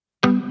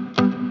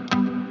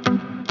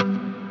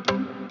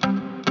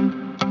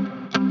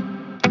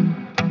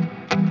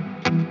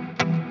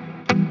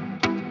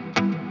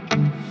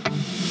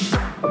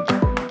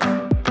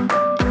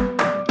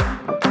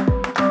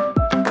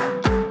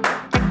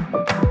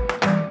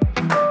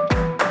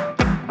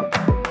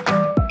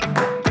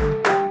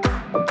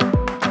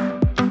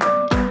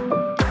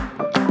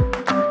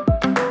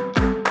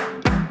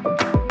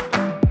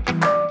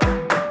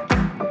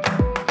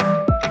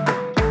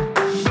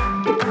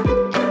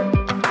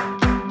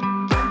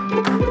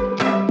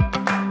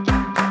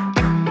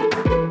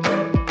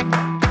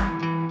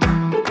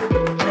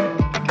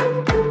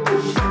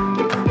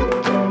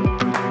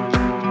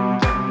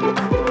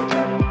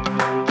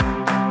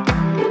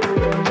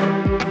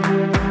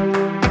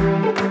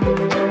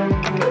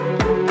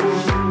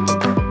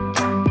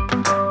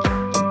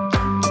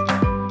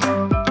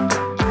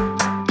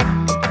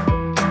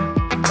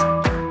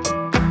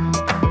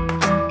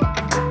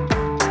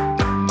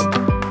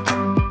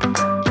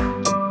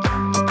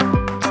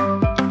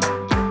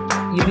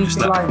You need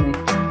to lie me.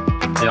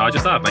 Yeah, I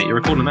just have, mate. You're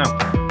recording now.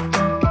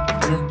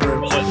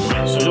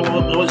 So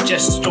what do you want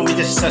me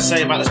just to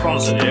say about the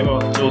sponsor here,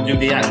 or you'll do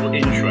the actual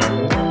intro?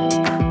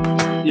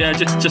 Yeah,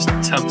 just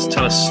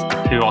tell us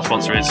who our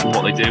sponsor is and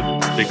what they do.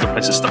 It'd be a good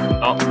place to start.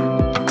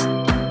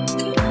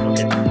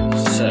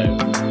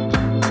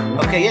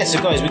 Okay,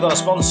 so guys, we've got a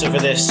sponsor for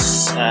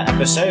this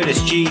episode. It's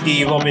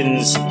GD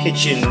Robbins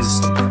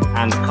Kitchens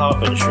and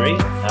Carpentry.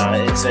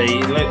 It's a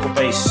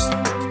local-based.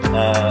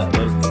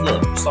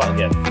 Look, start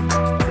again.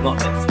 Not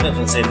going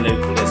to say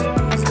local, is it?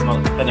 It's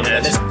not depending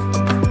on this.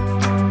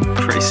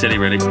 Pretty silly,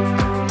 really.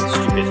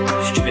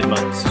 Stupid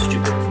months.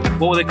 Stupid.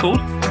 What were they called?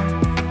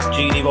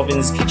 GD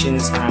Robbins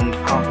Kitchens and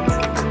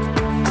Carpentry.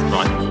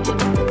 Right.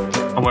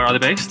 And where are they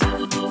based?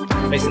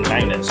 Based in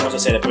Downland, so as I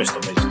say, they're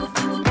Bristol based.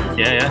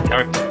 Yeah.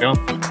 Carry on.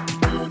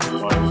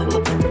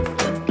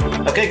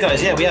 Okay,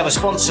 guys. Yeah, we have a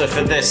sponsor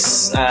for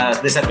this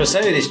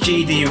episode. It's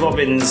GD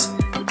Robbins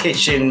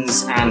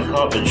Kitchens and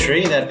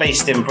Carpentry. They're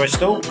based in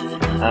Bristol.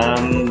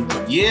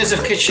 Years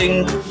of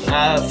kitchen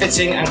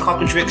fitting and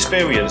carpentry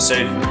experience. So,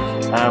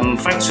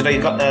 thanks to the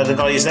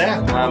guys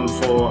there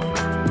for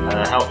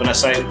helping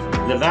us out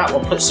with that.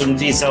 We'll put some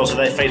details of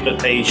their Facebook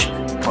page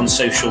on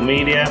social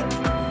media.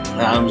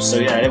 So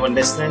yeah, anyone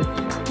listening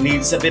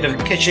needs a bit of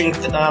kitchen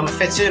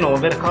fitting or a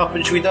bit of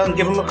carpentry done,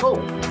 give them a call.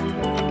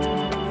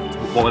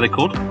 What were they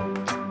called?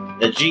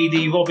 The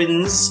GD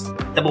Robbins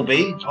double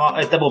B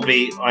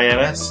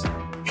IMS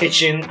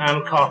Kitchen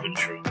and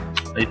Carpentry.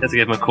 You have to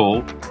give them a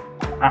call.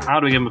 How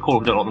do we give them a call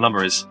if we don't know what the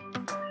number is?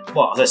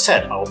 Well, as I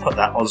said, I will put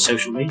that on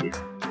social media.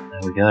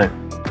 There we go.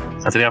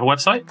 So do they have a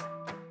website?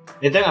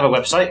 They don't have a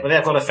website, but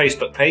they've got a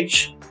Facebook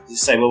page.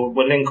 So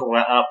we'll link all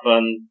that up,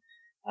 and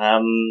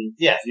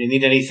if you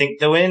need anything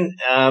doing,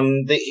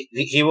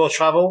 he will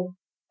travel.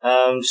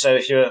 So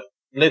if you're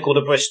local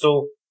to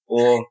Bristol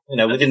or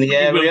within the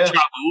area,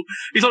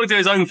 he's only doing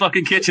his own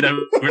fucking kitchen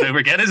over and over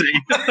again, isn't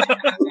he?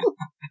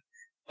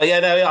 But yeah,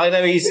 no, I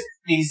know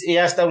he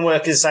has done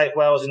work in South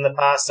Wales in the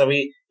past, so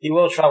he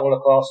will travel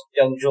across.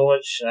 Young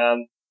George,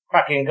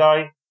 cracking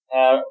guy,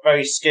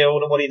 very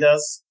skilled at what he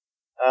does.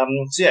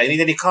 So yeah, you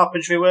need any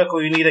carpentry work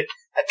or you need a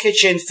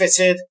kitchen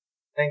fitted,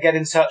 then get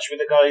in touch with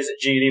the guys at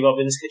GD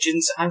Robbins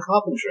Kitchens and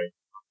Carpentry.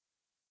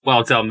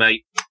 Well done,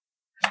 mate.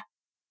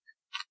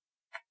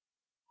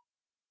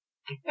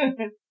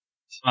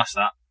 Smash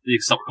that. You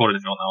can stop recording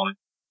if you want now, Ollie.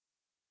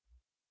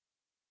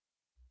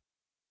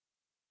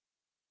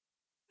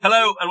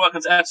 Hello and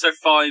welcome to episode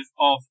 5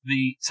 of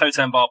the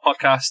Totem Bar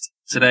podcast.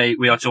 Today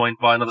we are joined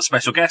by another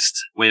special guest.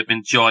 We have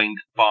been joined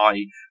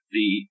by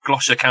the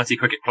Gloucester County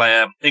cricket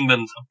player,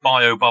 England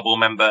Bio Bubble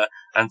member,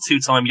 and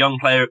two-time Young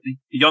Player of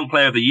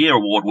the Year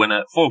award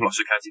winner for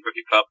Gloucester County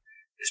Cricket Club.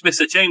 It's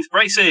Mr. James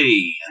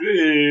Bracey.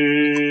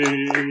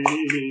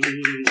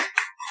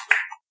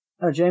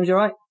 Oh, James, you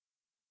alright?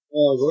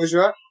 Oh, boys, you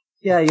alright?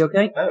 Yeah, you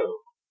okay?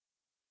 Oh.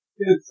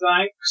 Good,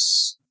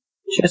 thanks.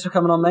 Cheers for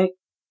coming on, mate.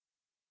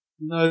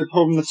 No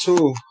problem at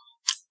all.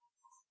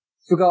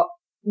 We've got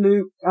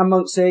Luke and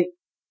Monksy.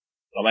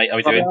 Hello, mate. How are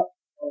we doing?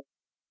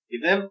 You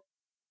them?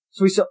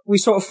 So we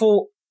sort of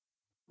thought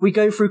we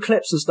go through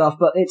clips and stuff,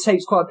 but it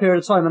takes quite a period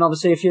of time. And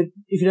obviously, if you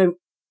don't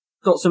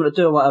got something to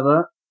do or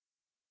whatever,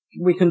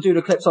 we can do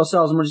the clips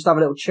ourselves, and we'll just have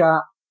a little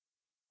chat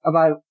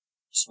about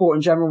sport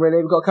in general. Really,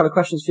 we've got a couple of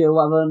questions for you or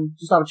whatever, and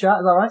just have a chat.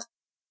 Is that right?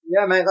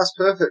 Yeah, mate, that's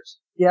perfect.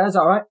 Yeah, is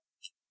that right?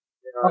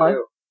 Yeah, all right.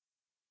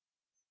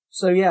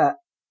 So yeah.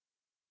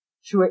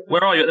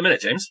 Where are you at the minute,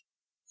 James?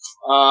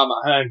 At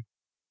home.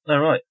 Oh,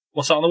 right.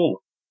 What's that on the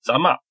wall? Is that a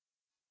map?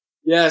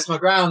 Yeah, it's my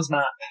grounds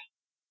map.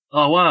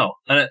 Oh, wow.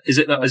 And is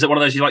it one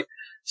of those you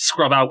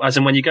scrub out as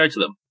in when you go to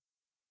them?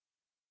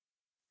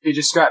 You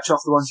just scratch off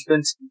the ones you've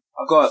been to.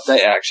 I've got to update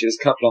it, actually. There's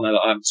a couple on there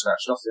that I haven't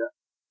scratched off yet.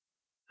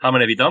 How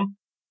many have you done?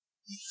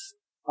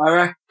 I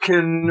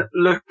reckon,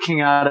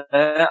 looking at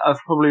it, I've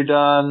probably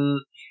done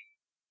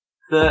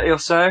 30 or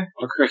so.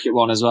 A cricket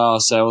one as well,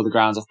 so all the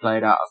grounds I've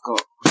played at, I've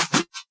got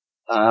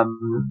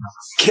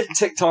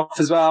ticked off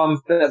as well. I'm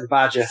a bit of a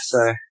badger,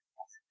 so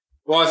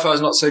Wi-Fi's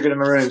not so good in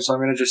my room, so I'm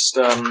going to just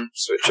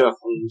switch up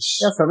and...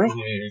 Yeah, for me.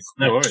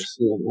 No worries.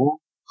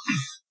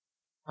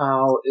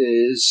 How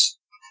is...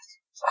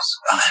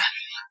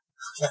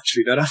 That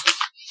should be better.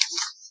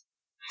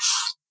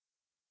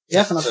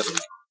 Yeah, for nothing.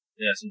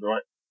 Yeah, seems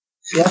right.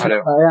 Yeah, I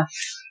do.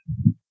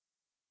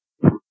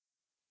 Yeah.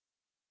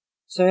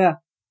 So yeah,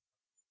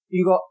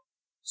 you got...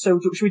 So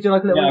should we do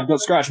like a little... Yeah, I've got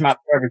scratch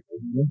map for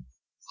everything.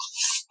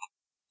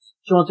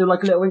 Do you want to do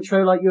like a little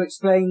intro, like you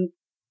explain?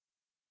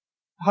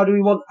 How do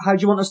you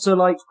want us to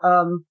when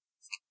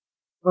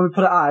we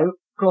put it out,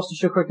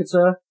 Gloucestershire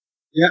cricketer,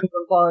 yeah,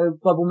 by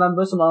bubble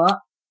member, something like that?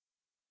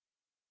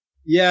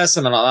 Yeah,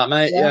 something like that,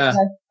 mate. Yeah.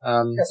 Okay.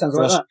 That sounds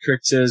like that.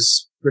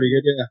 Cricketer's pretty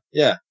good,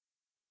 yeah.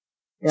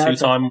 Yeah.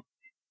 Two-time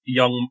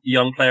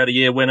young player of the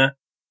year winner.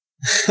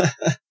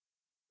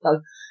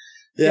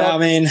 Yeah, I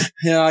mean,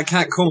 I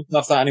can't call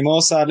myself that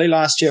anymore, sadly.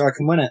 Last year I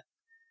can win it.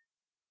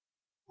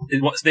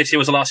 This year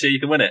was the last year you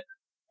can win it?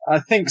 I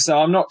think so.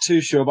 I'm not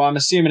too sure, but I'm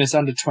assuming it's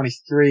under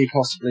 23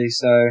 possibly.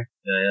 So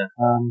Yeah.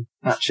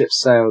 That ship's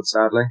sailed,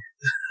 sadly.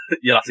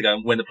 You'll have to go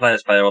and win the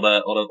Players' Player or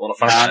the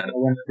fan.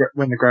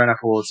 Win the grown-up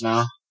awards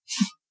now.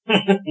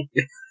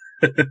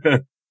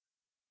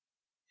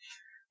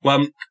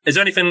 Well, is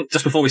there anything,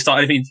 just before we start,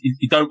 anything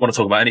you don't want to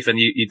talk about? Anything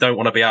you don't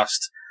want to be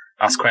asked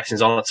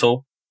questions on at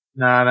all?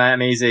 No, mate,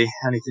 I'm easy.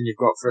 Anything you've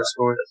got for us,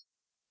 boys?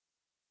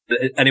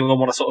 Anyone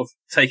want to sort of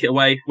take it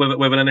away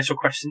with an initial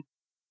question?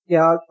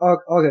 Yeah, I'll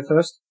go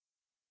first.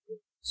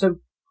 So,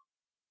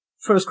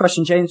 first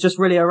question, James, just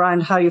really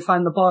around how you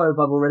found the bio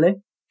bubble, really.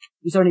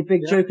 Is there any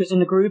big jokers in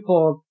the group,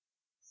 or?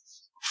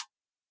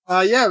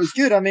 Yeah, it was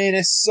good. I mean,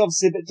 it's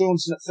obviously a bit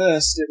daunting at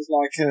first. It was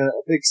like a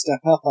big step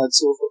up. I'd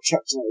sort of got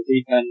chucked into the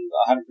deep end.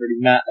 I hadn't really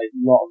met a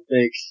lot of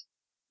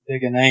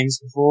bigger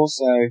names before,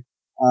 so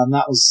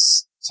that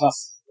was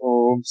tough,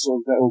 or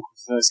sort of a bit awkward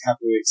the first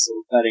couple of weeks, sort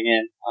of bedding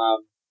in.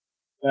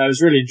 But it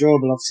was really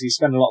enjoyable. Obviously, you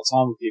spend a lot of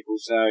time with people,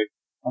 so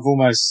I've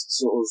almost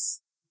sort of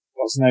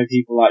got to know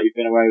people like you've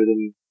been away with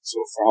them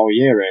sort of for a whole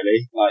year,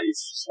 really. Like you've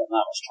spent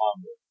that much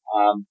time with.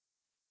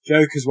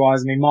 Jokers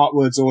wise, I mean, Mark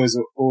Wood's always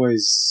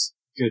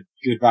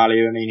good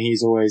value. I mean,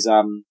 he's always,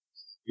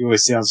 you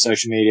always see on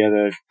social media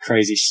the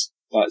crazy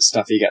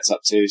stuff he gets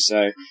up to.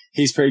 So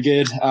he's pretty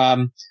good.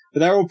 But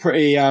they're all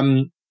pretty,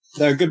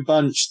 they're a good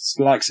bunch.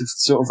 The likes of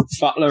sort of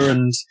Butler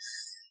and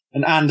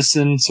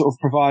Anderson sort of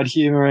provide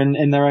humour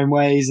in their own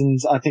ways. And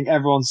I think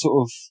everyone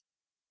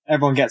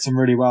gets on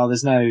really well.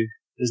 There's no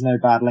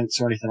bad links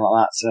or anything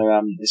like that. So,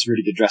 it's a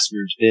really good dressing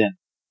room to be in.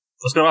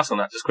 I was going to ask on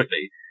that just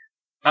quickly.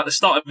 At the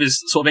start of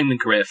his sort of England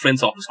career,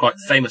 Flintoff was quite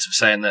famous for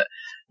saying that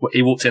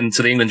he walked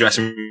into the England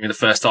dressing room the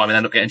first time and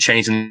ended up getting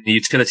changed in the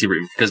utility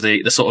room because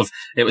the sort of,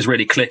 it was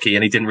really cliquey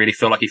and he didn't really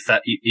feel like he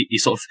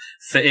sort of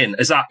fit in.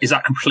 Is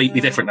that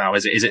completely different now?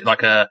 Is it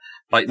like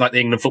like the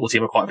England football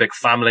team are quite a big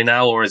family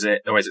now, or is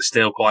it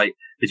still quite,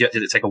 did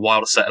it take a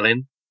while to settle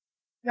in?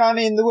 Yeah, I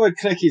mean, the word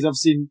cliquey is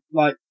obviously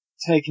like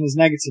taken as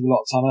negative a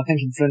lot of time. I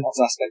think in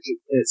Flintoff's aspect,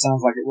 it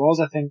sounds like it was.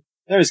 I think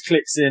there is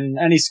cliques in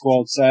any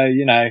squad, so,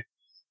 you know,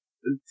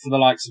 for the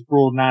likes of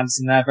Broad and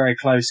Anderson, they're very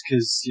close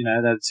because, you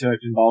know, they're two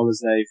open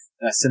bowlers. They're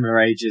similar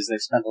ages.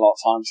 They've spent a lot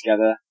of time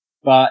together,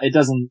 but it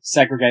doesn't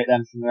segregate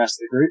them from the rest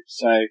of the group.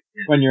 So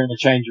when you're in the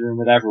changing room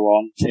with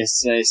everyone,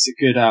 it's a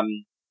good,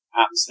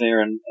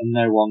 atmosphere and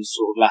no one's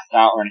sort of left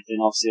out or anything.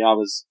 Obviously, I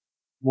was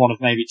one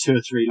of maybe 2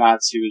 or 3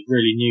 lads who was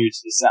really new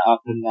to the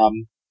setup and,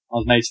 I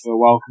was made to feel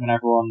welcome and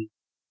everyone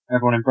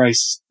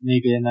embraced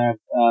me being there,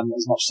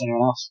 as much as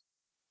anyone else.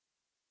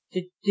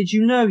 Did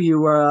you know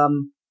you were,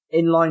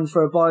 in line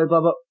for a bio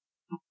bubble,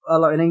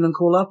 like an England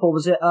call up, or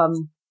was it,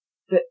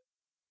 did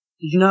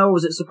you know, or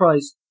was it a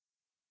surprise?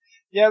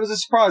 Yeah, it was a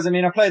surprise. I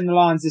mean, I played in the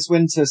Lions this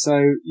winter,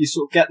 so you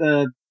sort of get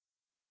the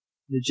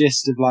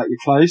gist of like you're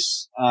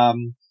close.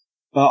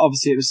 But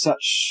obviously it was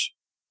such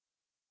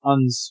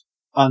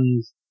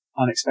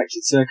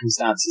unexpected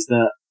circumstances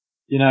that,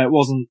 you know, I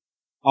wasn't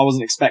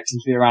expecting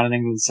to be around an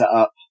England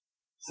setup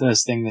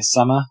first thing this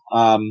summer.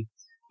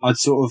 I'd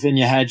sort of, in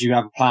your head, you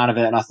have a plan of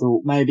it, and I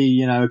thought maybe,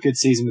 you know, a good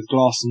season with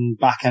Gloss and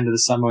back end of the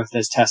summer, if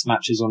there's test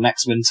matches, or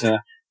next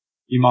winter,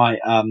 you might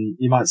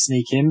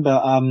sneak in.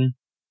 But,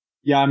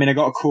 yeah, I mean, I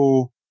got a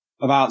call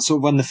about sort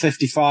of when the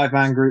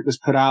 55-man group was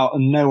put out,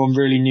 and no one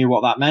really knew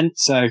what that meant.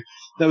 So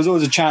there was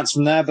always a chance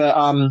from there, but,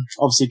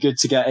 obviously good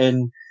to get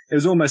in. It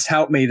was almost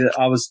helped me that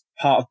I was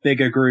part of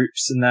bigger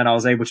groups, and then I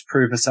was able to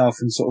prove myself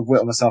and sort of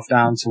whittle myself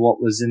down to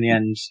what was in the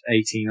end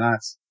 18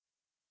 lads.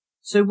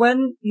 So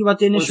when you had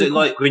the initial... What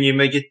was it like when you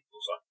made your...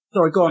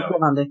 Sorry, go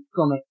on, Andy.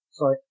 Go on, mate.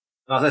 Sorry.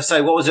 I was going to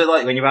say, what was it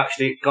like when you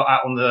actually got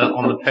out on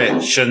the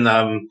pitch and,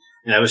 you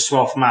know, was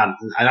 12th man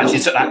and actually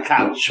took that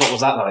catch? What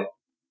was that like?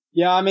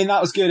 Yeah, I mean, that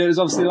was good. It was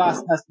obviously the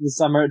last test of the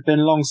summer. It'd been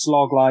a long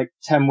slog, like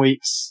 10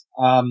 weeks,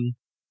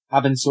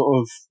 having sort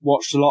of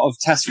watched a lot of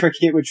test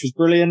cricket, which was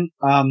brilliant.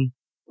 But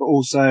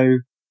also,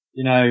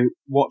 you know,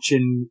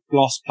 watching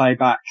Gloss play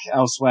back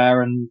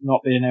elsewhere and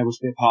not being able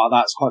to be a part of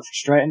that's quite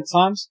frustrating at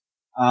times.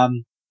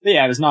 But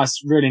yeah, it was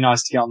nice, really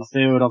nice to get on the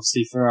field,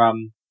 obviously for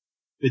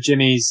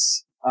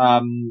Jimmy's,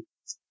 like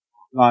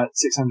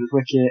 600th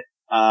wicket,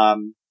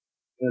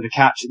 the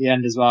catch at the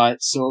end as well.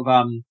 It's sort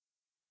of,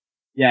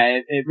 yeah,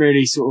 it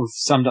really sort of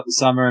summed up the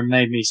summer and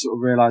made me sort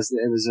of realise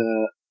that it was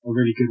a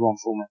really good one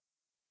for me.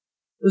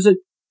 It was a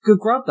good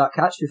grab, that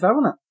catch, to be fair,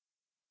 wasn't it?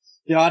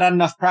 Yeah, I'd had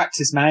enough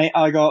practice, mate.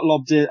 I've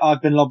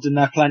been lobbed in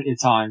there plenty of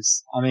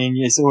times. I mean,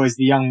 it's always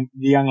the young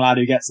lad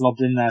who gets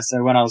lobbed in there.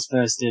 So when I was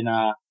first in,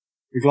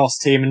 the Gloss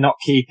team and not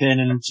keeping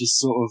and just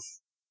sort of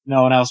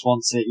no one else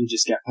wants it, you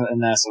just get put in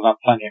there. So I've had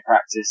plenty of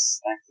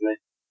practice, thankfully.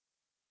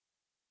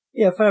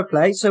 Yeah, fair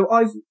play. So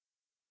I've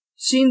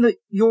seen that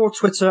your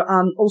Twitter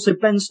and also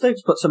Ben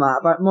Stokes put some out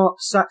about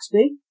Mark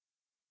Saxby.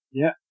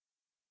 Yeah.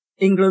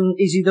 England,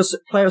 is he the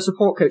player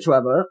support coach or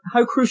whatever?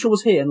 How crucial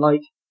was he in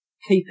like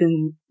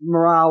keeping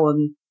morale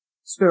and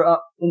spirit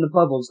up in the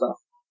bubble and stuff?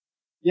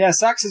 Yeah,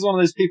 Sax is one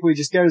of those people who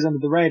just goes under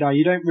the radar.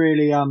 You don't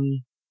really,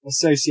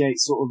 associate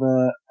sort of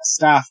a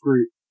staff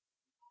group.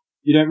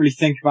 You don't really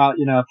think about,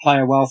 you know, a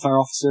player welfare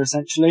officer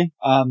essentially.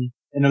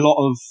 In a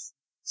lot of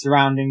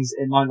surroundings,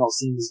 it might not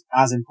seem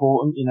as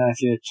important, you know,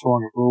 if you're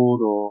touring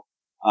abroad or,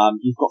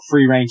 you've got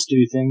free reign to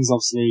do things.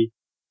 Obviously,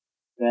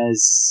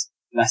 there's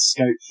less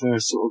scope for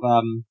sort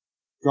of,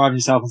 driving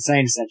yourself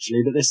insane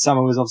essentially, but this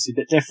summer was obviously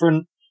a bit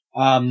different.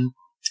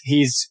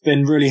 He's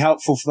been really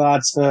helpful for the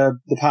lads for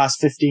the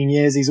past 15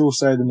 years. He's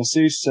also the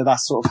masseuse, so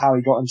that's sort of how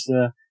he got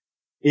into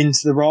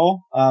the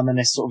role, and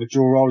this sort of a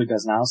dual role he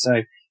does now.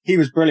 So he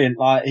was brilliant.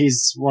 Like,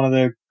 he's one of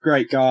the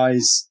great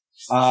guys.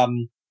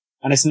 And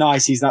it's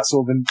nice. He's that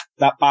sort of,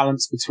 that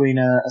balance between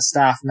a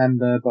staff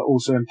member, but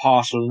also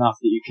impartial enough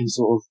that you can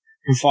sort of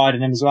confide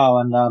in him as well.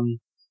 And,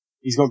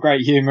 he's got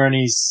great humour, and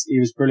he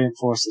was brilliant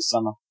for us this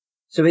summer.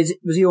 So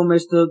was he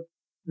almost the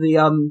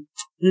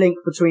link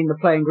between the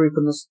playing group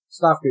and the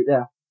staff group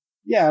there?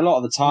 Yeah, a lot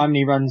of the time. And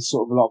he runs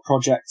sort of a lot of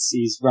projects.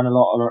 He's run a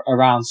lot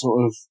around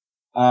sort of,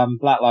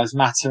 Black Lives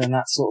Matter and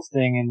that sort of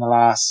thing in the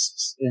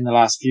last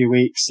few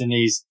weeks. And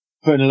he's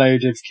putting a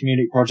load of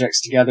community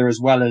projects together, as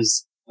well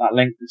as that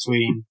link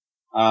between,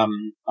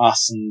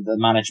 us and the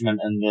management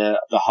and the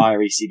higher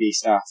ECB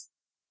staff.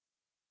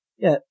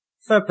 Yeah,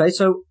 fair play.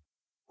 So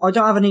I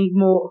don't have any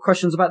more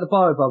questions about the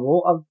bio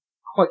bubble. I'm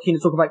quite keen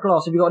to talk about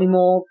Glass. Have you got any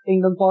more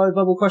England bio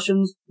bubble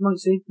questions,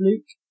 Monksy,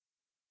 Luke?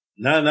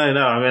 No. I mean,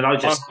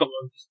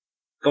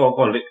 go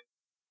on, Luke.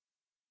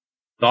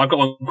 No, I've got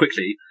one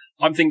quickly.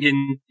 I'm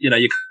thinking, you know,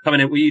 you're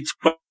coming in. Were you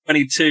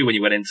 22 when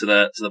you went into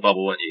the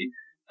bubble, weren't you?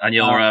 And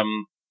you're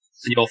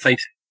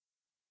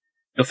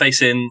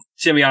facing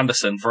Jimmy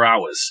Anderson for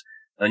hours,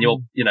 and you're,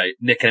 you know,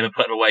 nicking him and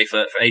putting him away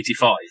for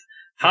 85.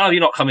 How do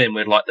you not come in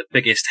with like the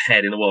biggest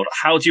head in the world?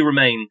 How do you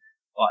remain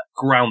like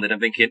grounded and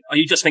thinking? Are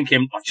you just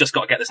thinking, I've just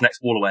got to get this next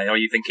ball away? Or are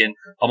you thinking,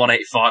 I'm on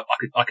 85,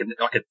 I could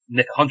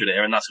nick 100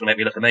 here, and that's going to make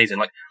me look amazing?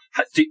 Like,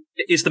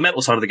 is the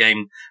mental side of the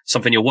game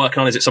something you're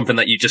working on? Is it something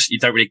that you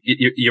don't really,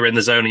 you're in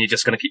the zone and you're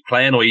just going to keep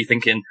playing? Or are you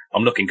thinking,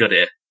 I'm looking good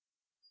here?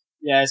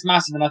 Yeah, it's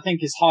massive, and I think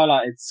it's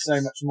highlighted so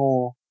much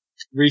more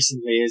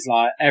recently. Is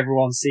like,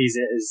 everyone sees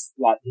it as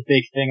like the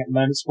big thing at the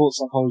moment. Sports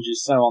psychology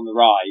is so on the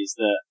rise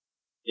that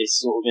it's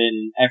sort of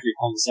in every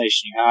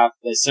conversation you have.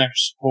 There's so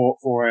much support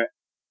for it.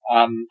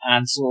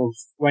 And sort of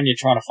when you're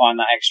trying to find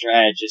that extra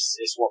edge,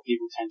 it's what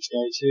people tend to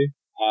go to.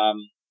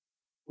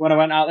 When I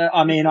went out there,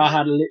 I mean, I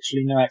had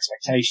literally no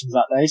expectations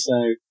that day.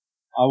 So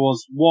I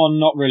was, one,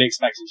 not really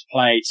expecting to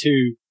play,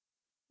 two,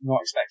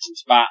 not expecting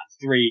to bat,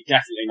 three,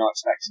 definitely not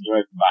expecting to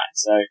open bat.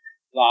 So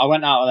like, I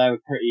went out there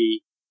with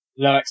pretty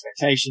low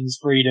expectations,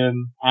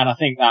 freedom, and I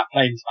think that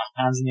played into my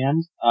hands in the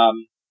end.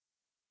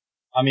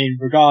 I mean,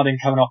 regarding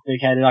coming off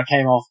big-headed, I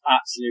came off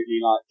absolutely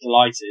like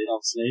delighted,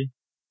 obviously,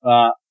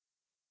 but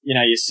you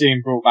know, you're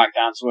soon brought back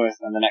down to earth,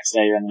 and the next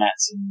day you're in the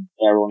nets and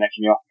they're all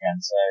nicking you off again.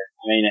 So,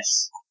 I mean,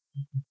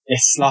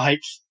 it's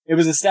like, it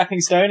was a stepping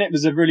stone. It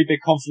was a really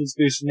big confidence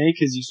boost for me,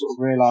 because you sort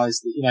of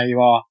realise that, you know,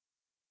 you're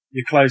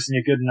close and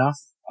you're good enough.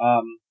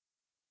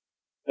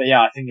 But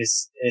yeah, I think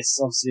it's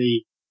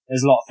obviously,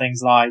 there's a lot of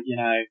things like, you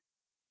know,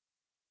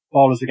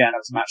 bowlers were getting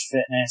up to match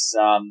fitness.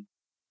 A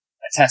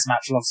test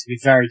match will obviously be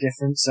very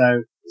different.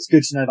 So it's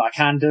good to know that I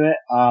can do it.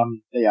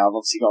 But yeah, I've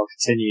obviously got to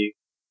continue to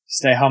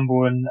stay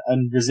humble and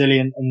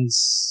resilient and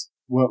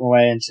work my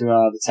way into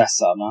the test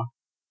side now.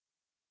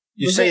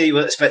 You say you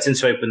were expecting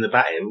to open the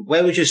batting.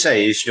 Where would you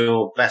say is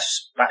your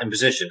best batting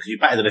position? Because you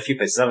batted in a few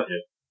places, haven't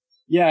you?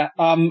 Yeah,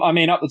 I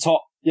mean, up the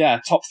top,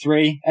 top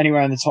three,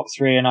 anywhere in the top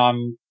three, and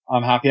I'm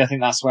happy. I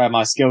think that's where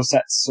my skill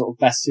set's sort of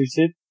best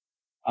suited.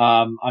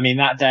 I mean,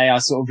 that day I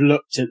sort of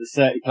looked at the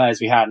 30 players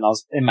we had, and I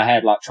was in my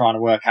head, like, trying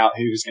to work out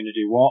who was going to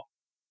do what.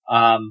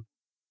 And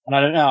I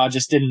don't know, I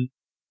just didn't,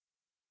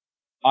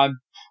 I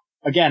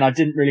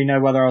didn't really know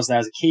whether I was there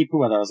as a keeper,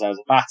 whether I was there as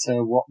a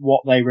batter,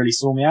 what they really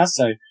saw me as.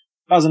 So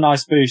that was a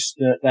nice boost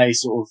that they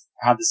sort of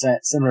had the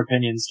similar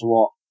opinions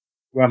to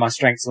where my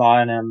strengths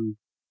lie. And,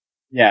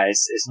 yeah,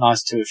 it's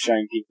nice to have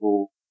shown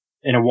people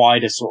in a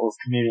wider sort of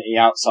community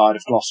outside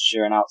of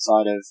Gloucestershire and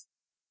outside of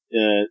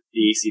the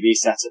ECB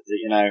setup that,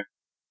 you know,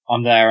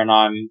 I'm there and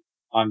I'm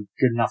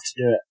good enough to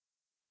do it.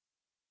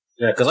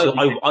 Yeah, because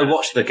I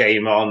watched the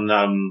game on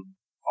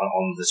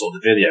the sort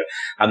of video,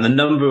 and the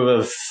number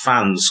of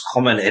fans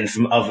commenting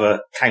from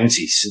other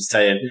counties and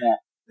saying,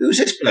 who's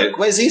this bloke?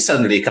 Where's he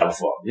suddenly come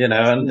from? You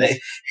know, and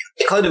it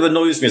kind of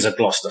annoys me as a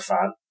Gloucester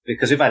fan,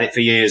 because we've had it for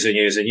years and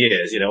years and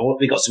years. You know,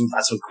 we had some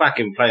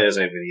cracking players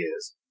over the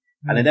years,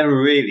 and they never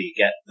really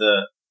get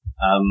the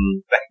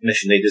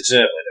recognition they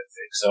deserve, I don't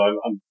think. So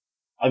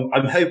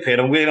I'm hoping,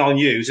 I'm waiting on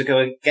you to go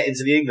and get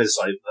into the England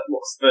side.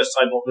 What's the first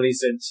time probably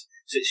since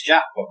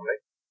Jack, probably?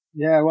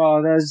 Yeah, well,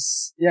 I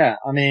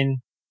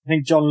mean, I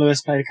think John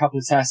Lewis played a couple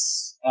of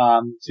tests,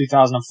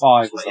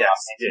 2005. Was yeah,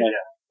 he did,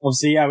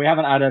 Obviously, we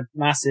haven't had a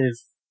massive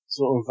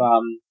sort of,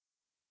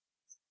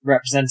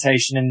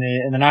 representation in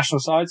the national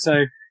side.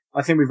 So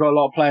I think we've got a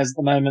lot of players at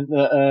the moment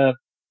that are,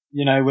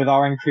 you know, with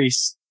our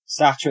increased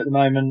stature at the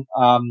moment,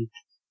 on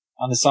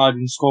the side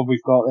and squad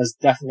we've got, there's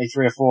definitely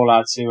 3 or 4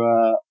 lads who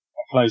are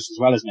close as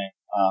well as me.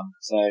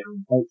 So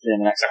hopefully in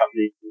the next couple of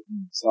years we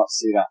can start to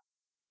see that.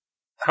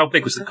 How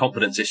big was the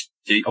confidence issue?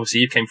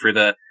 Obviously, you came through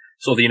the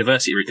sort of the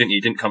university route, didn't you?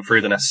 You didn't come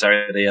through the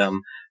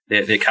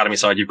the academy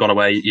side. You've gone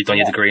away, you've done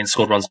your degree and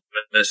scored runs at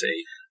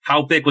university.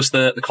 How big was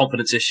the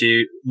confidence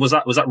issue? Was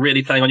that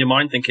really playing on your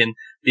mind, thinking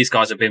these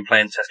guys have been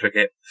playing Test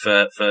cricket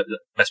for the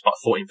best part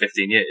of 14,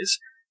 15 years,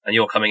 and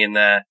you're coming in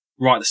there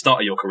right at the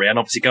start of your career and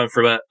obviously going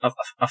through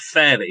a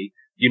fairly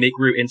unique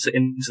route into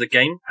the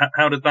game?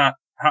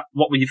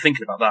 What were you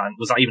thinking about that? And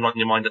was that even on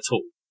your mind at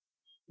all?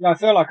 Yeah, I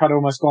feel like I'd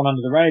almost gone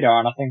under the radar,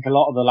 and I think a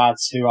lot of the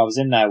lads who I was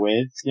in there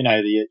with,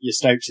 your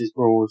Stokeses,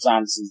 Broads,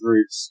 Andersons,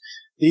 Roots,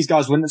 these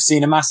guys wouldn't have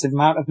seen a massive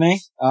amount of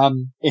me,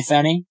 if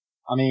any.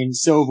 I mean,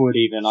 Silverwood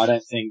even, I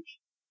don't think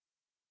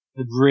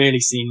had really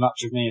seen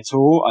much of me at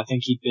all. I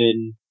think he'd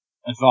been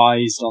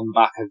advised on the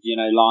back of,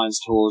 Lions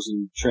tours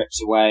and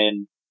trips away,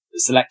 and the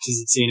selectors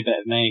had seen a bit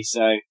of me,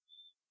 so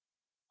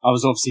I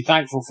was obviously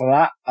thankful for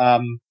that.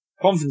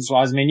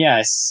 Confidence-wise, I mean,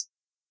 yes,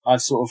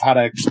 I've sort of had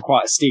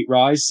quite a steep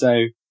rise,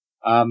 so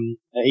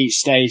at each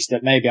stage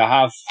that maybe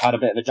I have had a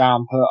bit of a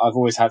down put, I've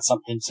always had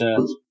something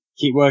to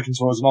keep working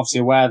towards. I'm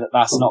obviously aware that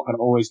that's not going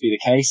to always be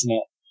the case, and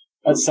it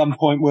at some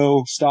point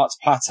will start to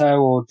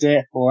plateau or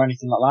dip or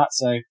anything like that.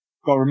 So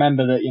got to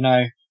remember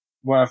that,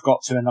 where I've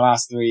got to in the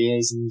last 3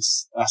 years, and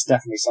that's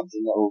definitely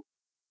something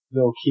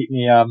that'll keep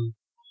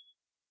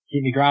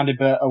me grounded,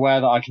 but aware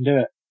that I can do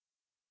it.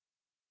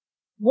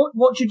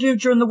 What do you do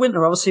during the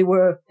winter? Obviously,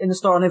 we're in the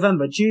start of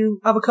November. Do you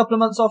have a couple of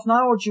months off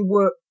now, or do you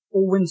work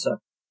all winter?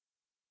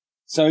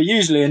 So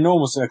usually in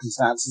normal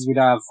circumstances,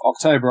 we'd have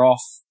October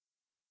off,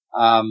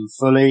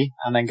 fully,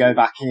 and then go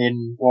back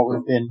in what would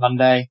have been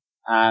Monday,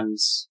 and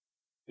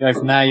go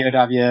from there. You'd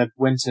have your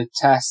winter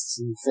tests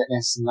and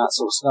fitness and that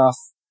sort of stuff.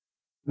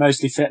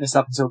 Mostly fitness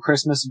up until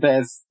Christmas,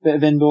 a bit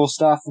of indoor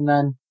stuff, and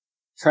then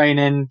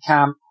training,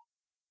 camp,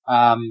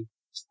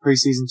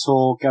 pre-season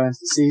tour, go into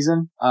the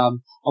season.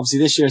 Obviously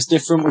this year it's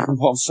different. We've been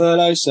put on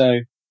furlough, so,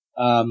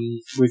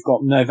 we've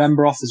got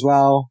November off as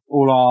well.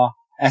 All our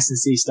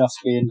S&C stuff's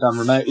being done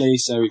remotely,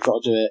 so we've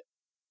got to do it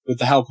with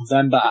the help of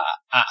them, but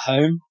at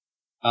home.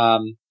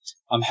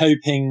 I'm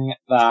hoping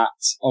that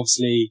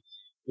obviously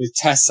with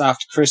tests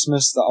after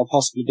Christmas that I'll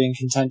possibly be in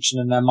contention,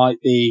 and there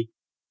might be,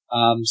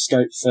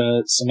 scope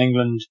for some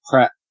England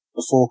prep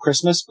before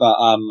Christmas, but,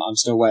 I'm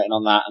still waiting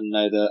on that and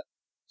know that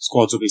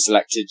squads will be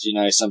selected,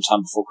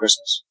 sometime before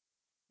Christmas.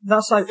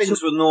 That's like, if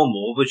things were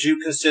normal, would you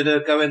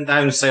consider going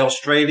down, say,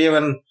 Australia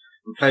and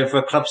playing for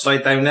a club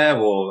side down there,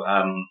 or,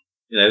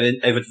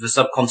 over to the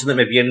subcontinent,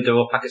 maybe India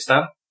or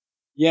Pakistan?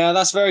 Yeah,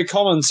 that's very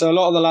common. So a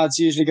lot of the lads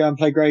usually go and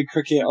play grade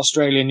cricket,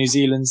 Australia, New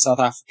Zealand, South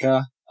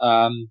Africa.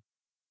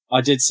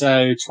 I did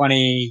so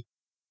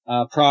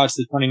prior to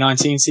the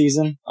 2019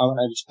 season. I went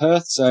over to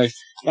Perth. So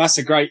that's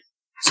a great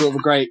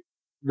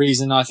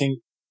reason. I think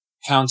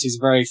counties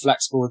are very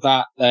flexible with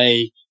that.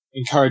 They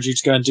encourage you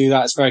to go and do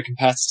that. It's very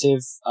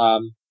competitive.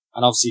 And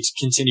obviously to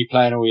continue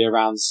playing all year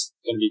round is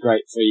going to be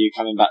great for you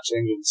coming back to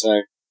England.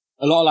 So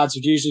a lot of lads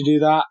would usually do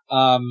that.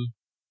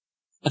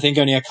 I think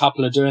only a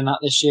couple are doing that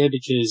this year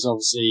because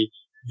obviously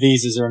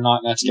visas are a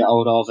nightmare to get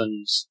hold of,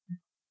 and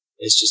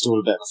it's just all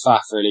a bit of a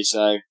faff really.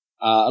 So,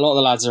 a lot of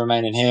the lads are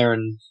remaining here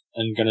and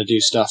going to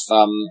do stuff,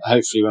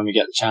 hopefully when we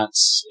get the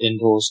chance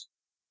indoors.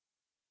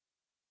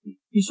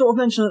 You sort of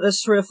mentioned that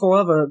there's 3 or 4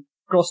 other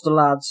Gloucester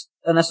lads,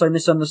 unless I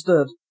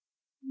misunderstood,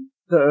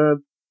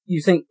 that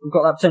you think have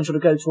got that potential to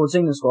go towards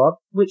England squad.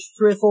 Which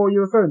 3 or 4 are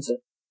you referring to?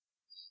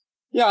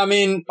 Yeah, I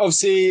mean,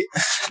 obviously,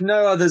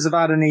 no others have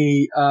had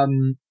any,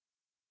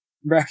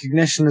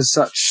 recognition as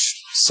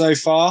such so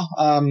far.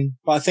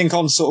 But I think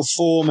on sort of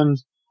form, and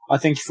I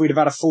think if we'd have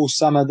had a full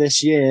summer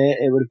this year,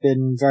 it would have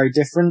been very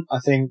different. I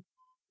think,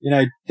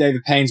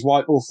 David Payne's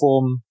white ball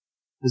form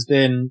has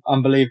been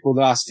unbelievable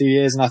the last few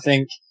years. And I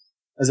think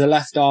as a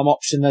left arm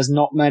option, there's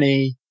not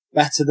many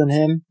better than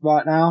him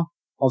right now.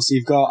 Obviously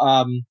you've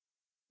got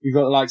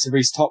the likes of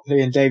Reece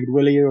Topley and David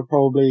Willey, who are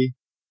probably,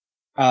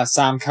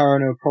 Sam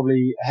Curran, who are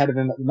probably ahead of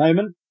him at the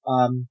moment.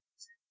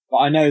 But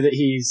I know that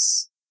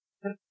he's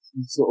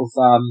sort of,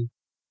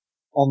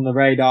 on the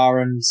radar,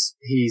 and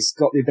he's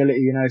got the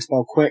ability, to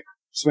bowl quick,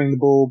 swing the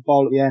ball,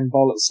 bowl at the end,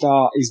 bowl at the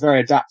start. He's very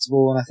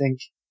adaptable, and I think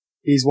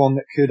he's one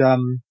that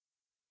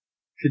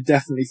could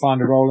definitely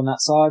find a role in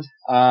that side.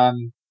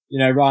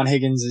 Ryan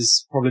Higgins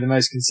is probably the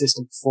most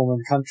consistent performer in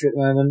the country at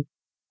the moment.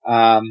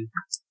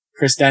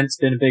 Chris Dent's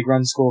been a big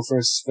run scorer for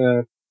us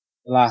for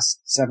the last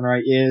 7 or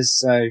 8 years.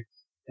 So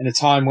in a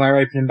time where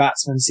opening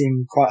batsmen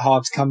seem quite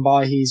hard to come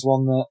by, he's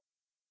one that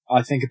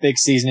I think a big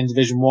season in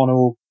Division 1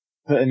 will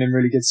put him in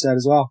really good stead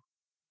as well.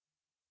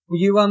 Were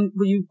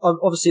you,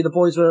 obviously the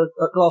boys at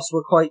Gloucester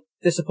were quite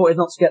disappointed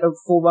not to get a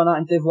full run out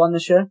in Div 1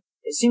 this year.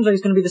 It seems like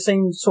it's going to be the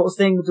same sort of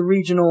thing with the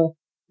regional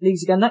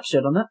leagues again next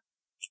year, doesn't it?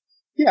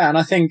 Yeah, and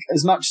I think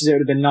as much as it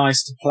would have been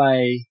nice to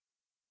play,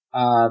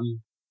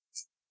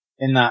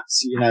 in that,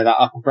 that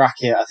upper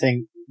bracket, I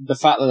think the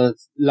fact that the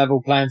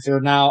level playing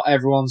field now,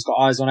 everyone's got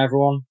eyes on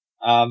everyone.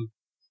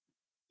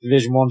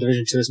 Division 1,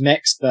 Division 2 is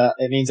mixed, but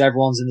it means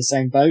everyone's in the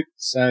same boat.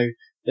 So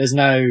there's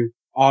no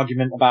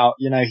argument about,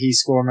 he's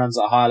scoring runs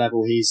at a higher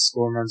level, he's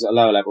scoring runs at a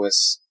lower level.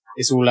 It's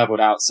all leveled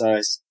out. So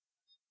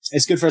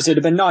it's good for us. It'd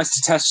have been nice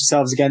to test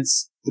yourselves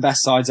against the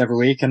best sides every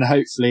week, and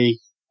hopefully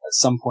at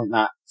some point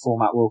that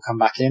format will come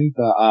back in.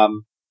 But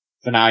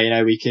for now,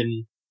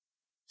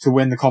 to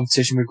win the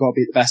competition, we've got to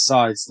beat the best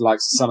sides, the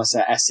likes of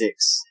Somerset,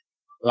 Essex,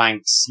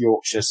 Lancs,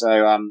 Yorkshire. So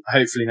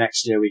hopefully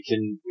next year we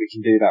can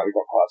do that. We've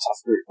got quite a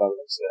tough group by the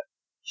looks of it.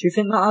 Do you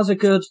think that has a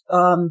good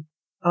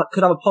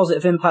could have a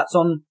positive impact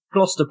on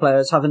Gloucester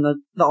players having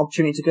that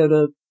opportunity to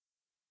go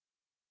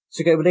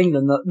with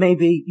England? That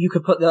maybe you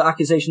could put the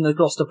accusation of the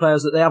Gloucester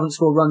players that they haven't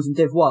scored runs in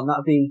Div 1.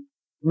 That'd be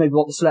maybe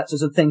what the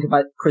selectors would think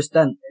about Chris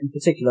Dent in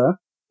particular.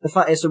 The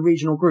fact it's a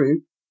regional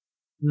group,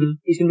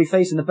 he's going to be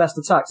facing the best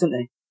attacks, isn't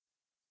he?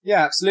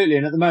 Yeah, absolutely.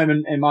 And at the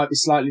moment, it might be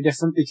slightly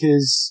different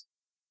because,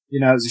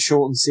 it was a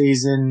shortened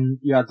season.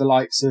 You had the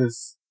likes of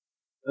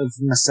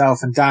myself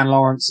and Dan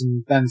Lawrence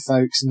and Ben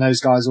Folkes and those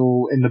guys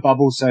all in the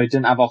bubble, so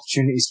didn't have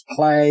opportunities to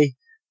play.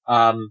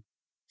 But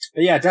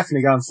yeah,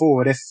 definitely going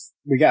forward, if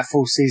we get a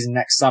full season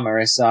next summer,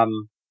 it's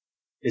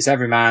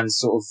every man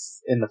sort of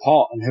in the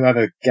pot, and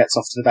whoever gets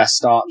off to the best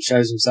start and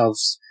shows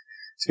themselves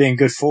to be in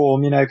good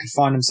form, could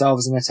find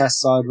themselves in a test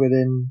side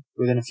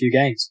within a few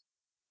games.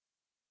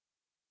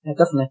 Yeah,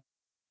 definitely.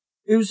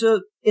 Who's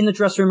in the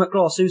dressing room at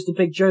Gloss? Who's the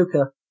big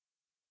joker?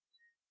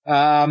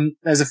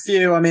 There's a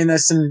few. I mean,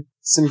 there's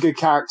some good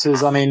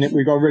characters. I mean,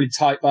 we've got a really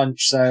tight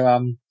bunch,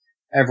 so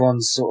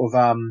everyone's sort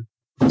of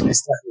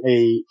it's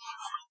definitely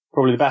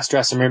probably the best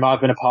dressing room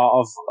I've been a part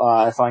of,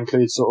 if I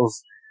include sort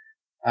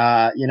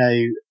of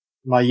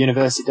my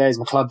university days,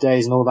 my club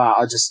days and all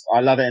that. I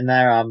love it in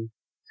there.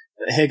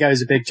 Here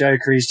goes a big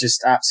joker. He's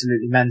just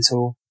absolutely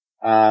mental.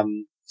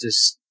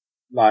 Just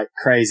like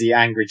crazy,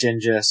 angry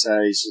ginger.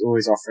 So he's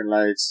always offering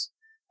loads.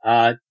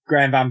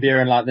 Graham Van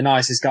Buren, like the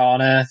nicest guy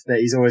on earth, but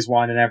he's always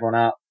winding everyone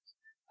up.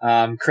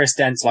 Chris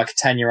Dent's like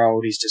a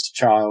 10-year-old. He's just a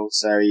child.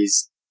 So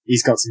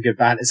he's got some good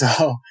banter as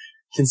well.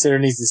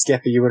 Considering he's the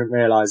skipper, you wouldn't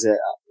realise it.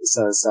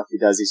 Some of the stuff he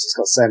does, he's just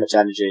got so much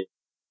energy.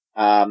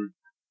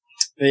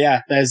 But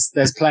yeah,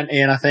 there's plenty,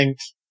 and I think,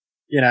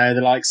 the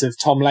likes of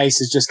Tom Lace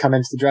has just come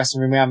into the dressing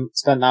room. We haven't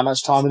spent that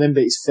much time with him,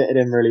 but he's fitted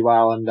in really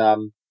well, and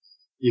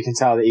you can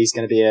tell that he's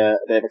going to be a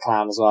bit of a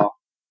clown as well.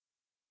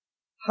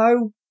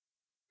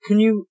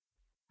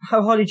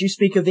 How high did you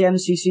speak of the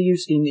MCCU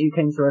scheme that you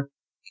came through?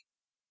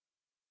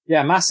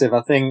 Yeah, massive.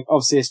 I think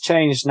obviously it's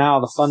changed now.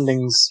 The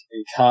funding's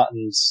been cut,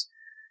 and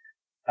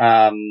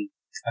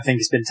I think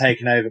it's been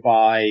taken over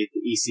by the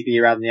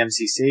ECB rather than the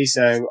MCC.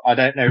 So I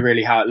don't know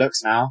really how it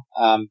looks now.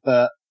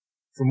 But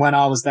from when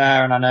I was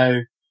there, and I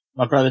know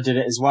my brother did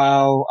it as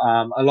well,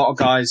 a lot of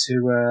guys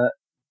who were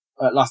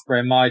at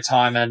Loughborough in my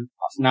time and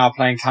now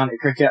playing county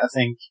cricket. I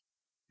think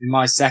in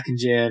my second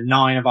year,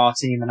 9 of our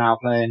team are now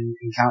playing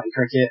in county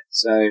cricket.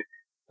 So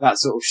that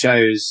sort of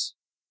shows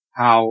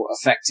how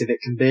effective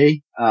it can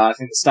be. I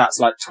think the stats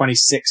like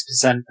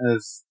 26%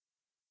 of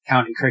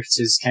county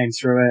cricketers came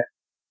through it.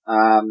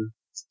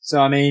 So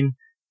I mean,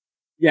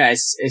 yeah,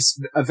 it's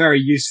a very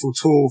useful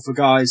tool for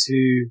guys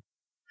who,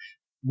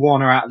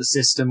 one, are out of the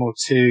system, or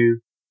two,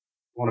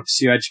 want to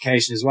pursue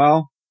education as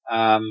well.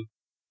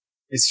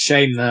 It's a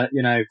shame that,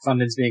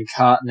 funding's being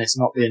cut and it's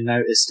not being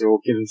noticed or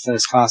given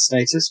first class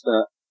status,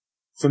 but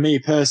for me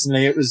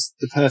personally, it was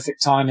the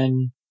perfect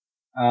timing,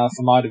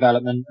 for my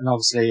development, and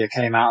obviously I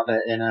came out of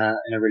it in a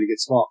really good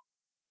spot.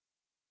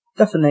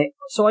 Definitely.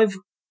 So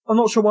I'm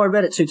not sure why I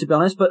read it to be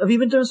honest, but have you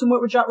been doing some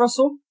work with Jack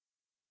Russell?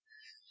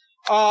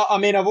 I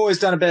mean, I've always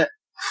done a bit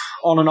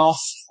on and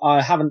off.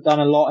 I haven't done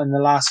a lot in the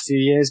last few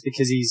years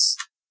because he's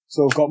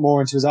sort of got more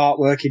into his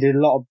artwork. He did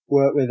a lot of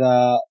work with,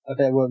 a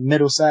bit of work with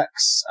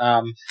Middlesex.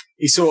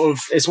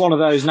 It's one of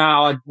those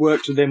now. I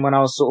worked with him when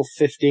I was sort of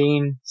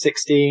 15,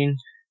 16.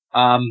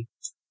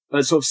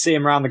 But sort of see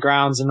him around the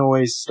grounds and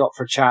always stop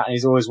for a chat, and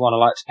he's always one I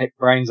like to pick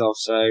brains of.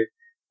 So,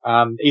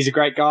 he's a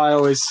great guy. I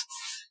always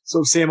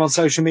sort of see him on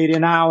social media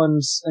now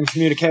and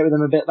communicate with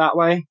him a bit that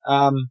way.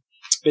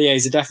 But yeah,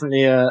 he's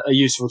definitely a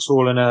useful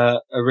tool and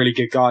a really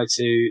good guy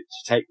to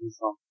take them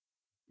from.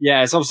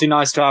 Yeah, it's obviously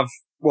nice to have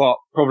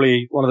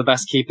probably one of the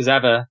best keepers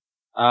ever,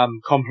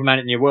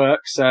 complimenting your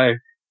work. So,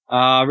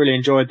 I really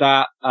enjoyed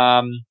that.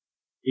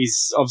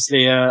 He's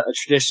obviously a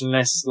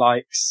traditionalist,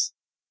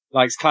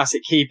 likes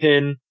classic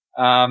keeping.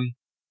 And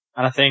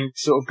I think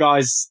sort of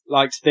guys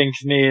like to think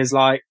of me as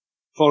like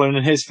following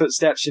in his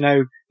footsteps,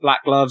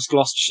 Black Gloves,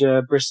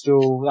 Gloucestershire,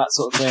 Bristol, that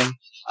sort of thing.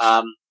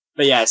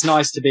 But yeah, it's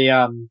nice to be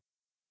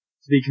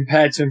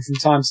compared to him from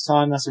time to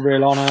time. That's a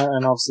real honour,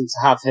 and obviously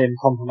to have him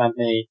compliment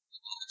me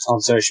on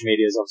social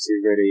media is obviously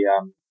really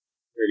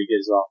good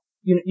as well.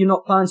 You're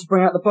not planning to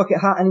bring out the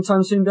bucket hat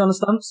anytime soon behind the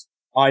stumps?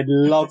 I'd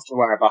love to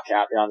wear a bucket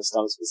hat behind the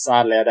stumps, but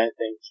sadly I don't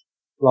think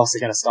Gloss are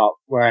going to start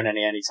wearing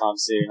any anytime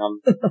soon.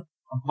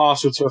 I'm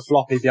partial to a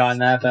floppy behind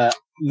there, but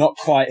not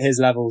quite his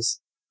levels.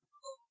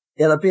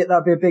 Yeah, that'd be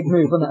a big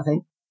move, wouldn't it, I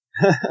think?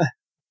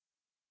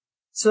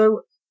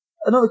 So,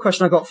 another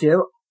question I got for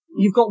you.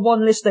 You've got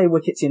one list day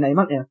wicket to your name,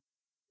 haven't you?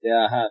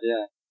 Yeah, I have,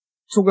 yeah.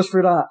 Talk us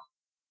through that.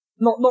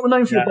 Not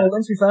known for your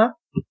bowling, to be fair.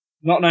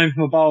 Not known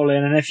for my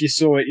bowling, and if you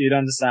saw it, you'd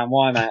understand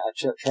why, mate.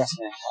 Trust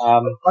me.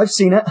 I've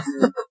seen it.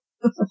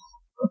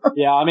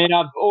 Yeah, I mean,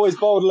 I've always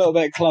bowled a little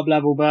bit at club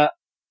level, but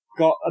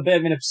got a bit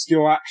of an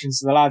obscure action,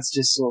 so the lads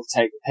just sort of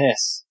take the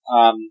piss.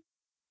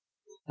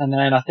 And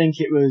then I think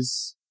it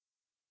was,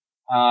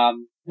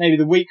 maybe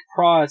the week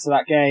prior to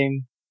that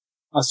game,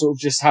 I sort of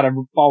just had a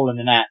bowl in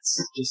the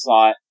nets, just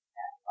like,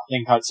 I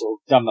think I'd sort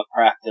of done the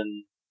prep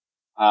and,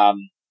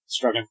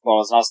 struggling for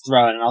balls, and I was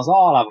throwing, and I was like,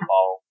 oh, I'll have a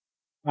bowl.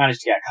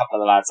 Managed to get a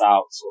couple of the lads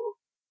out, sort of,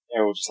 they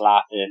were all just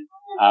laughing.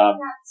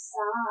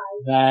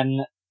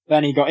 Then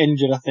Benny got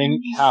injured, I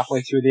think,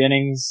 halfway through the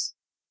innings.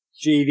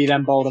 GV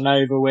then bowled an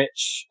over,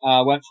 which,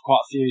 went for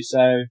quite a few,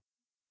 so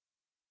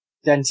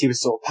Denty was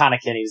sort of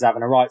panicking, he was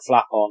having a right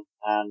flap on,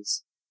 and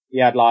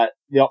he had like,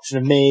 the option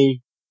of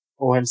me,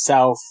 or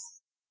himself,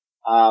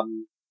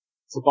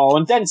 to bowl,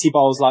 and Denty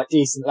bowls like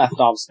decent left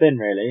arm spin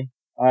really.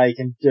 He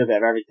can do a bit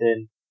of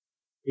everything.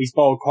 He's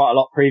bowled quite a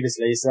lot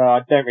previously, so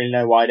I don't really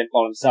know why he didn't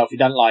bowl himself. He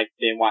doesn't like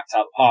being whacked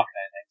out of the park and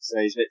anything, so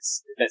he's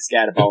a bit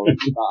scared of bowling.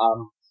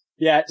 But,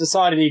 yeah,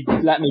 decided he'd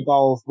let me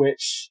bowl,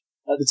 which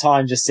at the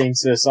time just seemed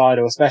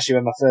suicidal, especially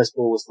when my first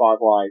ball was 5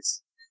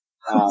 wides.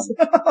 I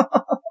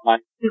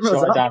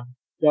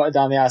got it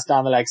down the ass,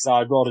 down the leg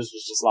side. Rodders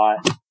was just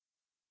like,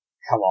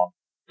 come on.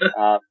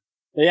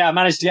 But yeah, I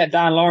managed to get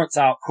Dan Lawrence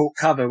out, caught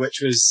cover,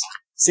 which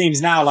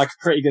seems now like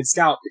a pretty good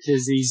scout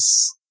because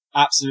he's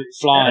absolutely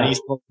flying. Yeah.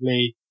 He's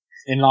probably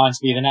in line to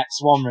be the next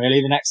one,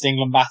 really, the next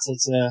England batter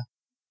to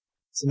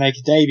make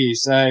a debut.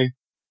 So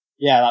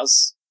yeah, that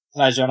was a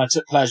pleasure, and I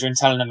took pleasure in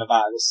telling him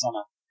about it this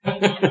summer.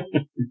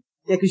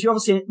 Yeah, because you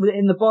obviously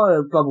in the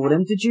bio bubble with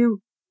him. Did you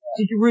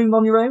room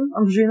on your own,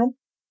 I'm presuming?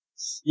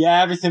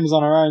 Yeah, everything was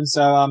on our own.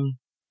 So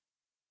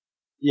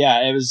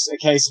yeah, it was a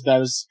case of there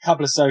was a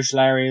couple of social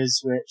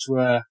areas which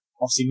were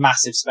obviously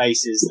massive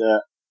spaces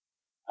that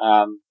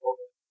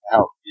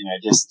help,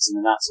 distancing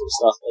and that sort of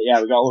stuff. But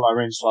yeah, we got all our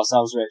rooms to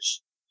ourselves,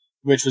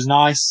 which was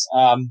nice.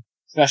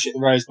 Especially at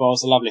the Rose Bowl,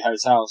 it's a lovely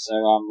hotel, so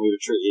we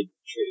were treated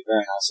very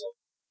nicely.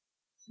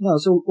 No,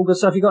 it's all good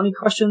stuff. You got any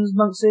questions,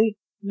 Monksy,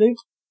 Luke?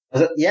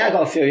 Yeah, I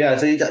got a few. Yeah,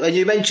 so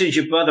you mentioned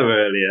your brother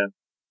earlier.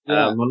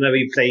 Yeah. I know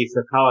he played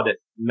for Cardiff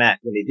Met.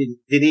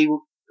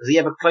 Was he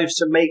ever close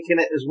to making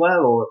it as well,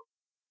 or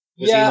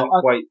was he not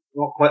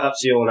quite up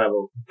to your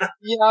level?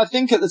 Yeah, I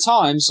think at the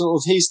time, sort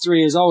of, he's 3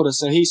 years older,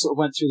 so he sort of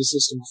went through the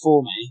system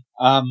before me.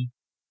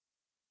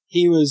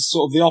 He was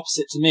sort of the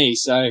opposite to me,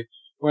 so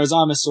whereas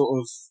I'm a sort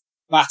of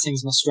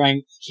batting's my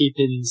strength,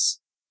 keeping's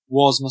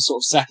was my sort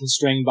of second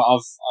string, but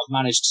I've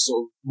managed to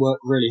sort of work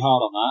really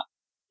hard on that.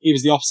 He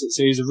was the opposite,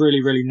 so he was a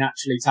really, really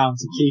naturally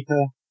talented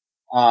keeper,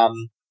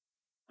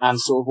 and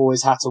sort of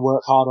always had to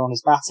work hard on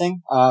his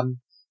batting.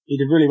 He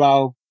did really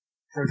well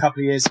for a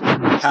couple of years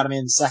in the academy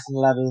in the second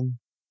 11.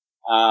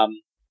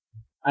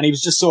 And he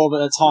was just sort of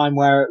at a time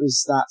where it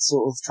was that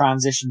sort of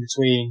transition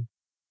between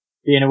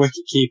being a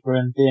wicket keeper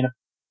and being a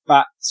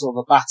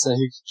batter who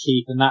could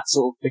keep, and that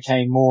sort of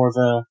became more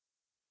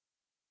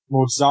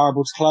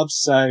desirable to clubs.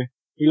 So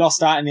he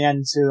lost out in the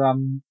end to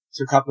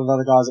a couple of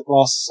other guys at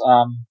Gloss,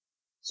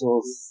 sort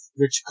of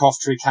Richard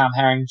Coftree, Cam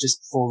Herring,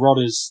 just before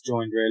Rodders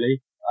joined,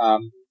 really.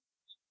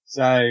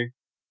 So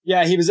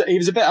yeah, he was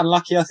a bit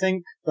unlucky, I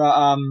think,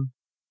 but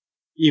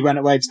he went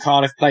away to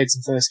Cardiff, played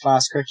some first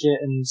class cricket,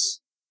 and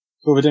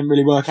sort of didn't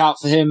really work out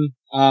for him.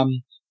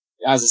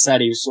 As I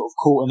said, he was sort of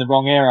caught in the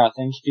wrong era. I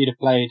think if he'd have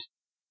played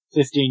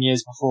 15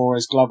 years before,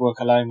 his glove work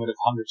alone would have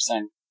 100% got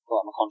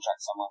him a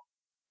contract somewhere.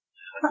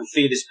 I can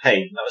feel his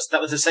pain.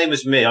 That was the same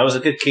as me. I was a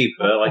good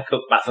keeper. I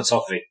cooked bat for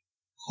toffee.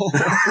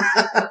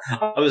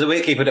 I was a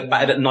wicketkeeper that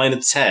batted at 9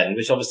 and 10,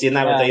 which obviously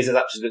nowadays is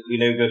absolutely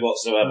no good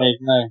whatsoever.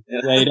 No.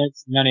 Yeah, you don't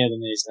see many of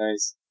them these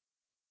days.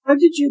 How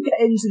did you get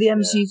into the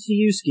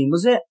MCTU scheme?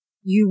 Was it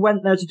you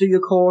went there to do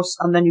your course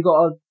and then you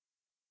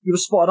were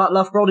spotted at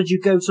Loughborough, or did you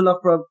go to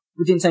Loughborough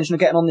with the intention of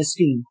getting on this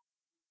scheme?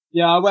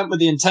 Yeah, I went with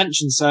the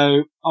intention, so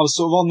I was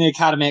sort of on the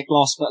academy at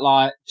Gloss, but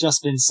like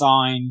just been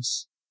signed,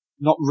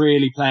 not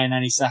really playing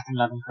any second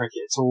 11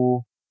 cricket at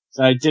all,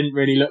 so it didn't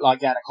really look like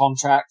getting a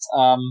contract.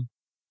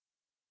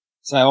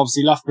 So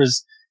obviously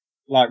Loughborough's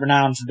like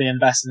renowned for being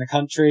the best in the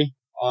country.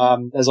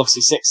 There's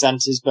obviously 6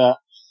 centres, but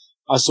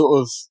I sort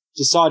of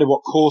decided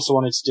what course I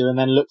wanted to do and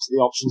then looked at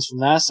the options from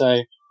there.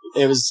 So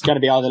it was going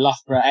to be either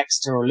Loughborough,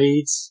 Exeter or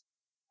Leeds.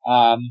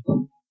 And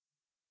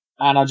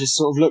I just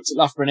sort of looked at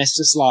Loughborough and it's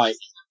just like,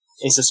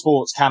 it's a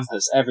sports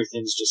campus.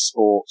 Everything's just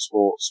sport.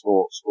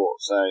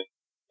 So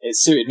it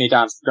suited me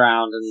down to the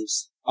ground, and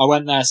I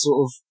went there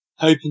sort of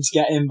hoping to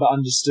get in, but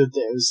understood that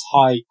it was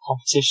high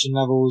competition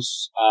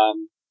levels.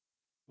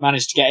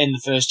 Managed to get in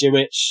the first year,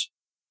 which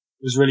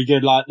was really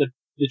good. Like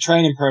the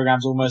training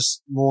program's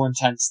almost more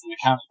intense than the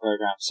county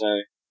program.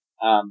 So,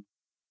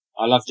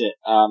 I loved it.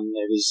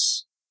 It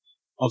was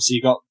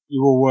obviously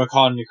you all work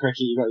hard on your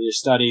cricket, you got your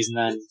studies, and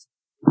then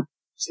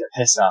just get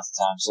pissed half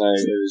the time. So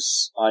it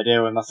was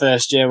ideal in my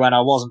first year when I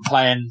wasn't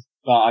playing,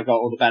 but I got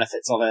all the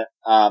benefits of it.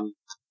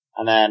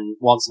 And then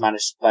once I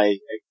managed to play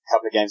a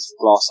couple of games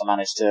for Gloss, I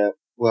managed to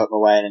work my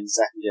way in the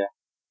second year.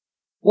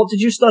 What did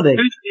you study?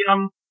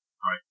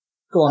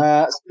 Go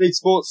on. Studied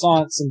sports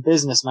science and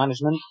business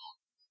management,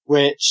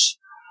 which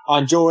I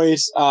enjoyed,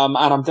 and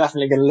I'm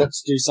definitely going to look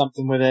to do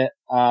something with it.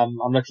 I'm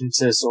looking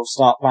to sort of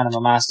start planning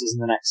my masters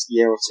in the next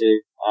year or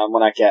two,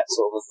 when I get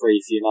sort of a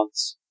free few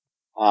months.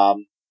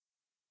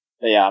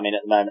 yeah, I mean,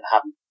 at the moment, I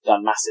haven't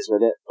done masses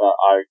with it, but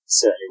I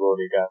certainly will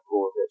do going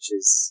forward, which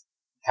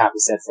can't be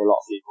said for a lot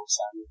of people.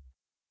 So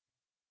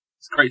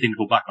it's a great thing to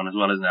fall back on as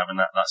well, isn't it? Having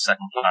that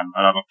second plan.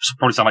 And I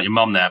probably sound like your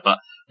mum there, but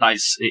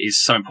it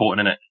is so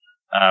important, isn't it?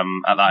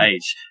 At that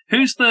age.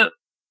 Who's the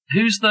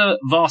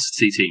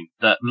varsity team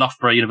that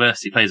Loughborough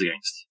University plays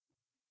against?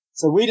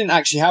 So we didn't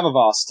actually have a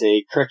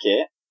varsity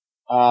cricket.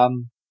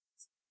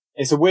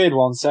 It's a weird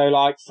one. So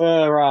like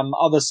for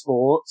other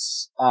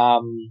sports,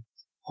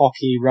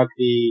 hockey,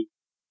 rugby,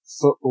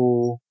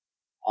 football,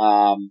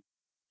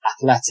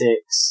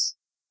 athletics,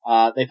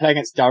 they play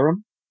against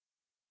Durham.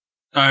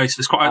 Oh, so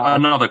it's quite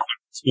another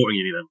sporting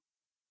uni then.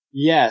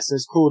 Yeah, so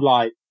it's called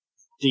like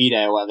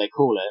D-Day or whatever they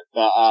call it.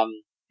 But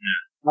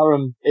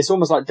Durham, it's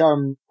almost like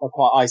Durham are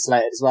quite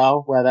isolated as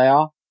well, where they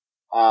are.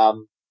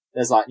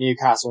 There's like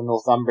Newcastle and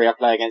Northumbria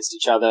play against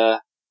each other.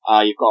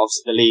 You've got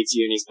obviously the Leeds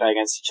unis play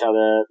against each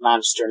other,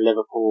 Manchester and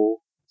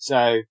Liverpool.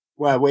 So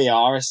where we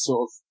are is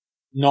sort of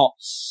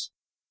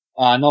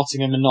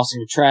Nottingham and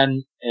Nottingham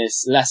Trent.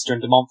 It's Leicester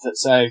and De Montfort.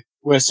 So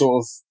we're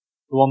sort of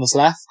the one that's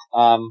left.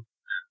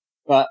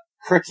 But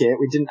cricket,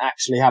 we didn't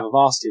actually have a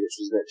varsity, which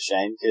was a bit of a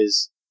shame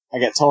because I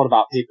get told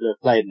about people who have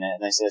played in it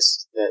and they say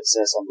it's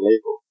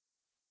unbelievable.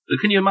 But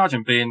can you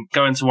imagine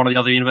going to one of the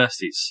other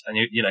universities and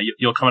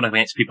you're coming up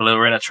against people who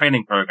are in a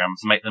training program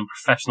to make them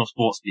professional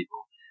sports people?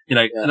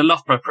 The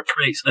Loughborough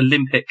creates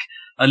Olympic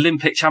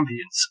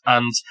champions,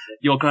 and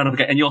you're going up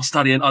against, and you're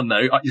studying, I don't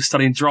know, you're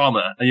studying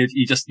drama, and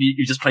you just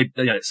played,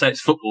 say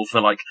it's football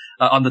for like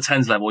under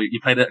 10s level, you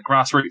played at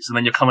grassroots, and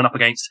then you're coming up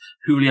against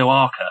Julio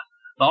Arca.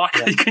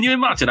 Like, can you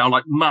imagine how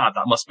like mad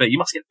that must be? You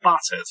must get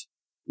battered.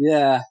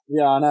 Yeah,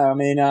 I know. I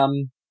mean,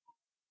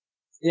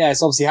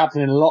 it's obviously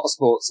happening in a lot of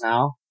sports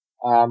now,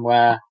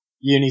 where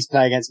unis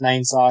play against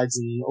main sides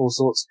and all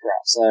sorts of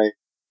crap. So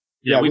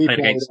yeah, we played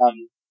against.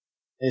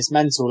 It's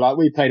mental. Like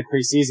we played a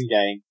pre-season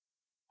game,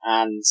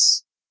 and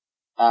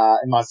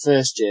in my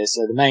first year,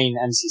 so the main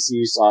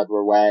MCCU side were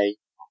away.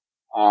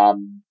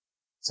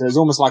 So it was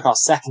almost like our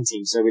second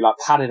team. So we like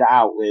padded it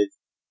out with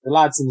the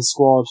lads in the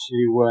squad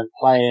who weren't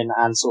playing,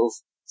 and sort of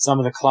some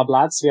of the club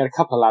lads. So we had a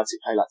couple of lads who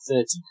played like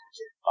 13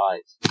 cricket,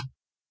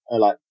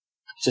 like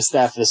just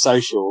there for the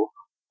social.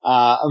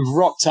 And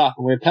rocked up,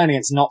 and we were playing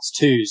against Notts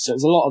 2s, so it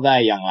was a lot of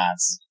their young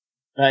lads.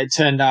 But it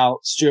turned out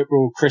Stuart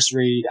Broad, Chris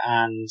Reed,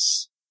 and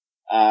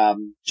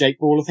Jake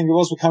Ball, I think it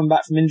was, were coming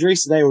back from injury,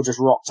 so they all just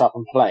rocked up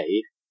and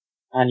played.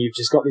 And you've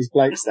just got these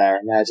blokes there,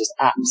 and they're just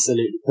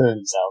absolutely pooing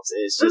themselves.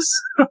 It's just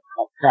like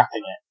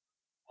crapping it.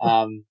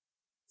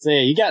 So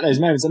yeah, you get those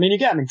moments. I mean, you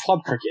get them in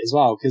club cricket as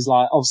well, because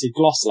like obviously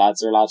Gloss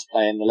lads are allowed to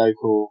play in the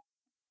local,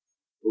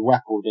 the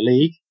Weppel, the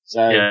league.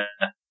 So yeah.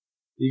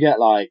 You get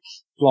like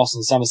Gloss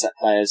and Somerset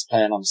players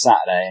playing on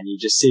Saturday, and you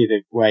just see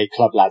the way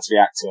club lads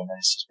react to them, and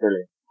it's just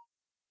brilliant.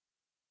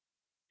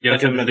 Yeah, I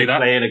can remember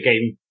playing a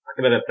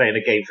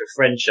game for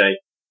Frenchie,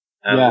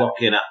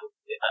 rocking up,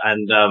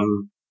 and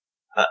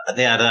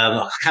they had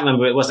I can't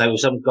remember who it was. There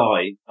was some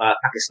guy,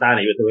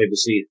 Pakistani, with the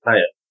overseas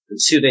player. And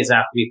 2 days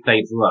after he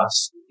played for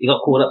us, he got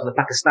called up for the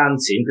Pakistan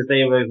team because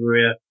they were over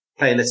here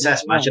playing a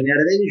test match and he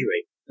had an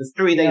injury. And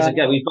 3 days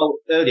ago,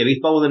 he's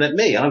bowling at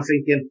me. And I'm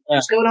thinking,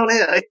 what's going on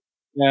here?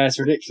 Yeah, it's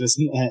ridiculous,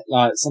 isn't it?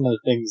 Like some of the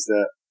things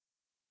that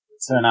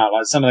turn out,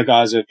 like some of the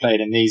guys who have played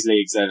in these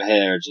leagues over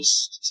here are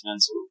just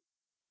mental.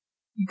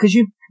 Because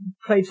you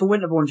played for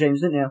Winterbourne,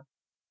 James, didn't you?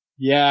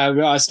 Yeah,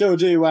 I still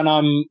do when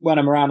I'm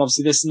around.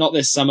 Obviously, not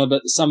this summer,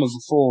 but the summer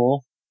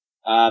before.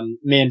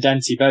 Me and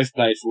Denty both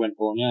played for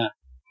Winterbourne. Yeah.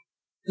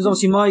 Because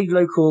obviously my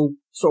local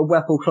sort of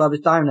Weppel club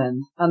is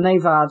Downend, and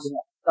they've had,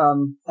 I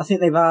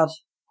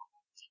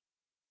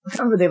can't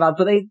remember they've had,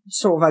 but they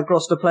sort of had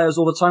Gloucester players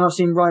all the time. I've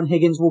seen Ryan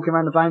Higgins walking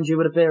around the boundary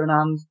with a beer in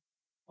hand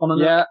on a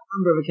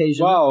number of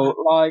occasions. Well,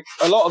 like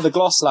a lot of the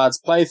Gloss lads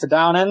play for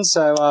Downend,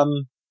 so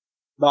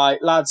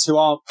like lads who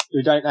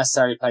don't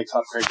necessarily play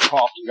club cricket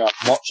quite often go up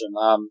and watch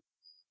them.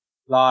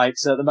 Like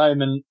so at the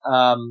moment,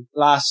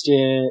 last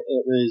year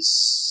it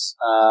was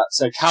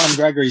so Callum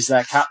Gregory's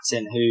their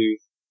captain who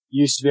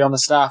used to be on the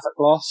staff at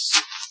Gloss.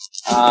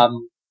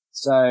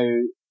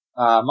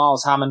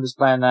 Miles Hammond was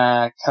playing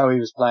there, Coey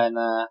was playing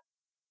there,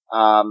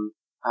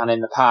 and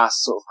in the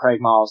past, sort of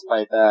Craig Miles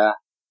played there.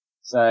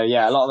 So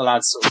yeah, a lot of the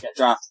lads sort of get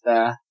drafted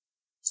there.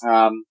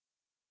 I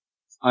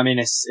mean,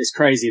 it's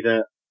crazy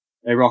that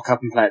they rock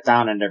up and play at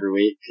Downend every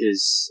week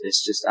because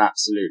it's just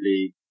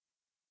absolutely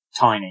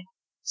tiny.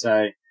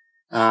 So,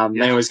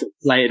 they always get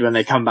deflated when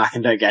they come back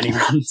and don't get any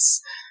runs.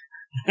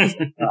 Go as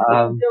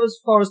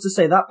far as to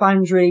say that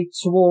boundary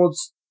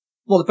towards,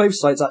 well, both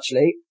sides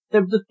actually,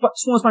 they're the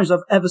smallest boundaries I've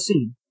ever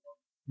seen.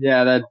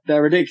 Yeah,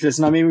 they're ridiculous.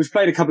 And I mean, we've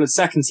played a couple of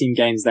second team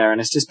games there and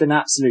it's just been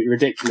absolutely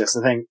ridiculous.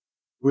 I think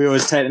we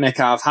always take the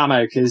mick out of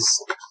Hamo because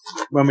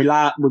when we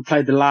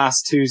played the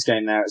last twos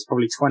game there, it was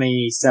probably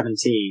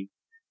 2017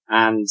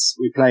 and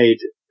we played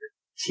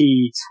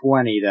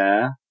T20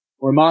 there,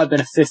 or it might have been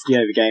a 50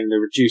 over game. They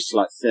reduced to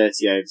like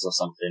 30 overs or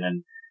something,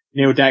 and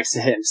Neil Dexter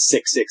hit him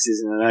 6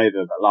 sixes in an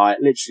over, but like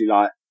literally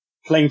like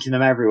plinking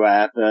them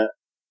everywhere. But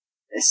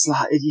it's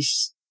like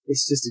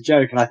it's just a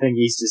joke, and I think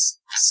he's just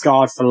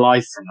scarred for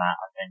life from that,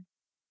 I think.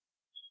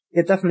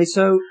 Yeah, definitely.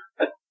 So,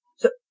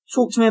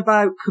 talk to me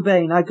about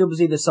Cobain. How good was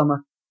he this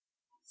summer?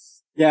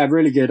 Yeah,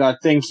 really good. I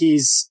think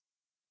he's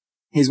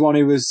one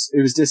who was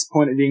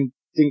disappointed he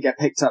didn't get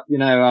picked up,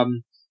 in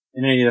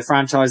any of the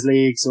franchise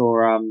leagues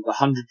or the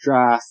 100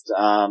 draft,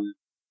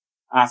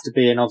 after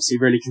being obviously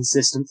really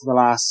consistent for the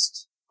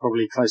last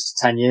probably close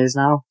to 10 years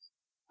now.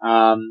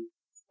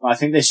 I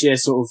think this year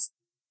was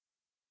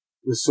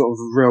sort of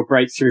a real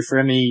breakthrough for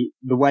him.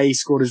 The way he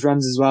scored his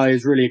runs as well, he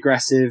was really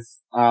aggressive,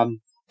 and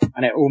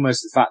it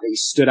almost the fact that he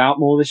stood out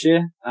more this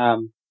year,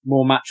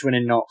 more match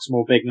winning knocks,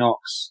 more big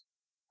knocks,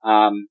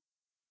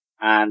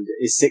 and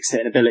his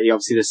 6-hitting ability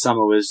obviously this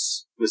summer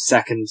was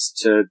second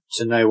to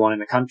no one in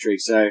the country.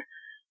 So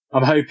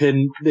I'm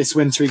hoping this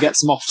winter he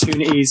gets some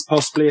opportunities,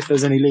 possibly if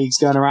there's any leagues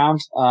going around.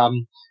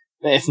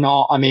 But if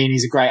not, I mean,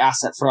 he's a great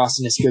asset for us,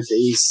 and it's good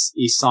that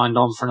he's signed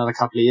on for another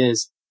couple of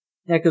years.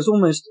 Yeah, because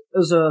almost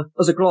as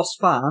a Gloss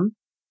fan,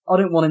 I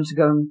don't want him to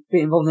go and be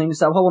involved in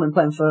himself. I want him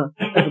playing for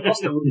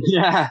Gloucester.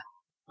 Yeah.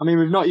 I mean,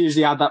 we've not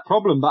usually had that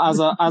problem, but as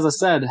I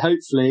said,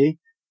 hopefully,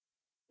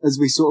 as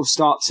we sort of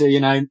start to,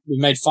 we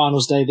made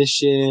finals day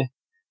this year.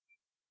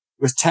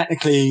 We're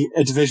technically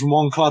a Division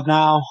 1 club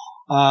now.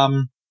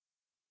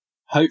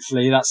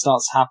 Hopefully that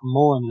starts to happen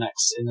more in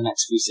the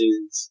next few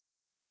seasons.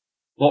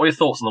 What were your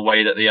thoughts on the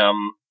way that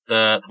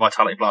the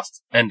Vitality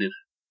Blast ended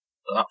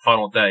that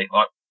final day?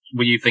 Like,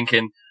 were you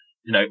thinking,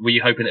 were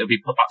you hoping it would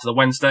be put back to the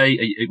Wednesday?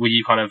 Were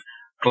you kind of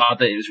glad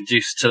that it was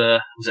reduced to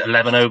was it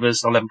 11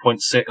 overs,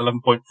 11.6,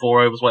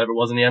 11.4 overs, whatever it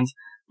was in the end?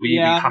 Were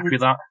you happy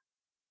with that?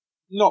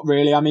 Not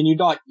really. I mean, you'd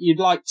like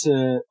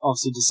to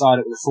obviously decide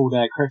it with a full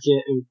day of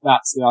cricket.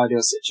 That's the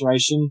ideal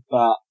situation,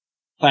 but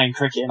playing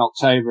cricket in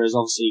October is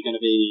obviously going to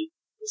be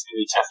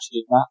tough to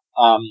do that.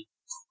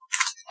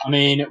 I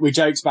mean, we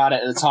joked about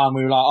it at the time.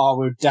 We were like,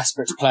 we were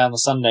desperate to play on the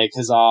Sunday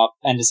because our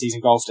end of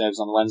season golf day was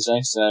on the Wednesday,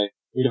 so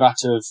we'd have had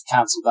to have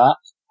cancelled that.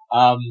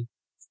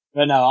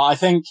 But no, I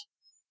think,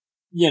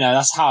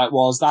 that's how it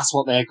was. That's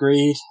what they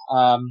agreed.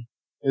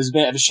 It was a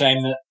bit of a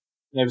shame that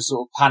they were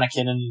sort of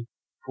panicking and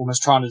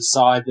almost trying to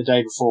decide the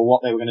day before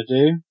what they were going to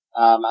do.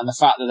 And the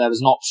fact that there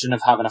was an option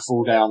of having a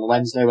full day on the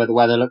Wednesday where the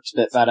weather looked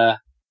a bit better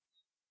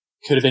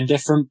could have been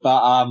different.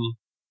 But,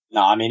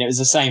 no, I mean, it was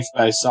the same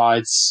for both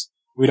sides.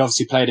 We'd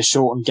obviously played a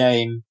shortened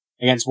game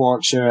against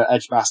Warwickshire at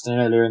Edgbaston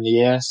earlier in the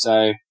year,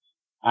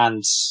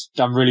 and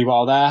done really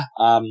well there.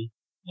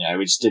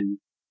 We just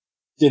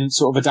didn't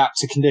sort of adapt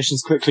to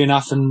conditions quickly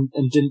enough and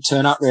didn't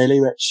turn up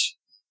really, which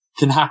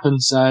can happen.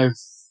 So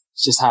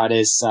it's just how it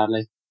is,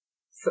 sadly.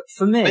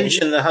 For me, you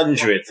mentioned the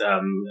 100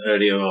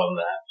 earlier on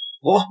there.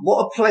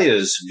 What are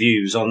players'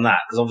 views on that?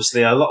 Because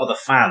obviously a lot of the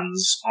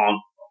fans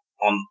aren't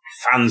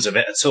fans of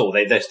it at all.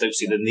 They don't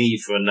see the need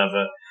for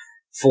another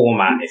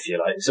format, if you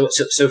like.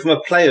 So from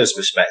a player's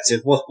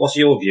perspective, what's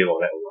your view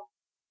on it all?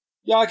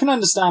 Yeah, I can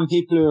understand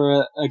people who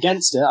are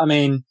against it. I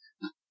mean,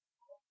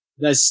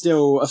 there's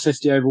still a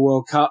 50 over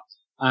World Cup,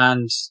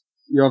 and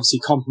you're obviously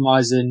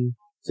compromising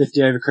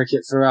 50 over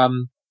cricket for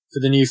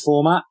the new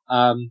format.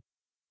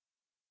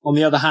 On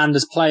the other hand,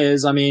 as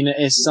players, I mean,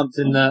 it's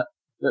something that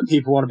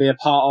people want to be a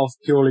part of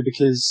purely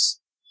because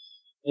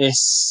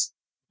it's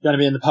going to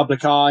be in the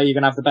public eye. You're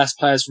going to have the best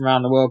players from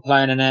around the world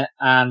playing in it,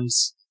 and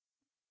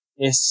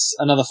it's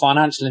another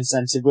financial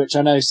incentive, which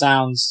I know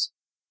sounds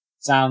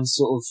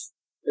sort of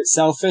a bit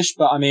selfish,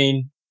 but I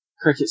mean,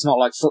 cricket's not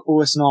like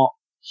football. It's not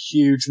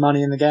huge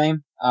money in the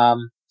game.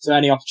 So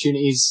any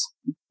opportunities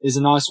is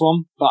a nice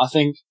one, but I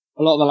think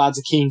a lot of the lads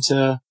are keen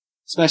to,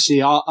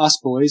 especially us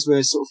boys,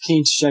 we're sort of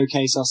keen to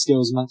showcase our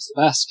skills amongst the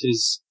best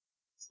because,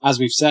 as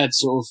we've said,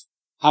 sort of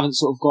haven't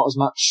sort of got as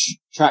much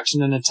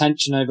traction and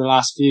attention over the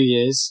last few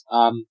years.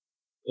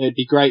 It'd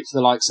be great for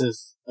the likes of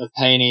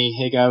Payne,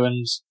 Higo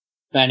and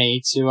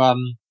Benny to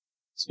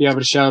be able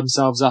to show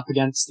themselves up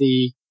against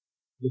the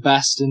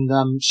best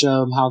and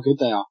show them how good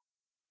they are.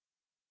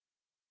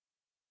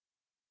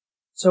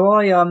 So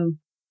I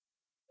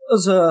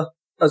as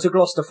a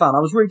Gloucester fan, I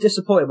was really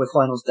disappointed with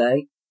finals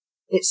day.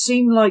 It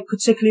seemed like,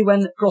 particularly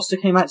when Gloucester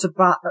came out to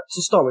bat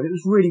to start with, it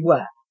was really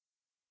wet,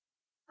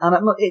 and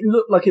it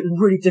looked like it was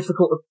really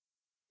difficult to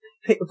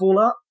pick the ball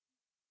up.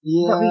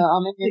 Yeah,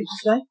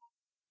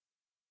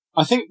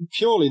 I think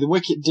purely the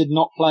wicket did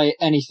not play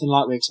anything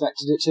like we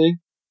expected it to.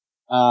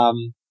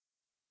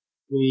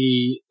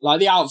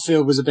 The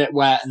outfield was a bit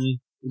wet and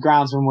the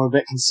groundsmen were a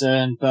bit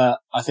concerned, but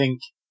I think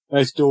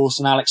both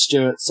Dawson and Alex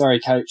Stewart,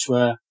 coach,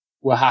 were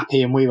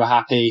happy and we were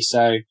happy.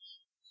 So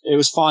it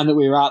was fine that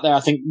we were out there.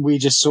 I think we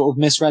just sort of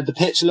misread the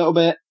pitch a little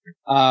bit.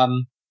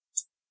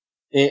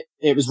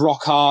 It was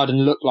rock hard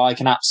and looked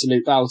like an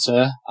absolute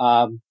belter.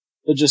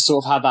 It just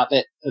sort of had that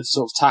bit of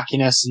sort of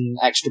tackiness and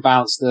extra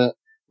bounce that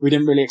we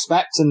didn't really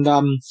expect. And,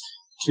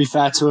 to be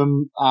fair to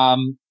them,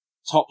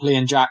 Topley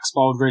and Jacks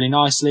bowled really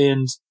nicely.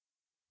 And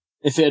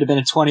if it had been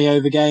a 20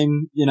 over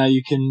game,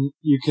 you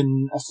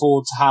can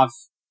afford to have,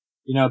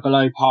 a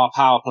below par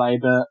power play,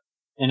 but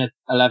in a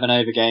 11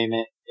 over game,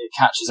 it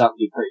catches up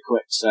with you pretty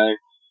quick. So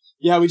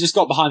yeah, we just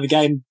got behind the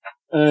game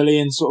early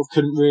and sort of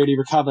couldn't really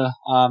recover.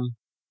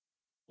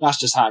 that's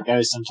just how it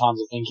goes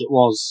sometimes. I think it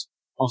was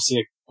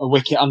obviously a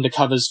wicket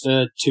undercovers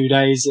for 2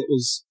 days. It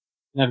was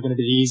never going to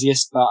be the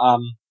easiest, but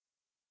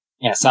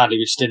yeah, sadly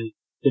we just didn't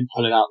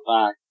pull it out of the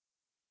bag.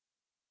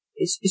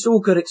 It's all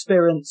good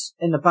experience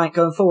in the bank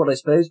going forward, I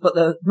suppose, but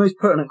the most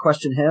pertinent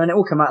question here, and it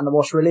all came out in the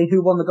wash really,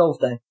 who won the golf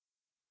day?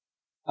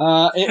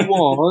 It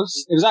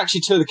was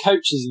actually two of the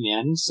coaches in the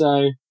end,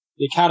 so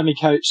the academy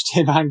coach,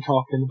 Tim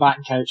Hancock, and the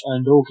batting coach,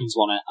 Owen Dawkins,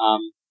 won it.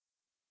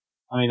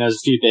 I mean, there was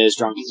a few beers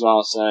drunk as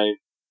well, so,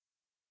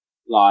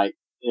 like,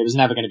 it was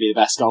never going to be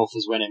the best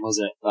golfers winning, was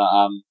it? But,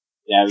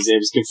 yeah, it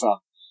was good fun.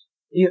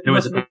 Who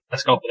was the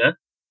best golfer there?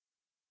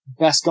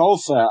 Best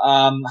golfer?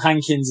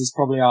 Hankins is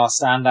probably our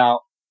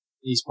standout.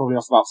 He's probably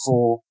off about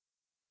 4.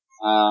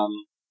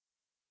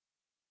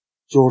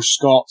 George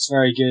Scott's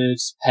very good.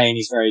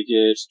 Payne's very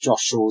good.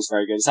 Josh Shaw's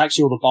very good. It's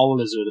actually all the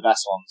bowlers who are the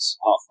best ones,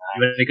 apart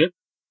from Very good.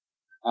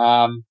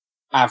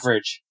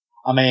 Average.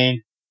 I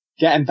mean,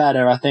 getting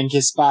better. I think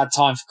it's bad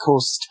time for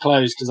courses to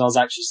close because I was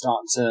actually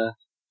starting to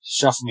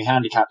shuffle my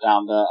handicap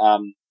down. But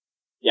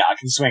yeah, I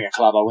can swing a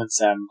club. I wouldn't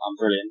say I'm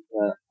brilliant,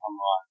 but I'm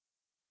alright.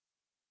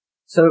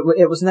 So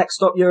it was next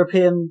stop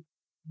European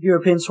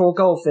Tour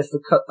golf if the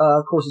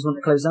courses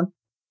wouldn't close then?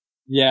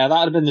 Yeah, that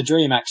would have been the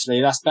dream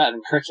actually. That's better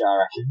than cricket, I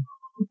reckon.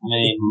 I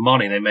mean,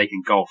 money they make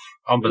in golf.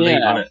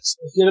 Unbelievable, yeah, isn't it?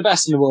 If you're the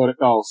best in the world at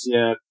golf,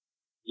 you're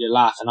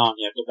laughing, aren't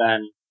you? But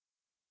then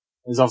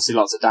there's obviously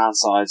lots of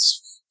downsides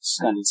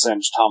spending so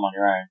much time on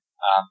your own.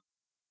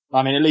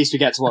 I mean, at least we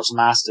get to watch the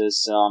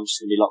Masters, so I'm just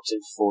going to be locked in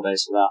for 4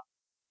 days for that.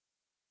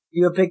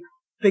 You a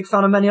big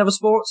fan of many other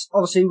sports?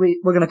 Obviously,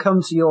 we're going to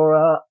come to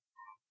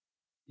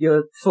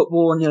your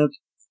football and your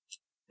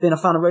being a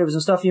fan of Rovers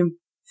and stuff. You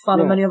fan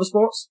of many other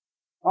sports?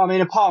 I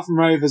mean, apart from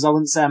Rovers, I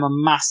wouldn't say I'm a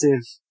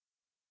massive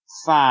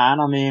fan.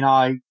 I mean,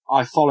 I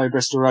follow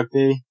Bristol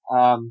Rugby.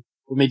 But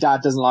my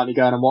dad doesn't like me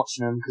going and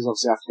watching them because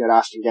obviously I have to go to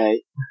Ashton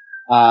Gate.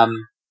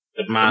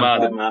 Good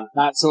man.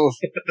 That sort of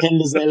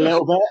hinders it a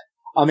little bit.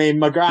 I mean,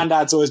 my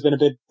granddad's always been a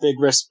big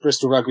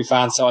Bristol Rugby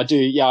fan, so I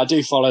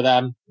do follow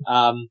them.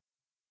 I'm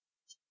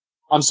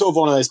sort of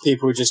one of those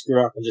people who just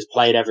grew up and just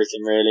played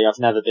everything really. I've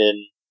never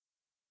been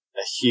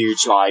a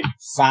huge,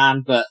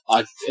 fan, but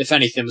if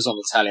anything was on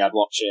the telly, I'd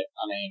watch it.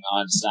 I mean,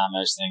 I understand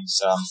those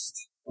things.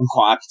 I'm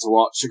quite happy to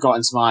watch. I got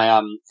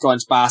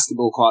into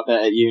basketball quite a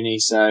bit at uni,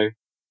 so,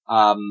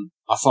 I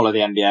follow the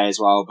NBA as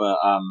well, but,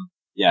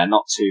 yeah,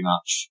 not too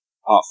much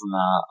apart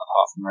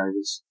from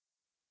Rovers.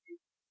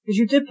 Because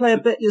you did play a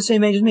bit, you're the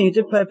same age as me, you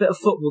did play a bit of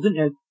football, didn't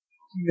you?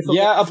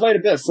 Yeah, I played a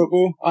bit of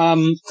football.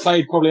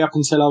 Played probably up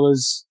until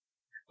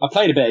I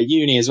played a bit at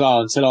uni as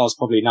well, until I was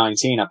probably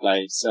 19 I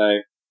played, so,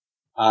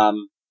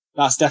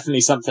 that's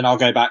definitely something I'll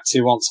go back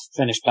to once I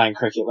finish playing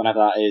cricket, whenever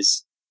that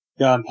is.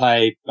 Go and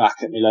play back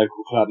at my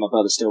local club. My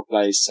brother still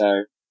plays, so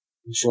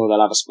I'm sure they'll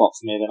have a spot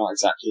for me. They're not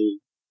exactly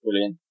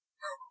brilliant.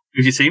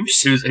 Who's your team?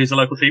 Who's the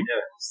local team?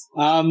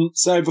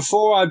 So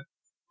before I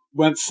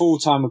went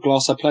full-time with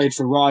Gloss, I played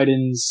for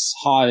Ridings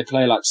High. They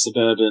play like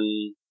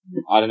Suburban,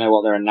 I don't know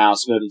what they're in now,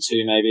 Suburban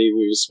 2 maybe.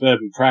 We were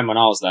Suburban Prem when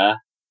I was there.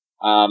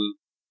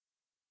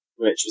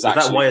 Which was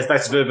actually... Is that why it's back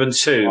to Suburban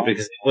 2?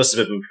 Because it was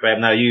Suburban Prem,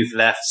 now you've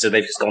left, so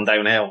they've just gone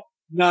downhill.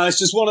 No, it's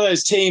just one of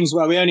those teams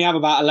where we only have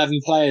about 11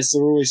 players, so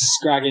we're always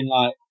scragging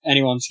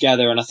anyone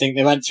together, and I think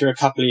they went through a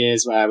couple of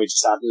years where we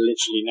just had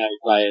literally no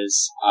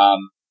players.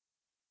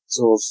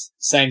 Sort of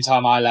same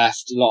time I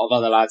left, a lot of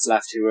other lads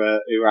left who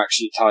were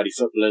actually tidy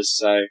footballers,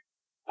 so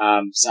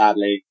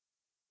sadly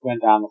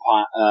went down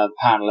the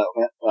pan a little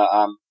bit, but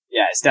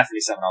yeah, it's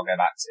definitely something I'll go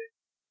back to.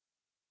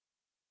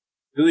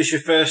 Who was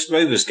your first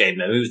Rovers game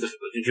though?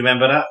 Did you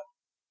remember that?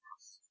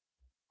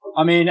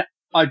 I mean,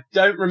 I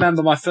don't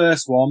remember my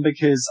first one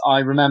because I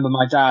remember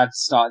my dad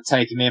started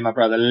taking me and my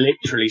brother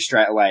literally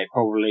straight away,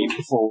 probably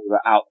before we were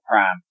out the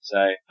pram. So,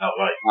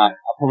 I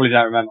probably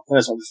don't remember the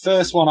first one. The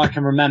first one I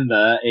can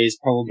remember is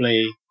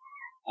probably,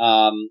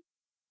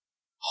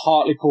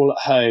 Hartlepool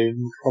at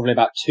home, probably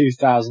about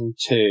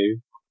 2002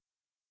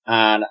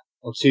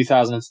 or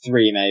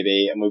 2003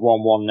 maybe, and we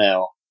won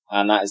 1-0.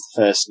 And that is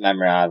the first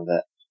memory I have of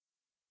it.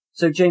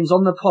 So James,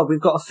 on the pod,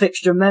 we've got a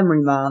fixture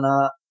memory man,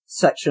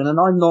 section, and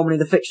I'm normally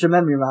the fixture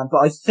memory man, but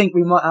I think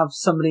we might have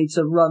somebody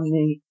to run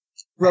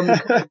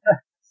the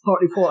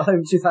Hartlepool at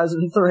home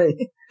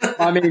 2003.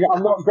 I mean,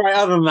 I'm not great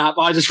other than that,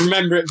 but I just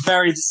remember it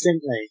very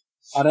distinctly.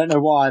 I don't know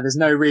why. There's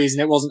no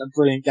reason. It wasn't a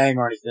brilliant game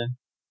or anything.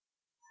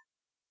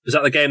 Was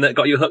that the game that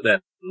got you hooked then?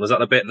 Was that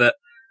the bit that...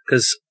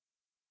 Because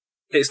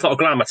it's not a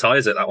glamour tie,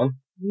 is it, that one?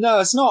 No,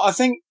 it's not. I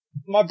think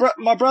my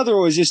brother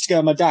always used to go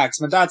with my dad,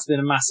 because my dad's been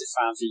a massive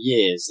fan for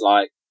years,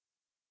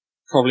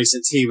 probably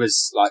since he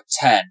was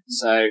 10.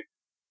 So,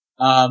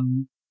 I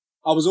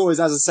was always,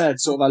 as I said,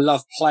 I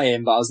loved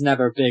playing, but I was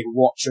never a big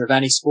watcher of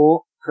any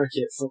sport,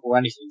 cricket, football,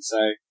 anything. So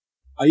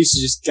I used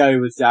to just go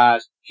with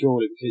Dad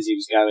purely because he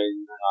was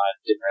going and I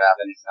didn't really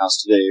have anything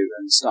else to do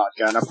and started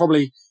going. I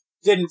probably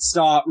didn't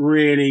start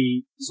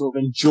really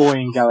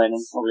enjoying going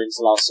until I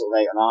was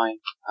 8 or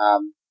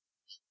 9.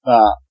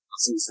 But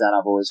since then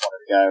I've always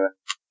wanted to go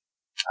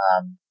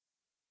and,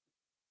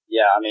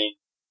 yeah, I mean,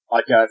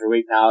 I'd go every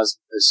week now, as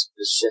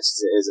shit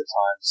as it is at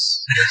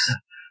times.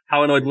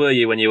 How annoyed were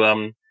you when you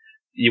went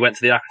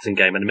to the Accrington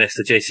game and missed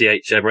the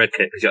JCH red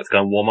kit because you had to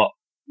go and warm up?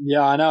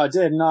 Yeah, I know I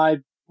did, and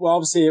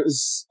obviously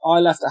I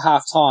left at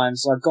half time,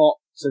 so I got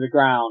to the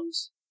ground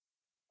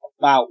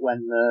about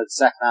when the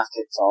second half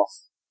kicked off,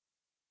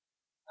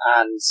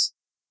 and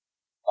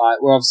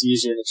like we're obviously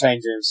usually in the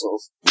change room,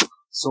 sort of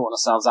sorting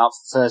ourselves out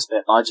for the first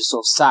bit. But I just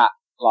sort of sat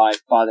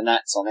like by the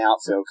nets on the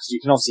outfield because you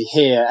can obviously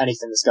hear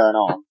anything that's going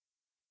on,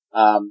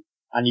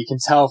 and you can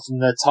tell from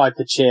the type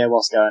of cheer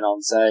what's going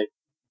on. So,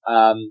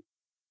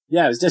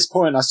 yeah, it was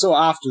disappointing. I saw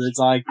it afterwards.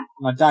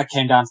 My dad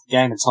came down to the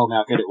game and told me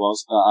how good it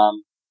was, but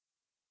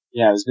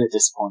yeah, it was a bit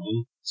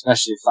disappointing,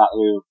 especially the fact that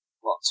we were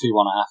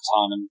 2-1 at half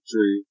time and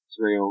drew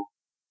 3-3.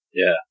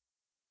 Yeah,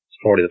 it's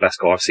probably the best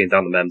goal I've seen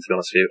down the men, to be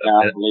honest with you.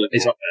 Yeah,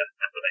 It's up there,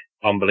 definitely.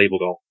 Unbelievable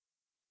goal.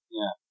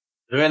 Yeah.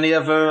 Are there any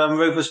other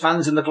Rovers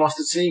fans in the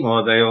Gloucester team,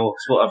 or are they all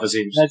support other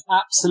teams? There's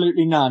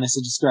absolutely none. It's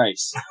a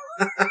disgrace.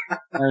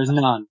 There is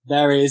none.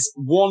 There is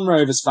one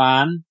Rovers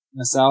fan,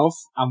 myself,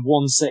 and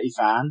one City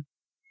fan.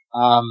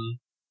 And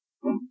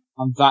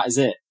that is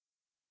it.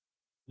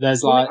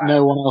 There's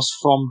no one else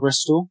from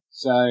Bristol.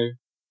 So,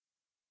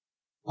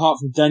 apart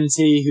from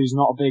Denty, who's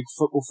not a big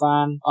football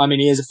fan. I mean,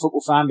 he is a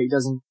football fan, but he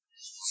doesn't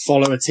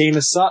follow a team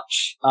as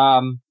such.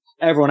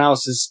 Everyone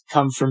else has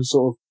come through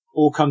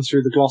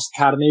the Gloucester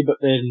Academy, but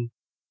been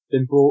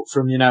brought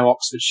from,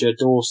 Oxfordshire,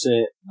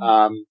 Dorset.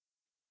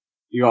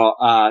 You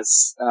got,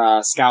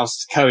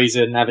 Scouse, Coey's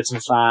an Everton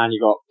fan. You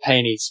got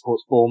Payne,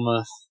 supports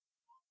Bournemouth.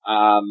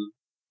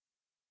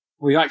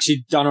 We've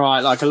actually done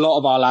alright. Like, a lot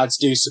of our lads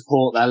do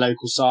support their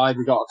local side.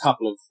 We've got a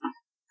couple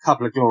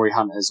of glory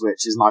hunters,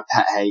 which is my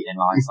pet hate in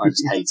life. I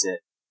just hate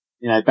it.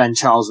 Ben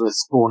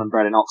Charlesworth's born and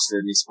bred in Oxford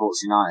and he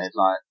supports United.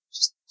 Like,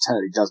 just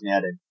totally does me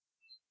head in.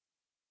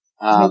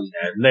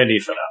 No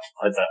need for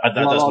that. That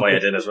does my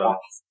head in as well.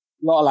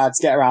 A lot of lads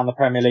get around the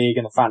Premier League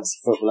and the fantasy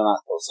football and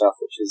that sort of stuff,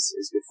 which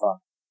is good fun.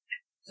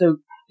 So,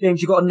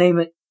 James, you've got to name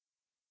it.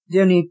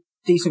 The only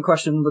decent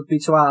question would be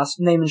to ask,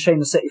 name and shame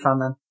the City fan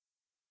then.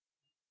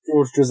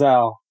 George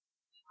Drizel.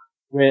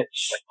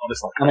 Which,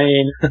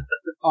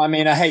 I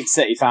mean, I hate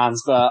City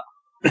fans, but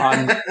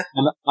I'm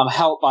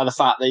helped by the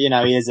fact that,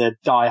 he is a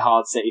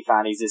die-hard City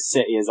fan. He's as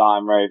City as I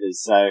am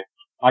Rovers, so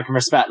I can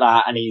respect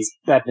that, and he's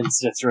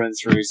Bedminster through and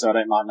through, so I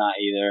don't mind that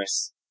either.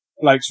 It's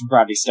blokes from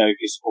Bradley Stoke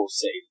who support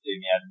City that do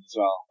me head in as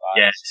well.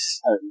 Yes.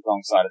 Totally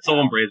wrong side of town.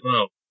 Thornbury as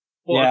well.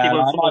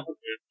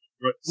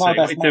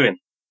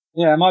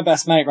 My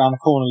best mate round the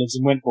corner lives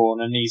in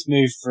Wintbourne, and he's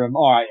moved from,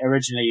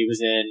 originally he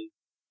was in,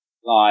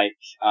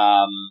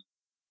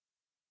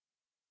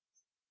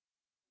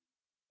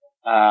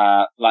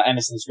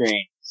 Emerson's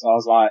Green. So I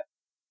was like,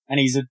 and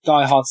he's a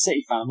die-hard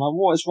City fan. I'm like,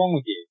 what is wrong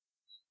with you?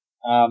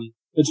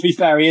 But to be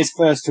fair, he is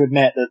first to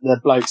admit that the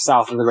blokes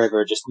south of the river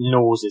are just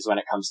nauseous when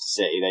it comes to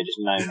City. They just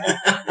moan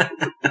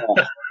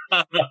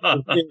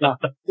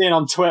it. Being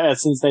on Twitter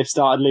since they've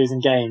started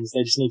losing games,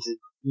 they just need to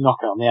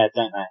knock it on the head,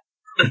 don't they?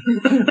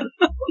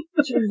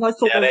 I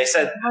thought they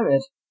said.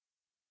 Promoted.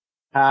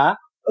 Huh?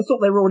 I thought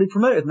they were already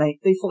promoted, mate.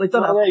 They thought they'd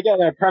done it. There you go,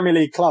 they're a Premier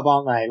League club,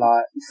 aren't they?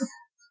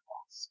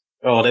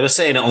 Oh, they were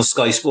saying it on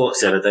Sky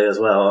Sports the other day as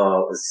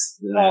well.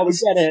 We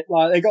get it.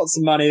 They got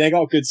some money, they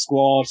got a good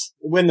squad,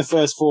 win the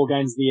first 4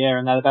 games of the year,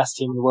 and they're the best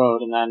team in the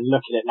world, and then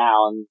look at it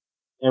now, and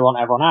they want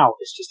everyone out.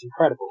 It's just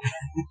incredible.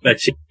 Their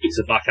cheeks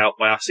are back out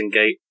by Aston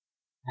Gate.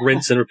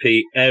 Rinse and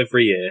repeat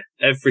every year,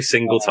 every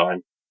single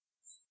time.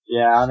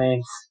 Yeah, I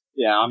mean,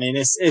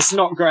 it's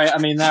not great. I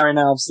mean, they're in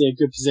obviously a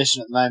good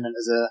position at the moment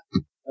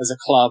as a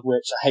club,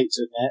 which I hate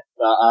to admit,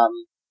 but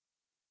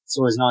it's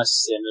always nice to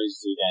see them lose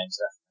a few games.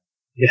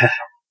 Yeah.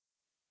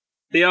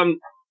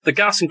 The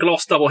Gas and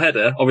Gloss double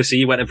header. Obviously,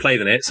 you went and played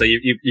in it, so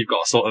you've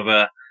got a sort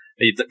of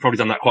you've probably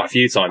done that quite a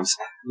few times.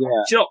 Yeah.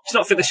 Do you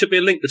not think there should be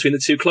a link between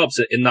the two clubs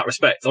in that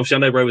respect? Obviously, I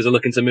know Rovers are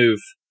looking to move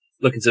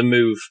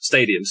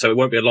stadiums, so it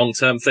won't be a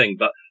long-term thing.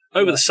 But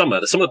over the summer,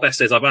 some of the best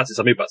days I've had since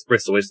I moved back to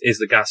Bristol is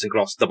the Gas and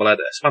Gloss double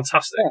header. It's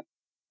fantastic. Yeah.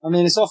 I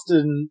mean, it's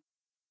often,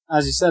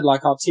 as you said, our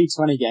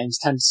T20 games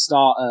tend to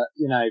start at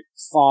 5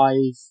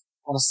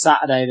 on a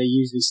Saturday. They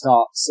usually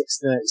start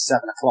 6:30,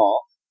 7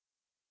 o'clock.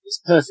 It's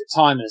perfect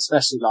timing,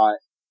 especially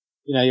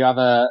you have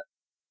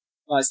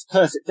it's the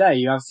perfect day.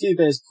 You have a few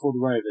beers before the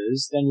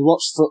Rovers, then you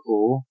watch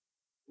football,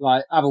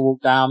 have a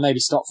walk down, maybe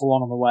stop for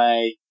one on the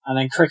way, and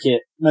then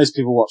cricket. Most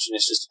people watching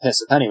it's just a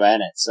piss up anyway,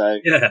 isn't it? So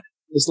yeah,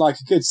 it's like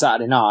a good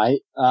Saturday night.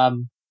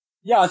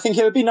 Yeah, I think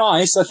it would be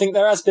nice. I think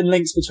there has been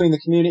links between the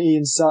community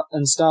and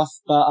stuff,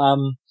 but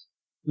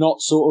not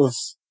sort of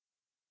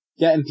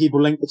getting people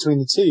linked between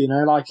the two.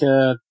 Like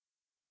a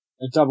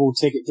double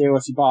ticket deal.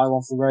 If you buy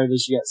one for the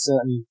Rovers, you get a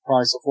certain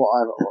price of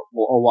whatever.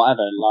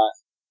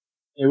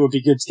 It would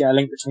be good to get a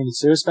link between the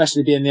two,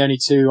 especially being the only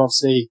two,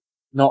 obviously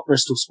not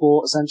Bristol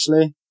Sport.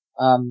 Essentially,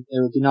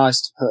 it would be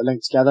nice to put a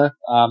link together.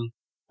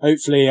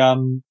 Hopefully, guy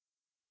in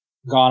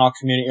our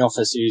community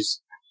office who's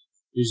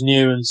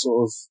new and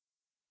sort of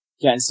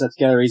getting stuff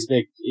together. He's a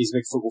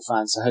big football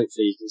fan, so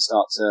hopefully he can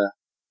start to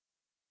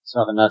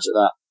have a nudge at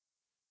that.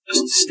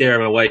 just steer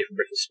him away from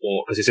Bristol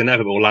Sport, because it's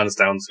inevitable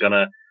Lansdowne's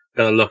gonna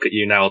look at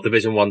you now,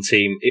 Division 1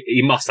 team.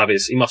 He must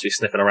be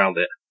sniffing around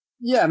it.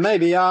 Yeah,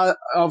 maybe.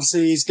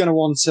 Obviously, he's going to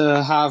want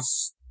to have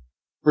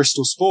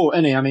Bristol Sport,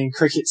 isn't he? I mean,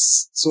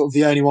 cricket's sort of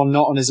the only one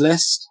not on his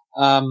list.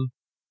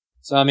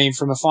 So, I mean,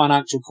 from a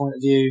financial point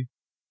of view,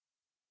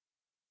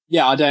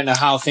 yeah, I don't know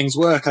how things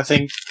work. I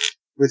think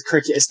with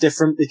cricket, it's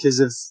different because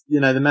of,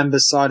 the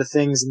members' side of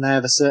things, and they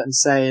have a certain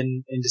say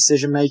in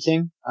decision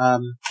making.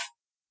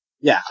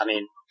 Yeah, I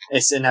mean,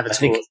 it's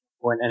inevitable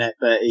point in it,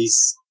 but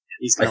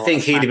I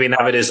think he'd have been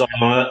having his on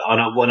a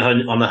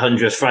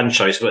 100th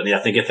franchise, wouldn't he? I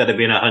think if there had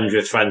been a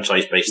 100th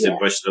franchise based in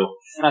Bristol,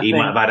 he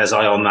might have had his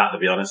eye on that, to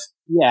be honest.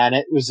 Yeah, and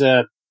it was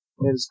a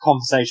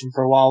conversation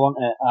for a while,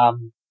 wasn't it?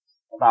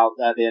 About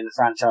there being a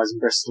franchise in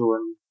Bristol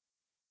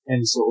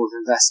and sort of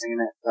investing in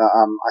it. But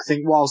I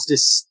think whilst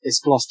it's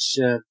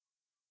Gloucestershire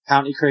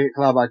County Cricket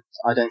Club,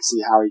 I don't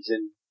see how he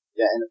can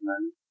get in at the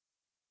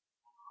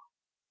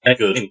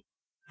moment. Good.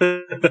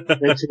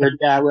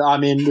 Yeah, I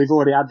mean, we've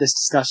already had this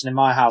discussion in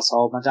my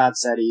household. My dad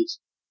said he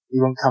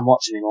won't come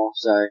watch anymore,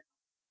 so.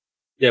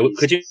 Yeah,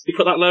 could you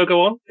put that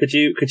logo on? Could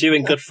you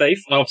in good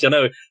faith? Obviously, I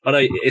know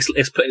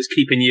it's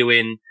keeping you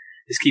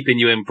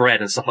in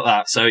bread and stuff like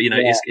that. So,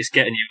 it's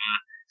getting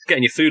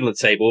you food on the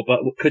table, but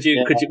would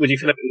you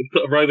feel like you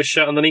put a Rovers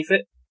shirt underneath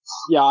it?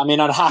 Yeah, I mean,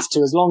 I'd have to,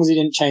 as long as he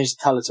didn't change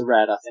the colour to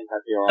red, I think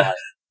I'd be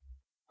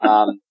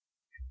alright.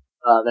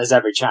 There's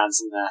every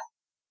chance in there.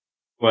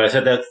 Well, I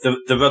said that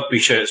the rugby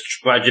shirt's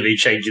gradually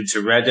changing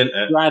to red, isn't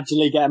it?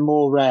 Gradually getting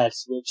more red,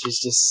 which is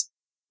just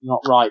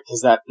not right,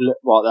 because they're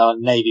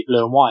navy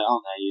blue and white,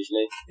 aren't they,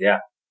 usually? Yeah.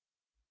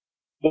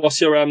 What's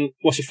your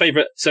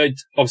favourite? So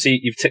obviously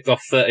you've ticked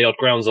off 30 odd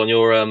grounds on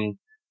your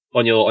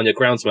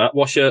grounds map.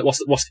 What's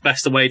the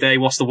best away day?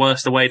 What's the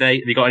worst away day?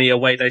 Have you got any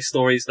away day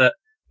stories that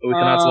we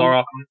can add to our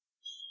archive?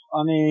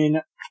 I mean,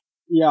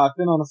 yeah, I've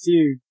been on a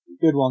few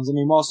good ones. I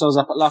mean, whilst I was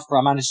up at Loughborough,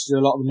 I managed to do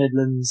a lot of the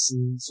Midlands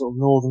and sort of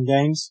Northern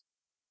games.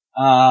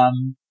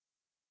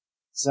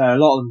 So a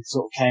lot of them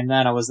sort of came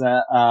then. I was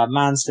there,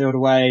 Mansfield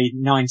away,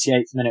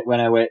 98th minute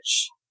winner,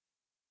 which,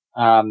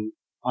 I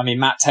mean,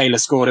 Matt Taylor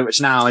scored it,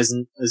 which now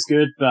isn't as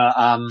good, but,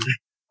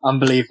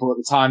 unbelievable at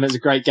the time. It was a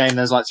great game.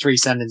 There was like 3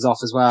 send-ins off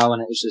as well,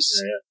 and it was just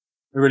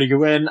a really good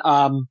win.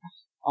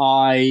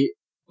 I,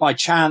 by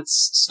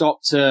chance,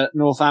 stopped at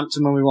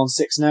Northampton when we won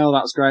 6-0.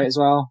 That was great as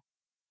well.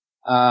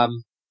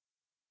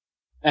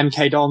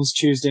 MK Dons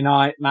Tuesday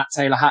night, Matt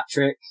Taylor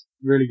hat-trick,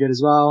 really good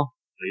as well.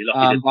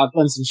 I've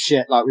done some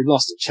shit, like we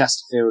lost at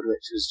Chesterfield,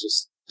 which was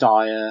just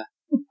dire.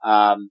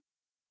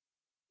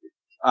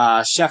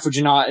 Sheffield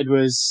United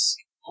was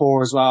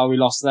poor as well. We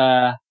lost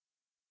there.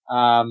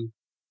 I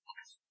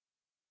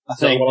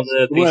think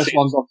the worst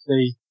one's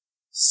obviously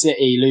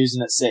City,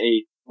 losing at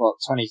City,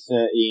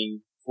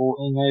 2013,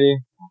 14 maybe?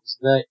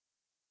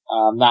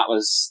 That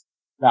was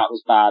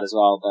bad as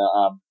well,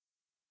 but,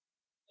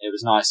 it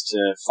was nice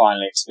to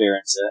finally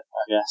experience it,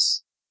 I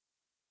guess.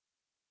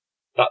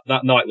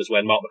 That night was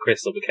when Mark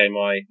McChrystal became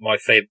my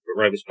favourite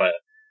Rovers player,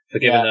 for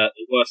giving the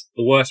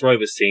worst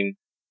Rovers team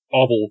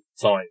of all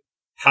time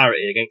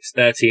parity against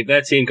their team.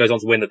 Their team goes on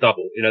to win the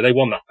double. They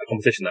won that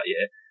competition that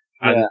year,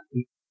 and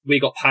we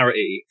got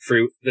parity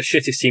through the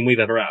shittest team we've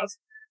ever had.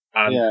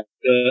 And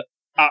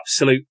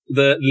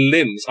the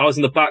limbs. I was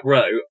in the back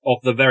row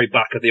of the very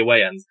back of the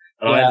away end,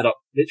 and I ended up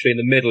literally in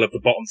the middle of the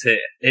bottom tier.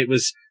 It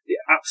was the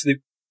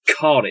absolute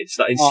carnage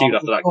that ensued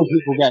after that.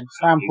 People getting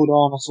trampled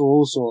on,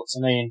 all sorts.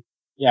 I mean,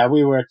 yeah,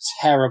 we were a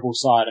terrible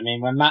side. I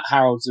mean, when Matt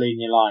Harrold's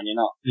leading your line, you're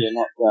not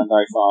going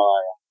very far,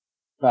 are you?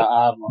 But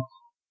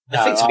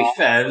I think, to be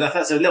fair,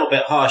 that's a little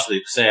bit harsh,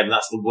 Luke, saying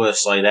that's the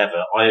worst side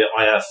ever. I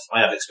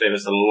have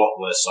experienced a lot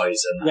worse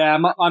sides than that.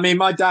 Yeah, I mean,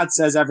 my dad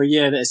says every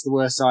year that it's the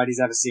worst side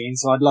he's ever seen,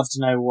 so I'd love to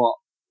know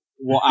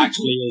what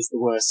actually is the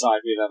worst side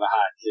we've ever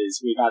had,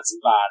 because we've had some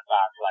bad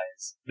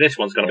players. This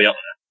one's going to be up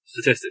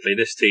there. Statistically,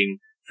 this team,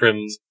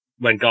 from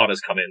when Gardner's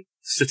come in,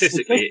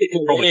 statistically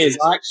it probably is.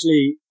 I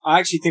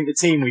actually think the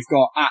team we've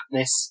got at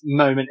this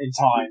moment in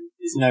time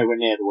is nowhere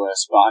near the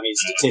worst, but I mean,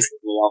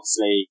 statistically,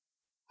 obviously,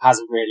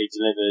 hasn't really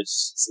delivered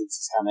since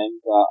he's come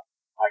in, but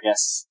I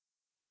guess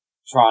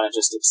trying to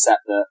just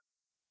accept that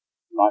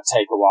might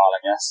take a while,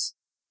 I guess.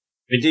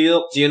 Do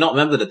you not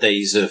remember the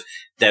days of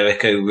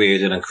Derek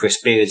O'Riordan and Chris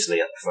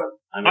Beardsley up front?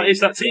 I mean, that is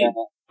that team.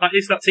 Yeah. That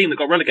is that team that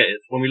got relegated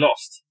when we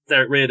lost.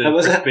 Derek Reardon,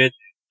 Chris Beardsley.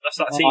 That's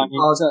that team. I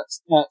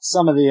mean,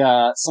 some of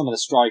the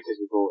strikers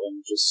we brought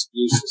in just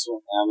useless,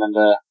 weren't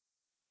they? I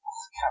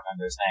can't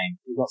remember his name.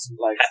 We got some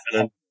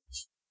bloke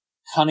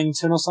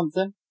Cunnington or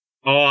something.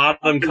 Oh,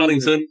 Adam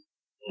Cunnington.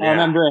 I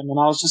remember him, and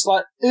I was just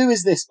like, "Who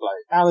is this bloke?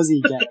 How is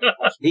he getting?"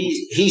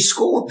 he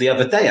scored the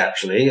other day.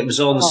 Actually, it was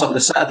on the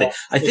Saturday.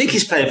 I think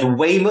he's playing for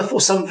Weymouth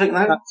or something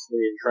now.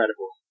 Absolutely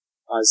incredible.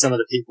 Some of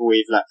the people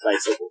we've let play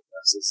football for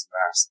us is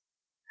embarrassing.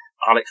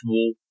 Alex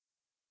Wall.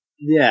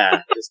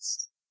 Yeah,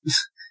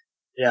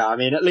 yeah. I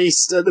mean, at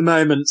least at the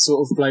moment,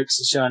 sort of blokes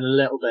are showing a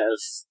little bit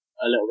of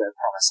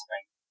promise. I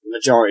think the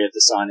majority of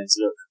the signings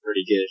look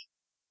pretty good.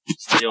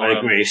 I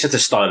agree. It's just a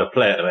style of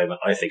play at the moment.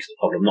 I think it's the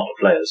problem, not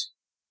the players.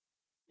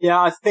 Yeah,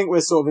 I think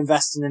we're sort of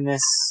investing in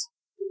this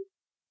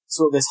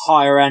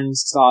higher end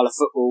style of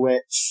football,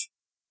 which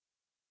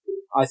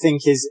I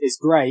think is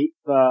great,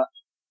 but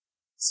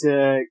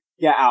to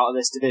get out of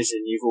this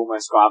division, you've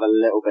almost got to have a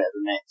little bit of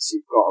a mix.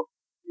 You've got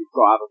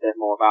to have a bit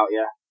more about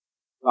you.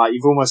 Like,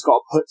 you've almost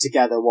got to put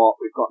together what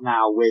we've got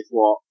now with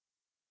what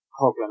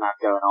Coglan had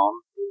going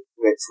on,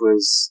 which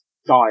was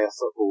dire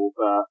football,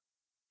 but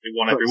we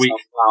won every week.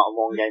 Out and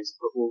won games of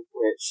football,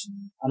 which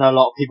I know a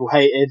lot of people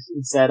hated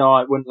and said, "Oh,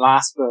 it wouldn't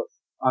last." But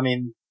I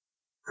mean,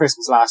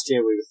 Christmas last year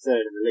we were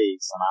third in the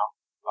league somehow.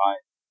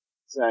 Right?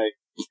 So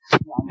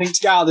I think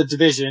to get out of the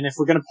division, if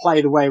we're going to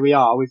play the way we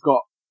are, we've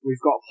got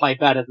to play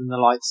better than the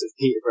likes of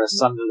Peterborough,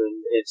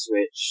 Sunderland,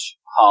 Ipswich,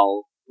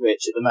 Hull,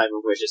 which at the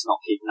moment we're just not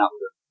keeping up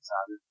with them.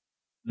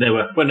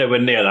 So, we're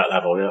nowhere near that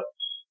level, yeah.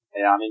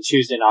 Yeah, I mean,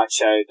 Tuesday night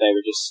show, they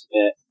were just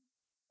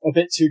a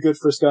bit too good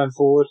for us going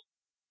forward.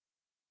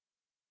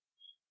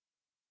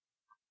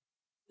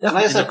 Can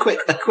I just a quick,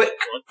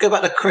 go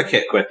back to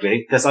cricket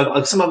quickly, because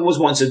someone was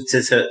wanting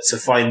to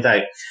find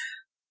out.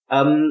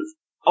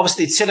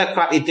 Obviously,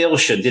 Tilakwati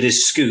Dilshan did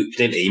his scoop,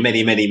 didn't he,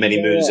 many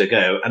moons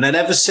ago, and then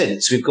ever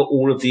since we've got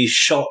all of these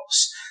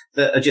shots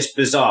that are just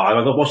bizarre.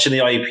 I've been watching the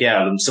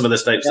IPL and some of the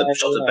shots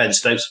that Ben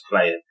Stokes are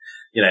playing,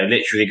 you know,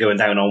 literally going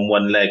down on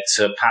one leg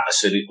to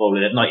Patterson who's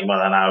bowling at 90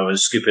 miles an hour and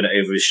scooping it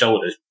over his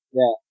shoulders.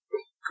 Yeah.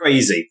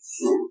 Crazy.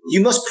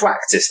 You must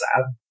practice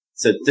that.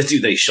 To do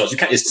these shots. You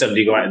can't just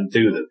suddenly go out and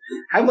do them.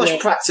 How much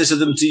practice of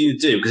them do you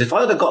do? Because if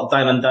I had got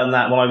down and done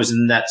that when I was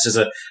in the nets as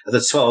a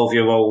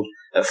 12-year-old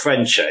at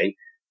Frenchy,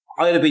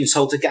 I'd have been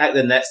told to get out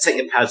the nets, take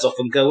your pads off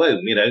and go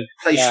home, you know.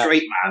 Play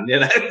straight, man, you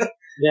know.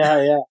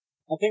 Yeah.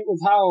 I think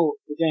with how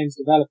the game's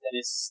developing,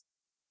 it's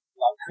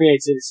like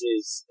creativity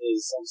is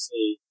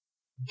obviously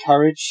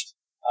encouraged.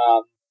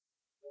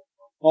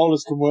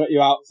 Bowlers can work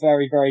you out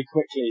very, very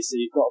quickly, so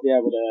you've got to be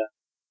able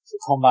to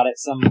combat it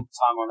some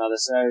time or another.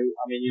 So,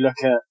 I mean, you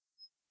look at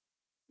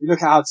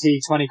how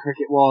T20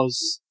 cricket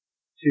was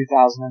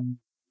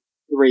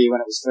 2003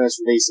 when it was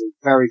first released. It was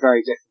very,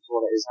 very different to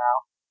what it is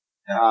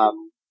now.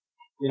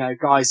 You know,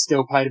 guys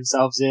still played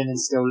themselves in and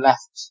still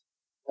left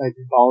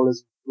open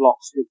bowlers,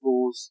 blocked good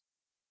balls.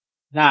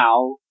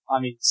 Now,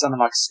 I mean, something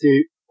like a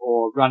scoop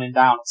or running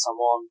down at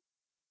someone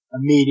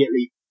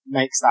immediately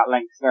makes that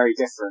length very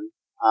different,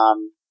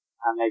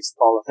 and makes the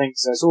bowler think.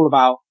 So it's all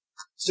about,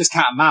 it's just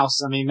cat and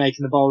mouse. I mean,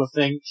 making the bowler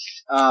think,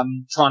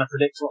 trying to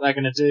predict what they're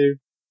going to do.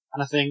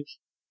 And I think,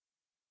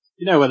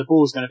 you know where the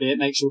ball's going to be. It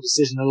makes your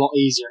decision a lot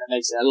easier and it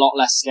makes it a lot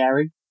less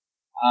scary.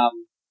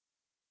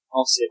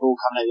 Obviously, a ball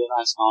coming at you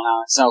at 90 miles an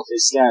hour itself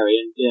is scary,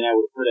 and being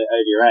able to put it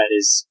over your head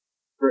is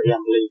pretty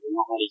unbelievable.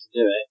 Not many can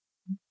do it.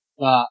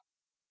 But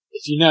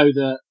if you know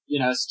that,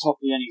 you know, it's the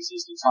top of the innings,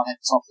 he's going to try and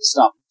hit the top of the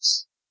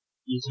stumps,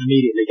 you can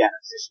immediately get in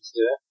a position to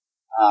do it.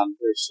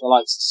 Which the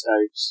likes of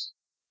Stokes,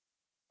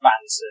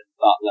 Banton,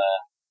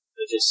 Butler,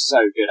 they're just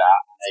so good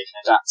at, and they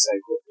can adapt so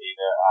quickly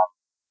that,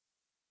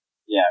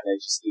 they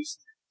just do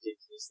some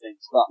ridiculous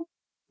things. But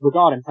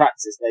regarding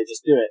practice, they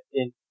just do it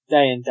in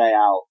day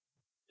out.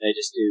 They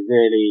just do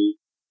really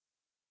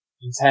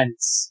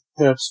intense,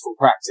 purposeful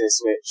practice,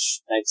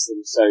 which makes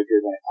them so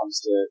good when it comes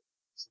to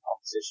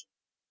competition.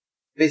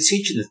 Are they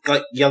teaching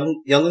like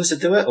youngers to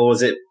do it, or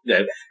is it, you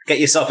know, get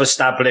yourself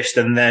established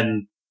and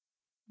then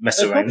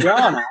mess around? Now.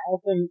 I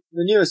think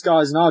the newest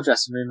guys in our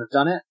dressing room have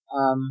done it.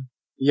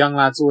 The young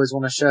lads always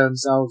want to show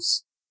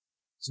themselves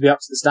to be up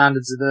to the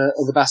standards of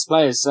the best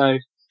players. So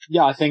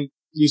yeah, I think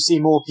you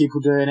see more people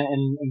doing it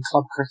in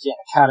club cricket,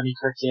 academy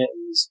cricket,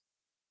 and,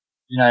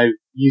 you know,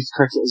 youth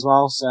cricket as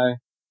well. So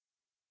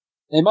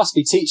they must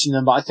be teaching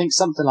them, but I think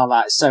something like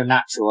that is so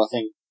natural. I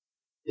think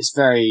it's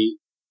very,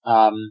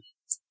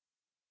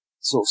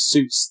 sort of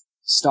suits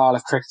the style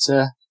of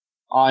cricketer.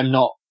 I'm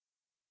not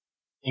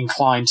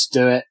inclined to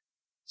do it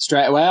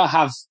straight away.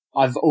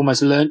 I've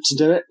almost learnt to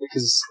do it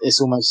because it's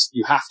almost,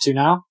 you have to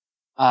now.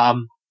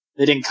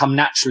 They didn't come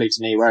naturally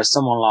to me, whereas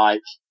someone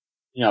like,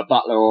 you know,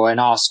 Butler, or in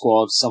our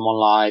squad, someone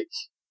like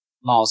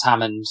Miles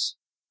Hammond,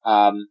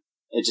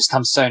 it just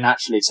comes so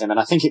naturally to him. And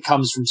I think it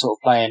comes from sort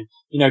of playing,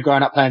 you know,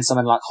 growing up playing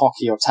something like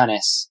hockey or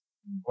tennis,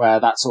 where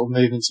that sort of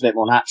movement's a bit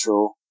more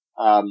natural,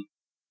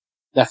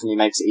 definitely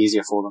makes it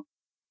easier for them.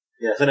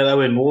 Yeah, I know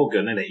Owen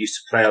Morgan, used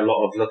to play a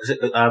lot of, is it,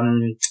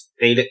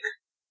 Gaelic?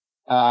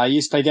 I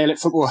used to play Gaelic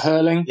football,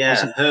 hurling. Yeah,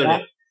 hurling.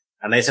 Like,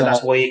 and they said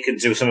that's why he can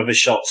do some of his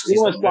shots. He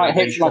almost like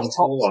hits like a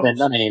top spin,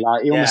 doesn't he?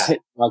 Like, he almost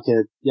hits like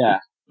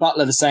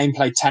Butler the same,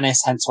 played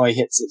tennis, hence why he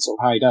hits it sort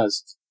of how he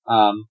does.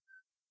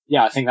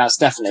 I think that's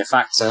definitely a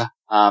factor.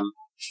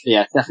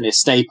 Definitely a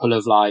staple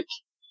of like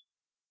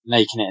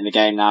making it in the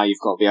game now.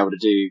 You've got to be able to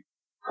do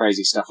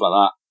crazy stuff like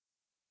that.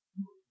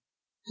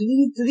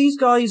 Do these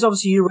guys,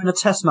 obviously you were in a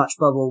test match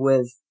bubble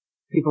with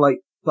people like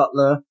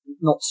Butler,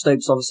 not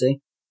Stokes obviously.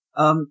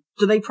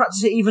 Do they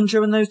practice it even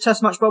during those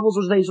test match bubbles,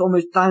 or do they just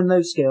almost down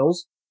those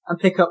skills and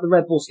pick up the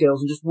red ball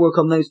skills and just work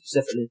on those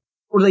specifically?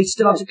 Or do they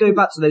still have to go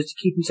back to those to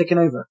keep them ticking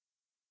over?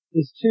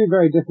 It's two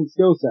very different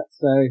skill sets,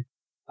 so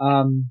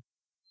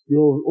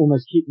you'll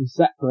almost keep them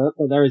separate,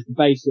 but there is the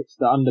basics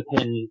that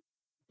underpin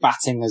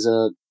batting as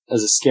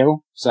as a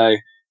skill. So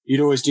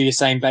you'd always do your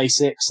same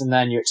basics and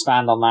then you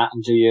expand on that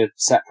and do your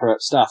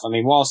separate stuff. I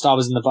mean, whilst I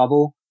was in the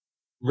bubble,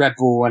 Red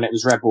Bull, and it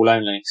was Red Bull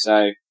only.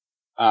 So,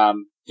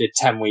 did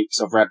 10 weeks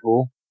of Red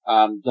Bull.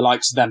 The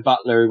likes of Ben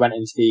Butler, who went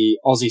into the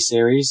Aussie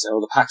series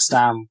or the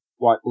Pakistan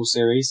White Ball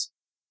series.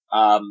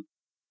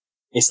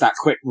 It's that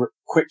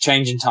quick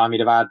change in time.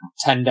 He'd have had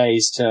 10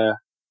 days to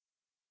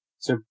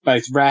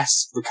both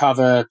rest,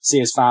 recover, see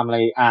his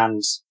family,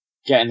 and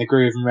get in the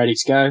groove and ready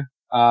to go.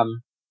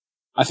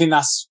 I think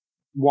that's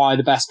why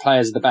the best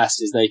players are the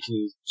best, is they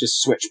can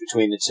just switch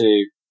between the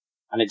two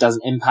and it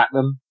doesn't impact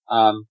them.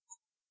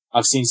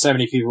 I've seen so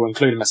many people,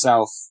 including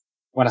myself,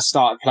 when I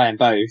started playing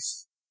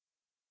both,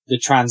 the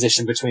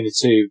transition between the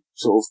two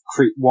sort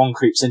of one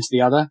creeps into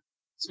the other,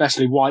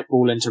 especially White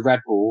Ball into Red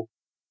Ball.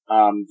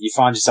 You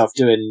find yourself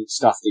doing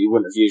stuff that you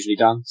wouldn't have usually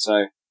done.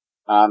 So,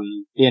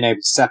 being able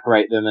to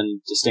separate them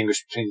and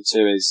distinguish between the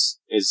two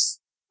is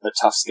a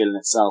tough skill in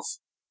itself.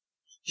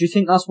 Do you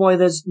think that's why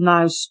there's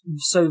now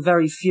so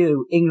very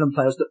few England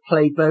players that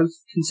play both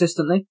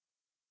consistently?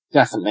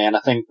 Definitely. And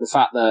I think the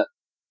fact that,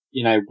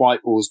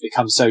 White Ball's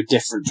become so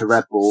different to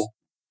Red Ball,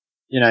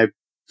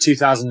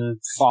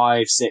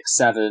 2005, 6,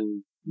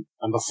 7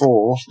 and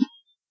before,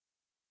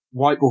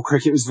 White Ball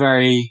cricket was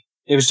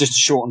it was just a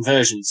shortened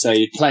version. So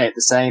you'd play it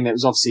the same. It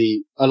was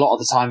obviously a lot of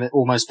the time it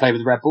almost played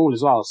with Red Ball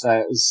as well. So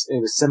it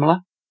was similar.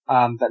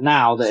 But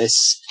now that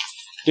it's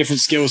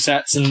different skill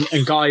sets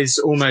and guys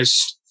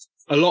almost,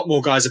 a lot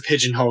more guys are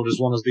pigeonholed as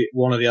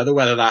one or the other,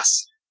 whether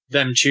that's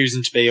them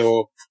choosing to be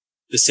or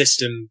the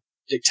system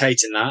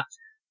dictating that.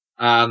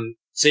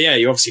 So yeah,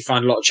 you obviously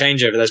find a lot of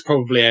changeover. There's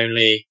probably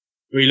only,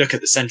 when you look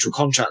at the central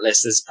contract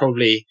list, is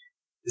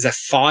there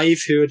 5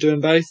 who are doing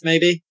both,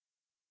 maybe?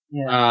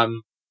 Yeah.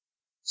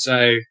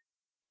 So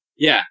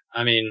yeah,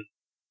 I mean,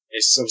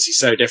 it's obviously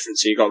so different.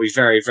 So you've got to be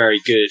very,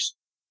 very good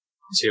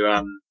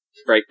to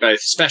break both,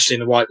 especially in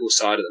the White Ball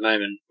side at the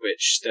moment,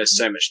 which there's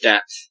so much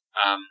depth.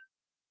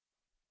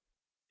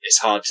 It's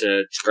hard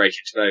to break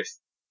into both.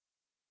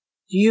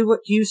 Do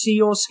you see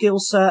your skill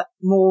set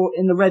more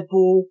in the Red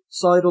Ball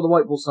side or the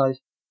White Ball side?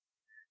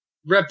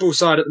 Red Ball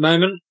side at the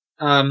moment.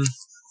 I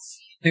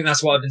think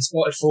that's what I've been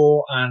spotted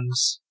for, and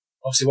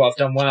obviously what I've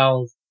done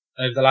well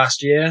over the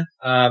last year.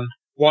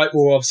 White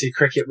Ball, obviously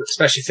cricket,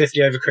 especially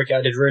 50 over cricket,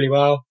 I did really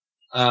well.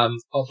 But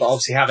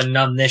obviously having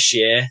none this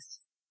year,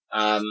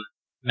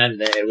 meant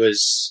that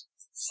it's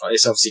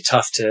obviously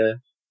tough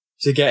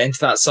to get into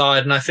that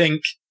side. And I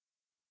think,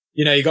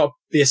 you got to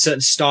be a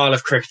certain style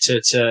of cricketer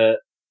to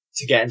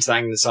get into the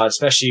England side,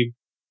 especially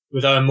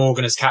with Owen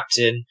Morgan as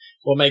captain.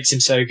 What makes him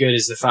so good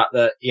is the fact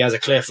that he has a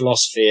clear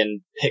philosophy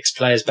and picks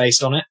players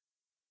based on it.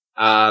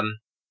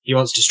 He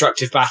wants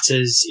destructive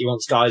batters. He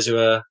wants guys who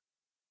are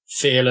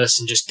fearless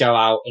and just go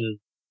out and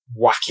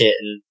whack it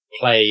and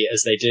play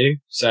as they do.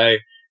 So,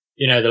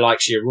 the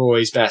likes of your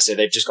Roy's, Besser,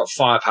 they've just got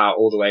firepower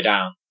all the way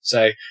down.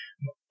 So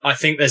I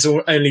think there's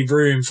only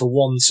room for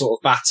one sort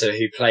of batter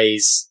who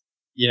plays,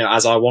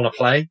 as I want to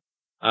play,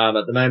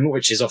 at the moment,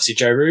 which is obviously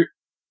Joe Root.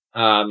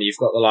 You've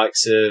got the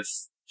likes of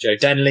Joe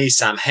Denley,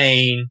 Sam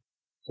Hain,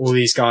 all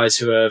these guys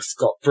who have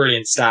got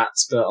brilliant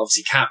stats, but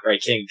obviously can't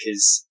break in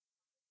because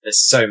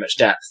there's so much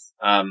depth.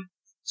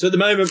 So at the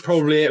moment,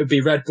 probably it would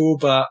be Red Bull,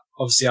 but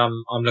obviously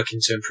I'm looking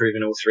to improve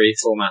in all 3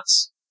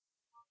 formats.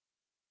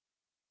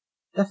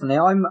 Definitely.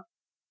 I'm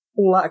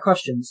all out of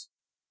questions.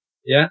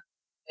 Yeah?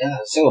 Yeah,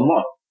 so am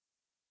I.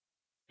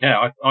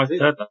 Yeah, I've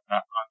heard that.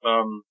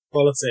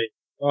 Quality.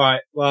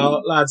 Alright,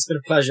 well, lads, it's been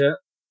a pleasure.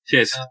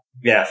 Cheers.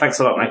 Yeah, thanks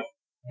a lot, mate.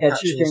 Yeah,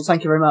 cheers, James.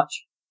 Thank you very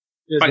much.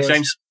 Cheers, Thanks, boys.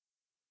 James.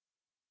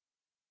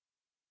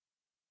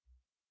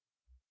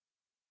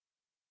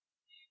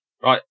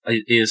 Right,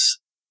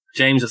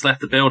 James has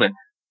left the building.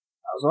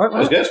 That was alright, That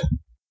was wasn't it? good.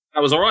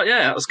 That was alright,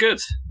 yeah, that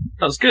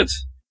was good.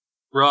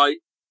 Right.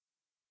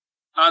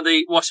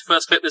 Andy, what's your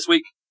first clip this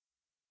week?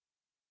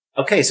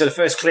 Okay, so the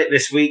first clip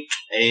this week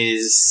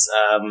is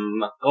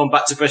going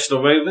back to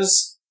Bristol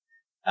Rovers.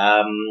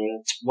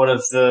 One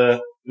of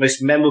the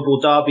most memorable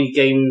derby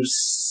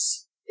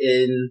games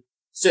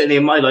certainly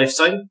in my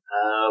lifetime,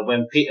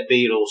 when Peter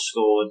Beadle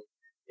scored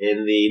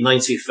in the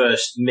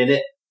 91st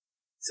minute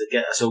to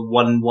get us a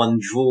 1-1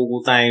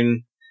 draw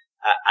down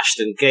at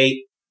Ashton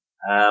Gate,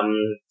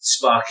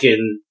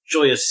 sparking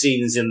joyous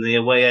scenes in the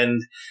away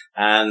end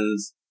and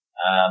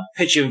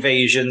pitch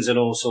invasions and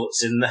all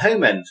sorts in the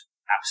home end.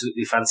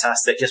 Absolutely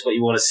fantastic. Just what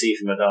you want to see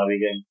from a derby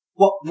game.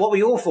 What were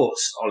your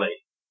thoughts,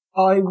 Ollie?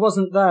 I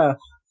wasn't there.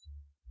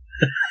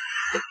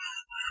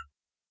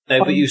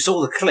 No, but you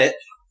saw the clip.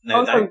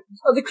 No doubt.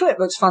 The clip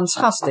looks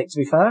fantastic, to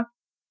be fair.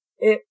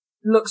 It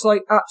looks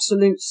like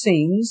absolute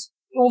scenes.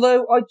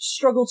 Although I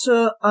struggle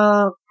to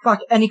back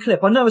any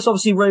clip. I know it's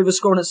obviously Rovers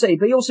scoring at City,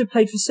 but he also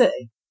played for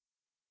City.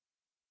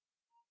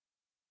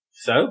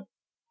 So?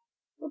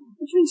 What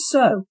do you mean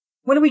so?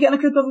 When are we getting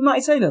a clip of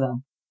Matty Taylor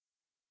then?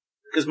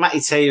 Because Matty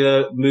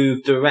Taylor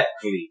moved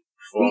directly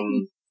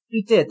from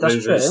He did, that's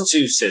Rovers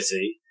true. to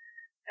City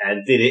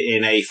and did it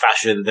in a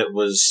fashion that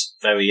was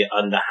very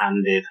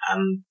underhanded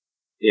and,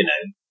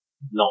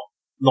 not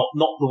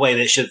the way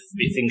that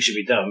things should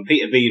be done.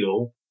 Peter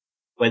Beadle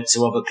went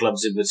to other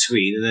clubs in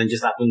between, and then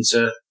just happened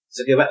to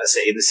go back to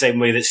City in the same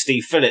way that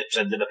Steve Phillips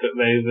ended up at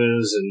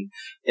Rovers,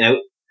 and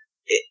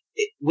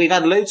we've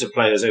had loads of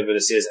players over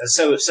the years, and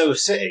so have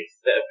City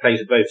that have played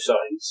for both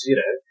sides.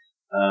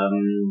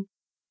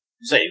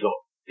 So you've got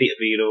Peter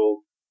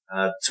Beadle,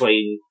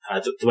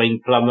 Dwayne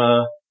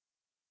Plummer,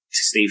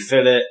 Steve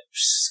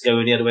Phillips,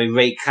 going the other way,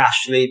 Ray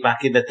Cashley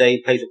back in the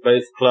day played for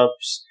both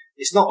clubs.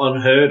 It's not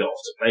unheard of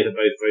to play for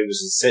both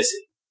Rovers and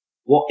City.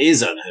 What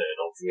is unheard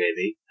of,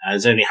 really, and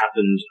has only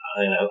happened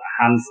a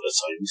handful of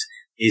times,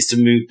 is to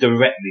move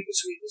directly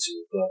between the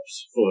two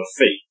clubs for a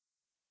fee.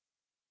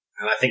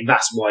 And I think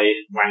that's why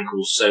it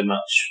rankles so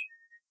much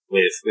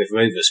with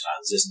Rovers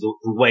fans, is the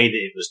way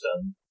that it was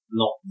done,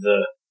 not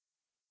the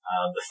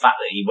fact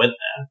that he went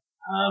there,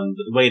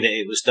 but the way that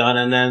it was done,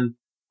 and then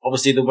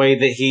obviously the way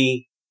that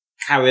he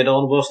carried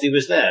on whilst he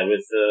was there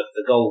with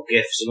the gold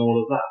gifts and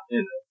all of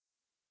that.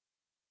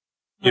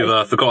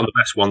 You've forgotten the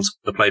best ones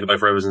that played for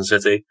both Rovers and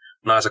City.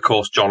 And that's, of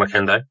course, John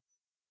Akinde.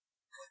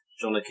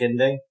 John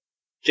Akinde.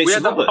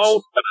 Jason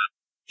Roberts.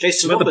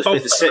 Jason Roberts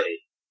played for City.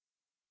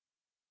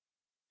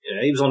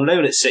 He was on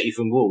loan at City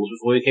from Wolves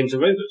before he came to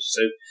Rovers.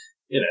 So,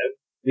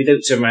 we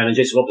don't turn around and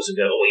Jason Roberts and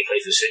go, oh, he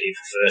played for City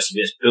for first and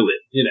we just boo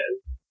him,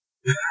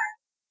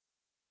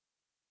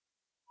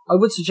 I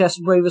would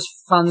suggest Rovers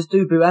fans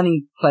do boo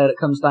any player that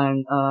comes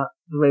down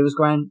the Rovers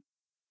ground.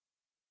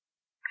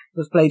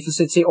 That's played for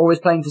City, or is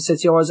playing for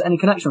City, or has any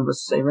connection with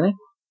City, really.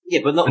 Yeah,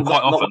 but not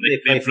quite not often when they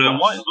play for blue and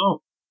us. white as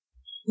well.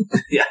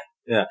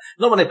 Yeah.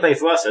 Not when they play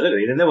for us, though, did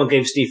they? No one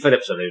gave Steve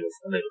Phillips a load of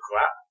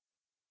crap.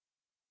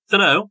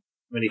 Dunno.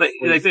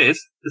 They did,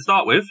 to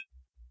start with.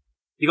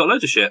 You got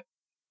loads of shit.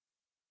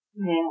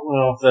 Yeah,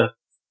 well, the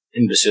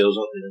imbeciles,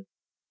 aren't they?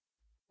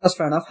 That's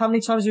fair enough. How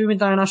many times have you been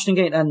down Ashton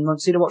Gate then,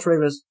 to watch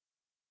Rovers?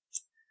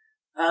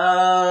 1,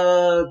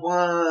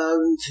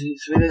 2,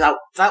 3.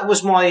 That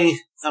was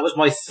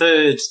my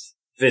third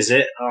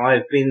visit.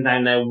 I've been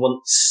down there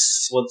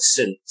once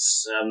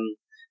since.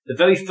 The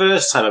very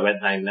first time I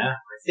went down there,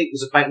 I think it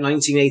was about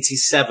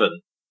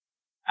 1987,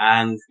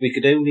 and we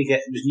could only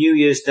it was New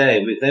Year's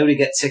Day. We could only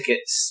get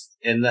tickets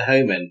in the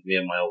home end, me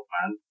and my old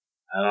man.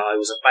 I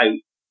was about 8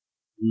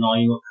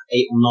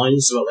 or 9,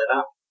 something like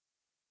that.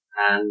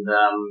 And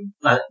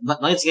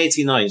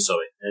 1989,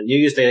 sorry, New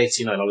Year's Day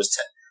 89. I was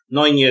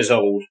 9 years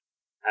old.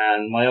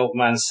 And my old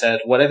man said,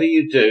 whatever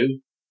you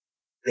do,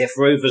 if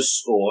Rovers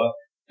score,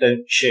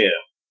 don't cheer.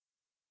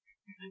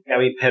 And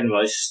Gary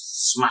Penrice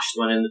smashed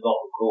one in the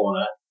bottom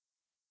corner,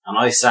 and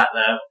I sat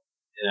there,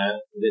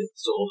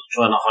 sort of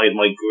trying to hide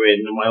my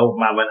grin, and my old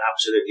man went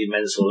absolutely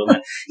mental and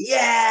went,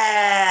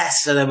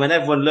 yes! And then when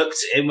everyone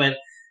looked at him, went,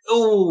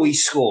 oh, he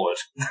scored.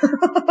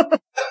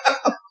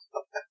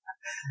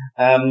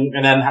 And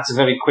then had to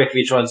very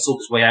quickly try and sort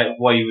his way out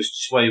why he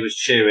was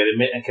cheering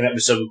and came up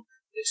with some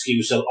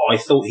excuse. So I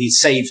thought he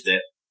saved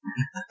it.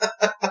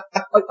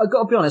 I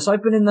got to be honest.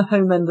 I've been in the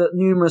home end at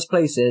numerous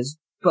places,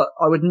 but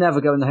I would never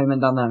go in the home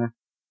end down there.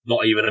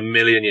 Not even a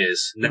million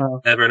years.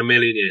 Never in a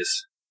million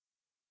years.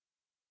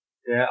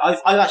 Yeah,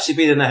 I've actually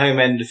been in the home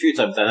end a few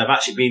times. I've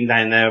actually been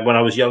down there when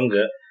I was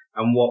younger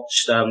and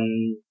watched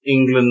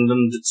England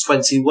under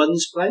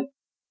 21s play.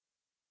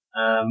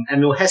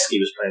 Emile Heskey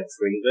was playing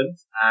for England,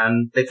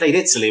 and they played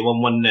Italy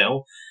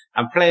 1-0.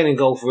 And playing in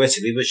goal for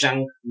Italy was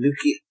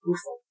Gianluigi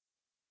Buffon.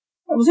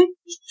 What was he?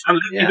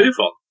 Gianluigi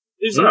Buffon.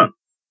 Who's that?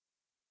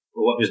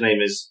 Well, what his name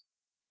is?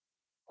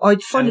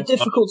 I'd find it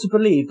difficult to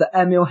believe that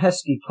Emile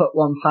Heskey put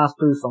one past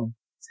Buffon.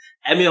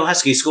 Emile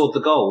Heskey scored the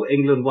goal.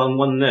 England won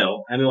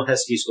 1-0. Emile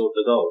Heskey scored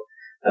the goal.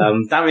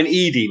 Darren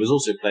Eadie was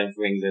also playing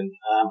for England.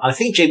 I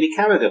think Jamie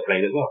Carragher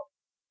played as well.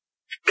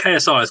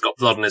 KSI has got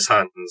blood on his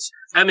hands.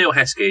 Emile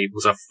Heskey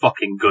was a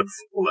fucking good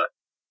footballer.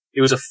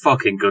 He was a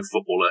fucking good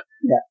footballer.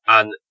 Yeah.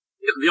 And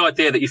the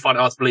idea that you find it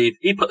hard to believe,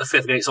 he put the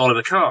fifth against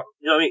Oliver Kahn.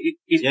 You know what I mean?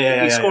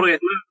 He scored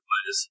against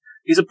players.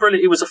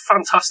 He was a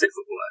fantastic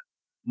footballer.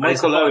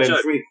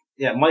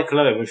 Michael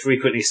Owen would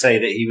frequently say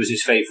that he was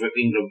his favourite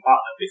England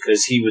partner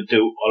because he would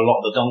do a lot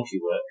of the donkey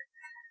work,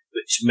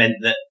 which meant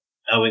that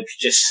Owen could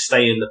just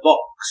stay in the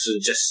box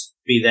and just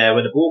be there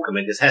when the ball came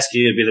in, because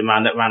Heskey would be the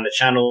man that ran the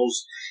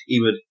channels. He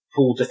would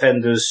pull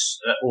defenders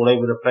all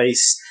over the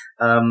place.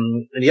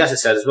 And he also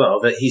said as well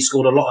that he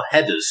scored a lot of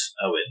headers,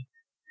 Owen,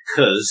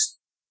 because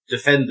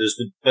defenders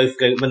would both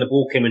go, when the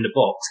ball came in the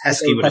box,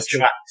 Heskey would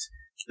attract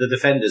the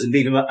defenders and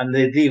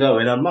they'd leave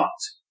Owen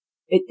unmarked.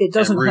 It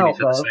doesn't help,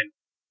 though.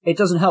 It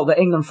doesn't help that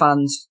England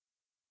fans,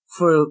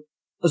 for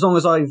as long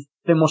as I've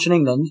been watching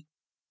England,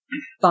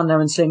 stand there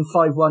and sing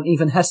 5-1,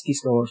 even Heskey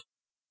scored.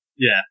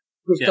 Yeah.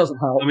 Which doesn't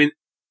help. I mean,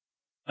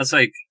 I'd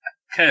say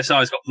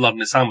KSI's got blood in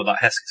his hand with that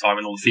Heskey time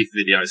and all the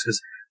FIFA videos,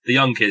 because the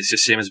young kids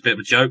just see him as a bit of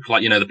a joke.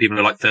 Like, the people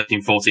who are like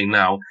 13, 14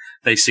 now,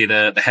 they see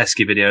the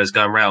Heskey videos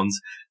going round.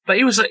 But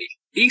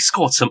he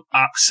scored some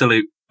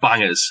absolute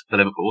bangers for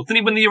Liverpool. Didn't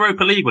he win the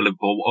Europa League with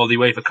Liverpool, or the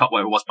UEFA Cup,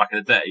 whatever it was back in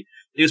the day?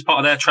 He was part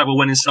of their treble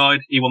winning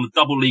side. He won the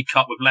double League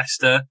Cup with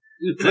Leicester.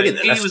 He was brilliant.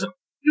 He was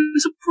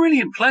a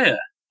brilliant player.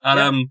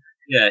 And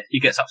he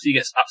gets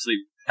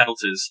absolute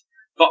pelters.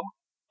 But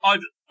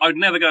I'd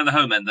never go in the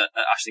home end at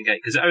Ashton Gate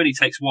because it only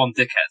takes one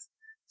dickhead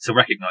to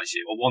recognise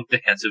you, or one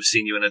dickhead to have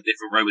seen you in a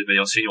different Rovers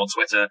video, or seen you on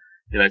Twitter,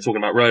 talking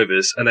about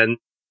Rovers. And then,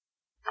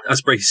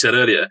 as Bracey said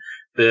earlier,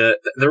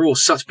 they're all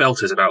such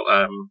belters about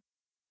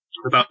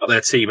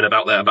their team and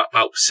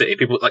about City.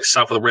 People like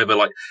south of the river,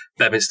 like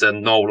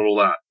Bevinston, Knoll, and all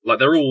that. Like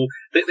they're all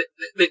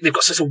they've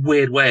got such a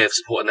weird way of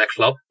supporting their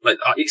club. Like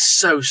it's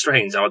so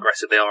strange how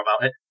aggressive they are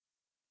about it.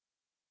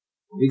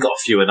 We got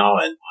a few in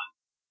our end,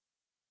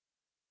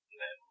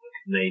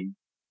 name.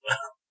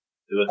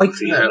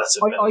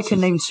 I can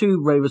name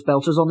 2 Rovers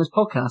belters on this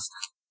podcast.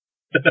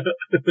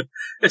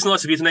 It's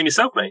nice of you to name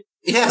yourself, mate.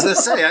 Yeah, as I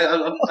say,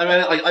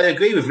 I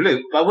agree with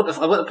Luke, but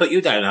I wouldn't put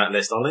you down that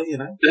list, Ollie.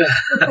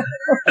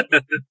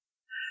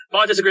 But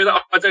I disagree with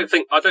that. I don't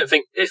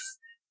think if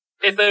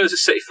there was a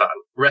City fan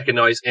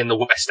recognised in the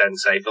West End,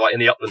 say, for like in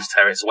the Uplands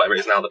Terrace or whatever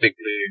it is now, the big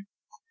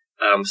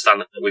blue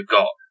stand that we've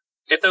got,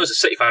 if there was a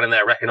City fan in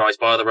there recognised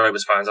by other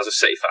Rovers fans as a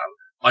City fan,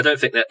 I don't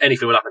think that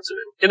anything would happen to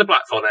him. In the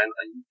Blackthorn end,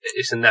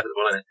 it's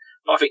inevitable, isn't it?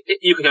 But I think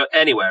you could go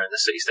anywhere in the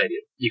City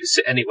Stadium. You could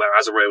sit anywhere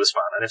as a Rovers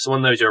fan, and if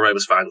someone knows you're a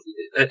Rovers fan,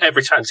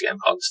 every chance you're getting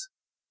punched.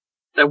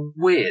 They're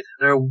weird.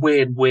 They're a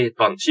weird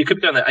bunch. You could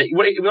be going there. You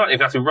might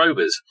even have to be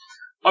Rovers.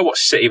 I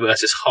watched City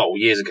versus Hull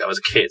years ago as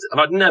a kid, and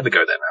I'd never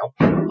go there now.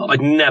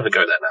 I'd never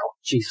go there now.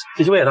 Jeez.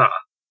 Did you hear that?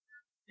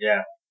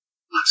 Yeah.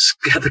 That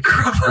scared the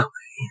crap out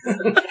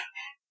of me.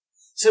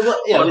 So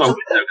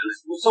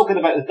we're talking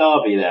about the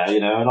derby there,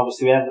 and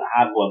obviously we haven't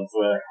had one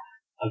for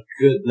a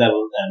good number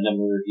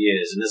of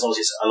years, and there's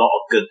obviously a lot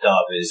of good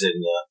derbies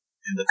in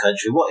the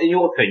country. What, in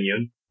your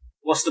opinion,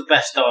 what's the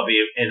best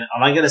derby in?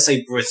 And I'm going to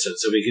say Britain,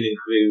 so we can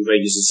include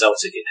Rangers and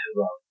Celtic in it as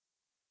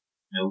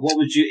well. What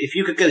would you, if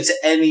you could go to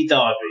any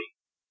derby,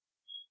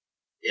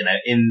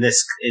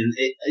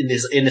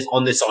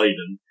 on this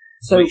island?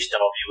 So, which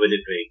derby would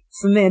it be?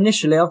 For me,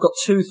 initially, I've got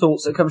 2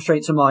 thoughts that come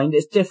straight to mind.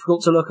 It's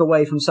difficult to look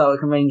away from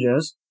Celtic and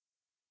Rangers.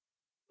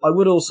 I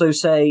would also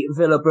say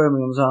Villa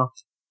Birmingham's are.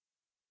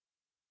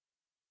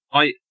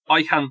 I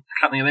can't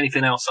think of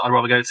anything else that I'd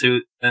rather go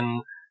to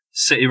than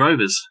City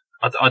Rovers.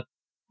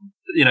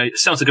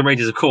 Celtic and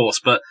Rangers, of course,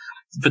 but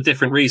for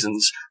different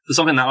reasons. For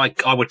something that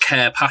I would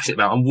care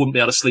passionately about and wouldn't be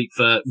able to sleep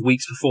for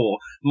weeks before.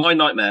 My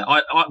nightmare,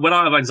 when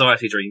I have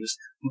anxiety dreams,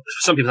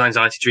 some people's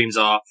anxiety dreams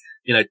are,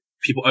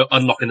 people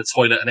unlocking the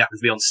toilet and they happen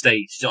to be on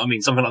stage. Do you know what I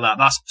mean? Something like that.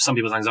 That's some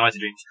people's anxiety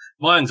dreams.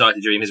 My anxiety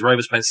dream is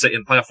Rovers playing City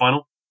in the playoff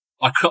final.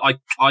 I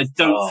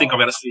don't think I'll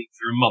be able to sleep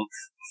for a month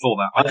before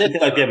that. I don't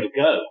think I'd be able to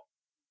go.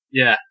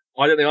 Yeah,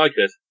 I don't think I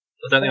could.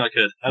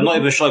 I'm not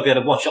even sure I'd be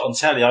able to watch it on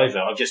telly either.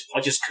 I just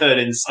curl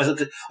in.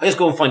 I just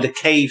go and find a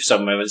cave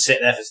somewhere and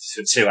sit there for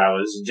 2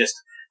 hours and just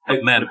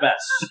hope for the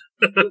best.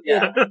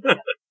 Yeah.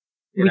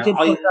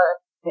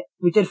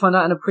 We did find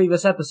out in a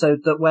previous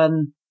episode that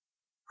when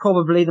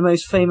probably the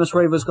most famous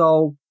Rovers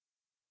goal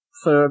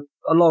for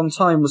a long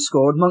time was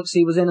scored,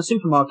 Monksy was in a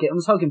supermarket and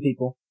was hugging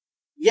people.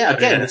 Yeah,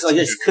 again,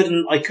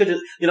 I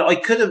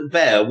couldn't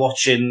bear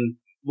watching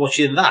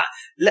that,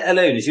 let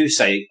alone, as you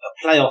say,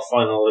 a playoff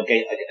final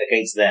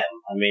against them.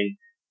 I mean,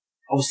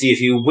 obviously,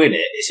 if you win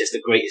it, it's just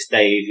the greatest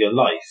day of your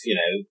life,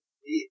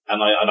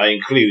 and I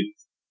include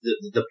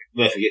the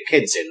birth of your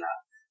kids in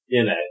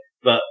that,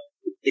 but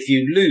if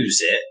you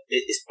lose it,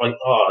 it's like,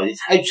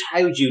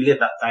 how would you live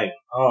that down?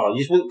 You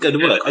just wouldn't go to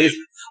work.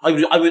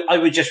 I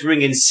would just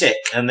ring in sick,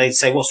 and they'd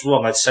say, "What's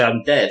wrong?" I'd say,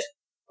 "I'm dead.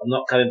 I'm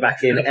not coming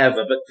back in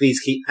ever, but please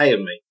keep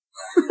paying me."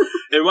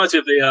 It reminds me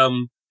of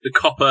the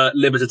Copa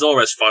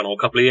Libertadores final a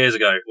couple of years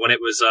ago when it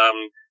was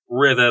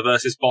River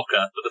versus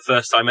Boca for the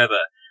first time ever.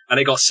 And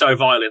it got so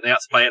violent, they had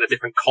to play it in a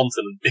different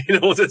continent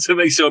in order to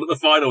make sure that the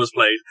final was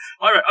played.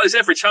 There's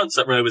every chance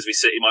that Rovers v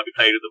City might be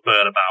played at the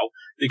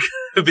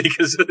Bernabeu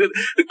because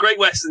the Great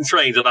Western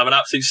trains would have an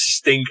absolute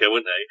stinker,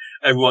 wouldn't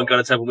they? Everyone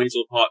going to Temple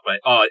Meadsville Parkway.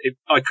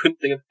 I couldn't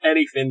think of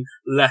anything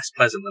less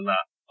pleasant than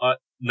that.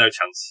 No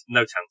chance.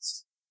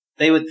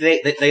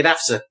 They'd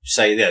have to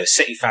say,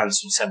 City fans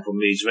from Temple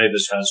Meads,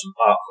 Rovers fans from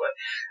Parkway,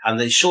 and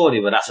they surely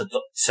would have to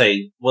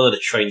say one of the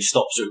train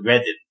stops at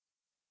Reading.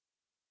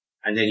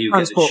 And then you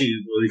get the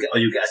tube, or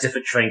you get a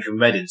different train from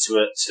Reading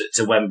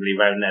to Wembley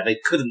round there. They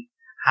couldn't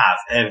have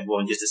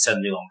everyone just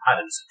assembling on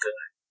Paddington, could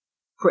they?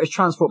 British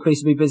Transport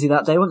Police would be busy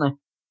that day, wouldn't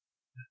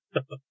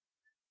they?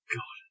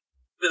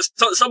 God.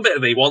 Some bit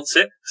of me wants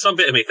it. Some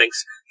bit of me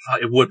thinks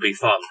it would be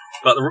fun.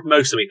 But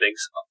most of me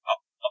thinks,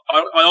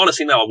 I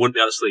honestly know I wouldn't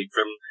be able to sleep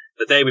from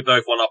the day we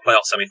both won our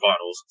playoff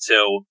semi-finals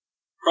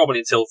probably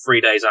until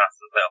 3 days after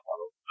the playoff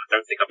final. I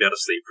don't think I'd be able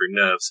to sleep through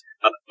nerves.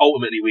 And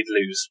ultimately we'd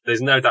lose.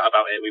 There's no doubt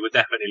about it. We would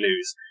definitely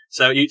lose.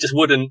 So you just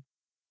wouldn't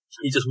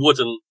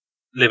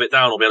live it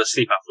down or be able to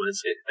sleep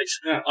afterwards.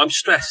 I'm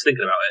stressed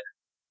thinking about it.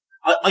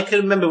 I can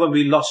remember when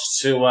we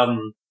lost to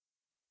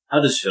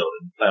Huddersfield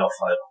in the playoff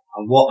final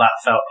and what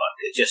that felt like.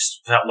 It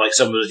just felt like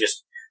someone had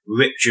just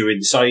ripped you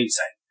inside.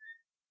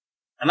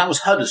 And that was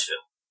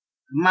Huddersfield.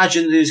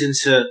 Imagine losing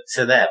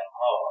to them.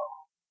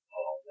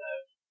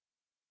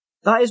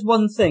 That is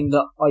one thing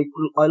that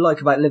I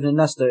like about living in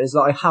Leicester, is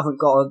that I haven't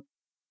got to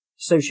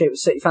associate with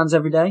City fans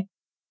every day.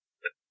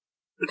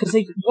 because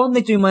one,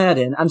 they do my head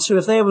in, and two,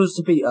 if they was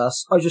to beat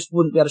us, I just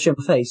wouldn't be able to show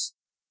my face.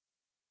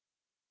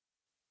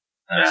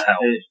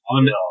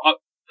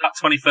 That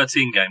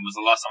 2013 game was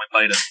the last time I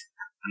played them,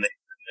 and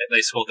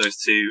they scored those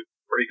two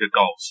pretty good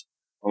goals.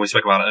 When we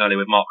spoke about it earlier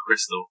with Mark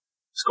Crystal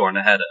scoring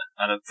a header,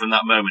 and from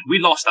that moment, we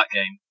lost that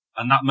game,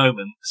 and that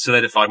moment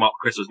solidified Mark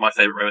Crystal as my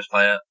favourite Rovers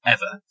player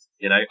ever.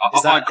 You know,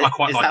 I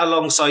quite like that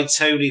alongside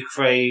Tony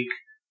Craig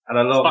and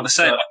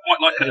alongside. I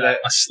quite like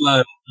a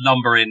slow,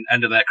 lumbering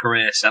end of their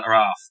career centre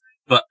half,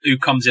 but who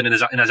comes in and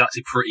is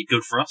actually pretty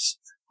good for us.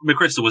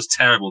 McChrystal was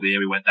terrible the year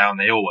we went down.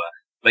 They all were,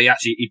 but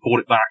he pulled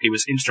it back. He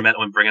was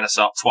instrumental in bringing us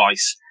up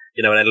twice.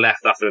 You know, and then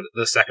left after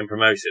the second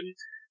promotion.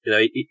 You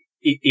know,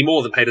 he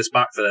more than paid us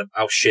back for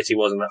how shit he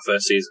was in that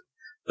first season.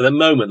 But the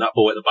moment that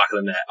ball hit the back of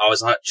the net, I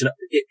was like, you know,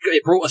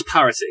 it brought us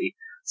parity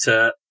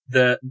to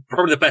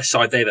probably the best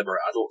side they've ever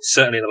had, or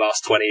certainly in the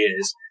last 20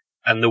 years,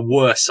 and the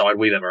worst side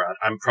we've ever had,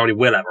 and probably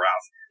will ever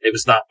have. It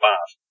was that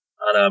bad.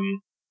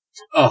 And,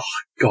 oh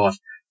God.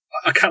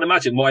 I can't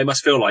imagine what it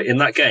must feel like in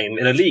that game,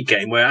 in a league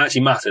game where it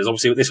actually matters.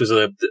 Obviously, this was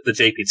the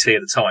JPT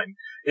at the time.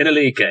 In a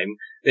league game,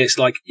 it's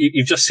like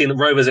you've just seen the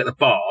Rovers at the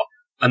bar,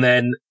 and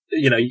then,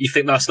 you know, you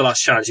think that's the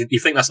last chance. You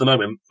think that's the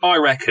moment. I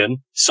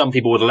reckon some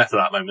people would have left at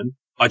that moment.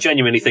 I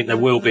genuinely think there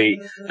will be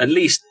at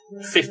least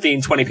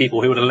 15, 20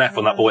 people who would have left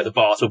on that ball at the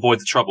bar to avoid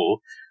the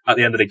trouble at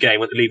the end of the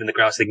game when they're leaving the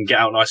ground so they can get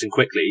out nice and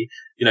quickly.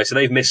 You know, so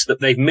they've missed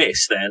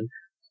then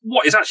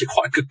what is actually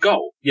quite a good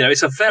goal. You know,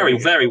 it's a very,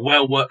 very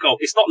well worked goal.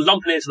 It's not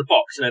lumping into the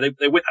box. You know,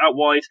 they whip out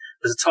wide.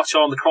 There's a touch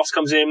on, the cross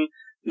comes in.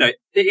 You know,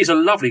 it is a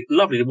lovely,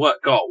 lovely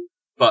worked goal.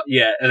 But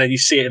yeah, and then you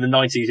see it in the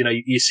 90s, you know,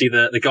 you see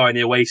the guy in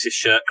the Oasis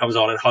shirt comes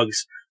on and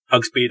hugs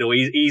Beadle.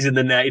 He's in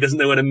the net. He doesn't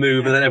know where to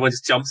move, and then everyone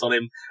just jumps on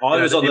him.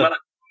 I was on the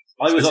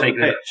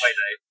pitch.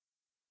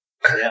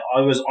 Yeah,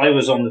 I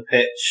was on the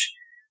pitch.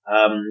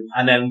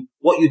 And then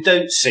what you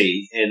don't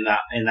see in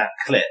that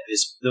clip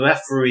is the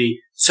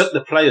referee took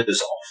the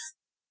players off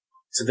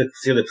so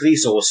the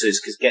police officers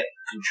could get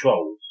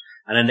control,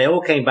 and then they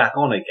all came back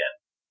on again.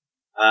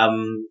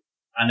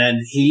 And then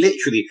he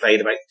literally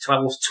played about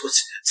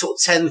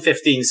 10,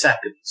 15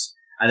 seconds,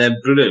 and then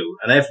blew,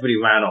 and everybody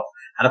ran off.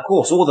 And of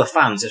course, all the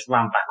fans just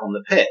ran back on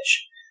the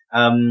pitch.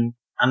 And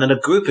then a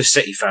group of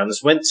City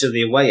fans went to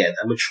the away end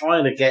and were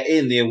trying to get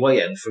in the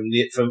away end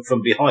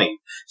from behind.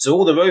 So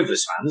all the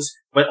Rovers fans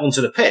went onto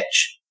the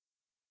pitch.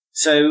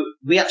 So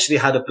we actually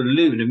had a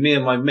balloon, and me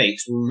and my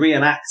mates were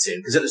reenacting,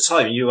 because at the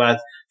time you had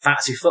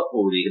Fantasy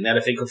Football League, and they had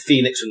a thing called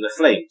Phoenix and the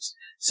Flames.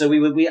 So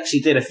we actually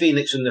did a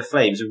Phoenix and the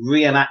Flames and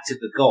reenacted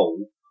the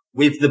goal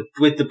with the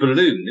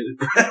balloon. It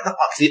was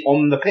actually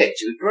on the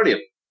pitch. It was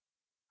brilliant.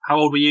 How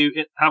old were you? Do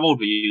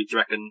you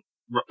reckon,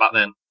 back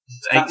then?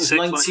 That was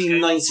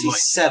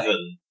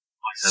 1997.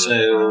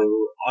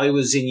 So I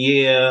was in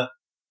year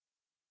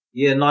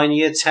 9,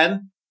 year 10.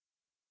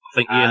 I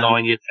think year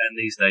 9, year 10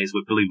 these days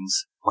with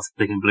balloons. I was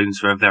picking balloons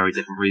for a very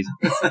different reason.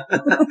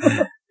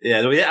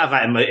 Yeah, we didn't have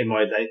that in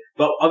my day.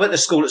 But I went to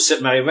school at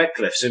St Mary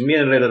Redcliffe, so me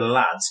and a little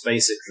lads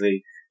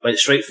basically went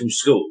straight from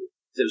school.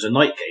 It was a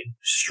night game,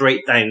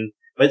 straight down.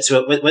 Went to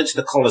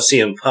the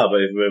Coliseum pub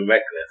over in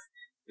Redcliffe.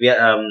 We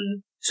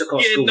took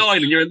our school. 9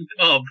 and you're in the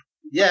pub.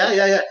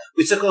 Yeah.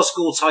 We took our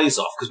school ties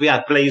off because we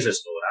had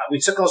blazers and all that. We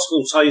took our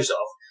school ties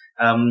off,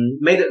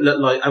 made it look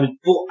like I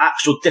bought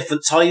actual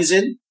different ties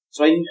in.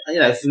 So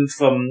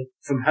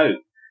from home,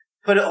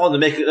 put it on to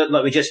make it look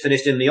like we just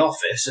finished in the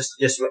office,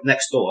 just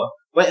next door.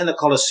 Went in the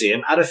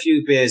Coliseum, had a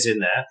few beers in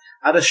there,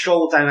 had a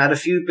stroll down, had a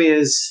few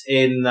beers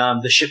in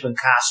the Ship and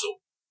Castle,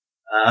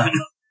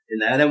 in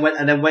there, and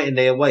then went in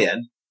the away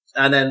end,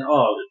 and then it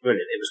was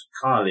brilliant. It was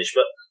carnage,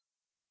 but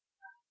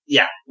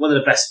yeah, one of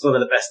the best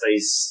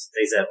days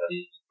ever.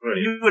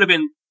 Brilliant.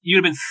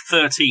 You'd have been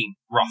 13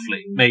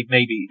 roughly,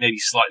 maybe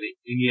slightly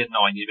in year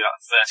 9. You'd be about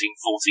 13,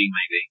 14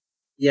 maybe.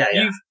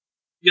 Yeah.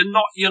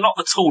 You're not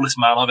the tallest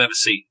man I've ever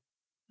seen.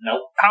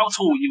 No. How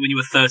tall were you when you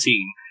were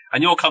 13?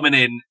 And you're coming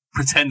in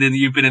pretending that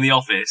you've been in the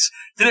office.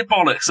 Did it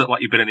bollocks look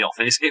like you've been in the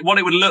office? What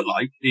it would look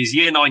like is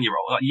year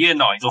 9-year-olds, like year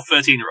 9s or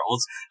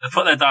 13-year-olds, they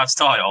put their dad's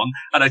tie on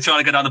and they're trying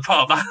to go down the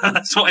pub.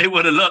 That's what it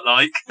would have looked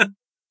like.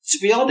 To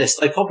be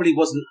honest, I probably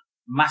wasn't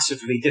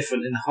massively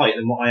different in height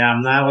than what I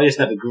am now. I just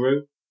never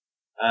grew.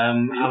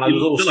 And I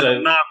was also like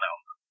a man now.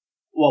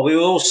 Well, we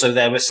were also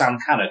there with Sam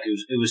Cannock,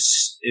 who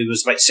was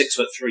about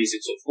 6'3",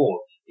 6'4",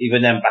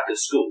 even then back at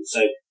school.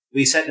 So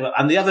we sent him up.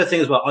 And the other thing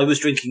as well, I was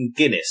drinking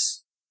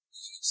Guinness.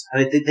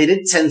 And they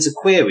didn't tend to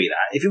query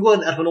that. If you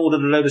weren't up and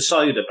ordered a load of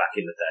cider back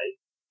in the day.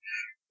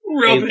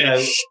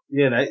 Rubbish.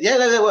 Yeah,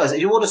 there was. If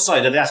you ordered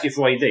cider, they ask you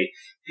for ID.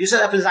 If you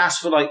set up and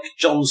asked for like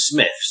John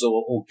Smith's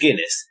or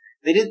Guinness,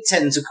 they didn't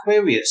tend to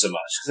query it so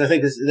much. Because I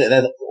think that's a bit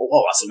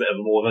of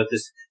more of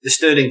the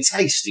sterling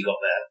taste you got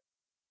there.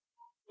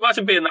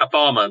 Imagine being that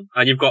barman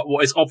and you've got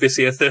what is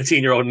obviously a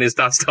 13-year-old in his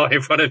dad's tie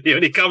in front of you,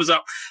 and he comes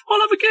up,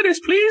 I'll have a Guinness,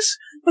 please.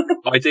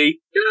 ID.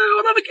 Yeah,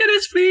 I'll have a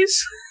Guinness,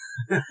 please.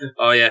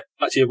 Oh yeah,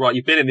 actually you're right.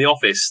 You've been in the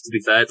office. To be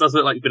fair, it doesn't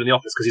look like you've been in the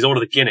office because he's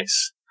ordered a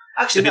Guinness.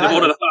 Actually,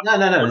 no.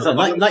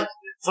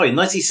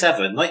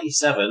 97.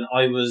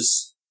 I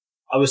was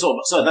I was 18,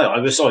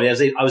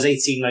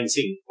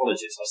 19.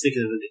 Apologies. I was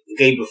thinking of the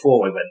game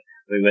before when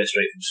we went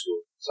straight from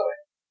school. Sorry.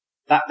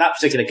 That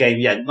particular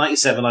game,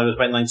 97, I was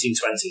about 19,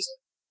 20.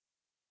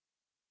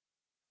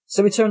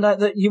 So it turned out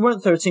that you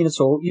weren't 13 at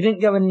all. You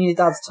didn't go in your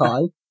dad's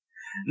tie.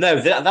 No,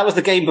 that was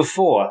the game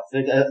before.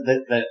 We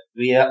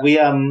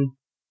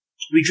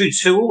drew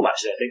 2-2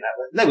 actually, I think that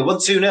was. No, we won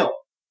 2-0.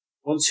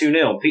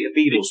 1-2-0. Peter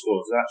Beadle scored.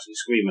 It was an absolute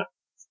screamer.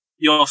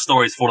 Your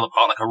story's falling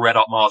apart like a red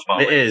hot Mars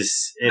bar. It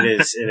is.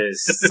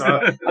 So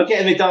I'm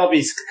getting the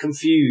derbies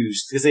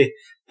confused because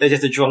they're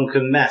just a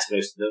drunken mess,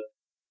 most of them.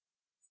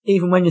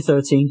 Even when you're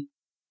 13.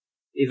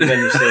 Even when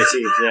you're 13,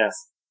 yes.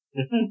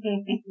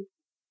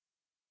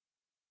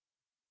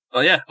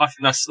 Well, yeah, I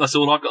think that's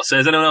all I've got to say.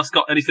 Has anyone else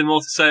got anything more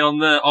to say on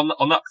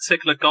that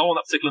particular goal, on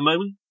that particular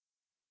moment?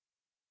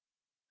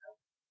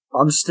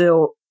 I'm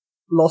still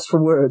lost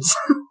for words.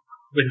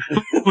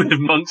 with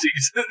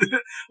Monty's.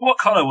 What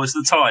colour was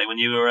the tie when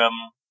you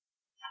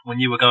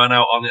were going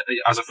out on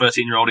as a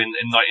 13-year-old in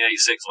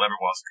 1986 or whatever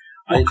it was?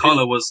 What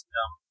colour was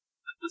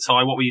the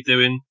tie? What were you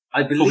doing?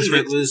 I believe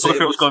it was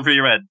going through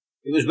your head.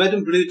 It was red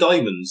and blue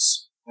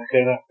diamonds.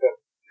 Okay,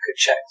 good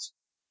check.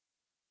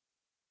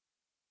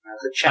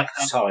 The checked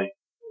tie.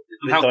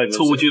 How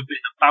tall would you have been?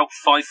 About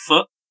 5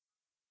 foot?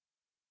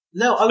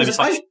 No, I was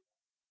about.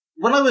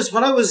 When I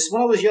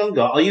was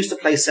younger, I used to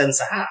play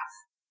centre half.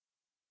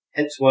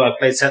 Hence why I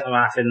played centre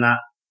half in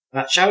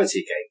that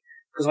charity game.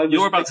 Because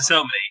you're about to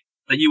tell me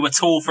that you were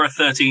tall for a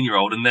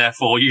 13-year-old, and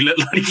therefore you look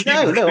like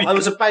no. I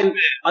was about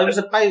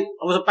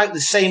the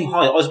same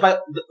height. I was about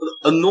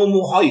a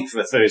normal height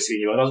for a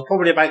 13-year-old. I was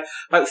probably about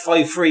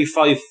 5'3",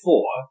 5'4",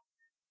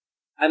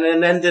 and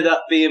then ended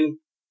up being.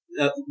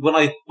 When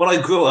I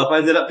grew up, I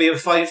ended up being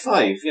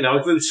 5'5". You know,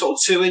 I grew sort of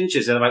 2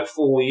 inches in about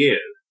 4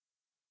 years.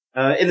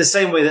 In the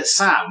same way that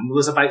Sam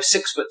was about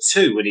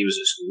 6'2" when he was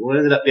at school,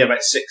 ended up being about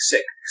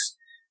 6'6".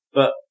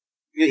 But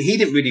he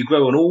didn't really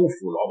grow an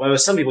awful lot.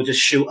 Whereas some people just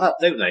shoot up,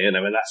 don't they? You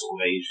know, in that sort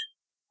of age,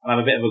 and have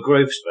a bit of a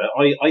growth spurt.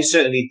 I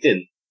certainly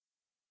didn't.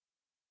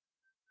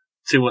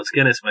 Too much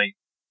Guinness, mate.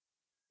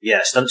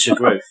 Yeah, stunts your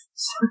growth.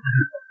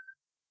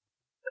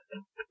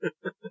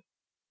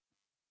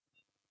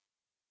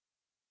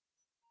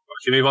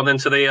 Should we move on then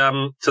to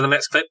the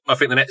next clip? I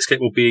think the next clip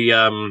will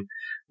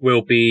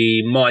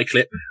be my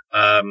clip.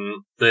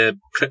 The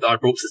clip that I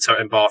brought to the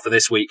Totem Bar for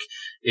this week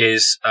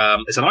is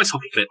it's an ice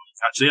hockey clip.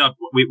 Actually,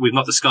 we've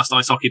not discussed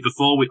ice hockey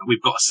before.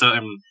 We've got a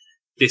certain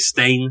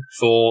disdain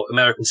for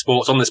American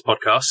sports on this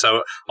podcast,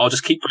 so I'll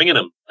just keep bringing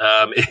them.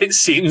 It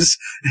seems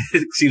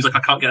like I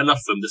can't get enough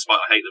of them, despite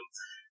I hate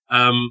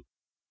them.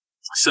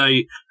 So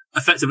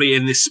effectively,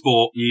 in this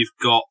sport, you've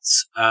got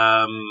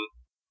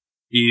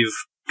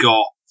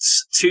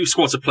 2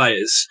 squads of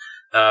players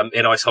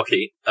in ice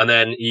hockey, and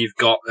then you've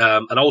got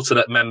an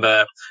alternate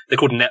member. They're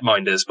called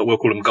netminders, but we'll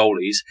call them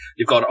goalies.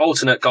 You've got an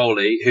alternate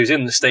goalie who's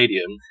in the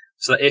stadium,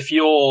 so that if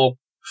your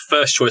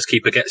first choice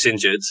keeper gets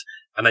injured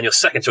and then your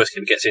second choice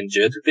keeper gets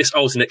injured, this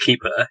alternate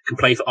keeper can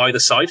play for either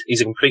side.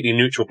 He's a completely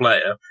neutral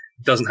player.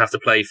 He doesn't have to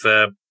play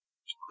for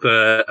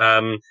the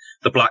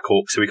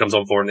Blackhawks, who he comes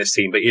on for in this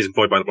team, but he is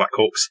employed by the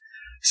Blackhawks.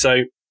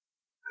 So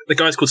the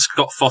guy's called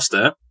Scott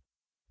Foster.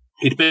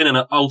 He'd been an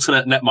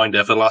alternate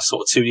netminder for the last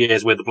sort of 2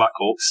 years with the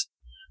Blackhawks.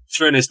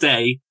 During his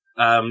day,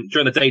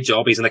 during the day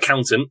job, he's an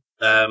accountant.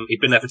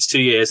 He'd been there for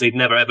 2 years. He'd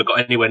never ever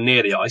got anywhere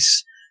near the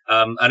ice.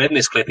 And in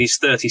this clip, he's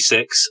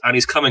 36 and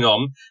he's coming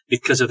on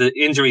because of the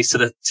injuries to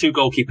the 2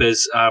 goalkeepers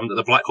that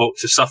the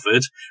Blackhawks have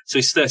suffered. So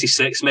he's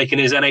 36, making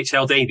his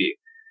NHL debut,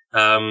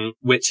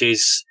 which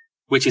is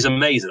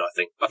amazing.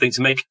 I think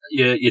to make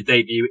your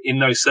debut in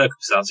those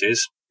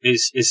circumstances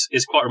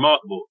is quite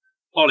remarkable.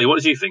 Ollie,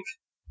 what did you think?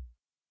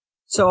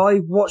 So I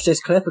watched this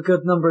clip a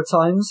good number of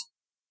times.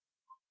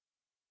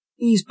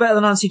 He's better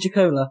than Ansi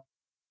Jacola.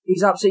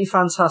 He's absolutely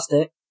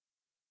fantastic.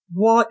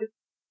 Why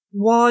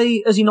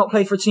has he not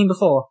played for a team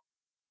before?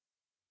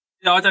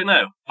 No, I don't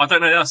know. I don't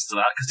know the answer to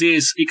that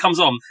because he comes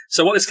on.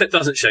 So what this clip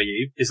doesn't show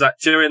you is that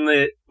during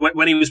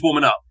when he was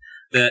warming up,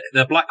 the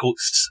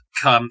Blackhawks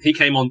he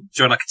came on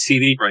during like a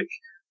TV break,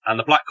 and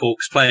the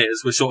Blackhawks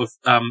players were sort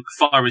of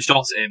firing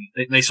shots at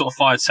him. They sort of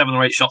fired 7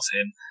 or 8 shots at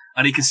him,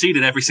 and he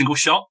conceded every single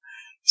shot.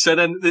 So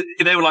then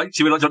they were like,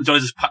 Johnny,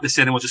 just pack this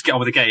in and we'll just get on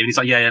with the game. And he's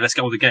like, yeah, let's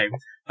get on with the game.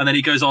 And then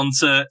he goes on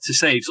to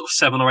save sort of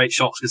 7 or 8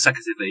 shots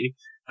consecutively,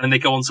 and then they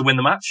go on to win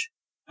the match.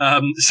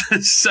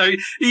 So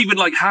even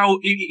like how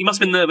he must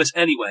have been nervous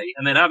anyway,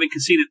 and then having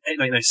conceded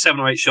 7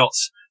 or 8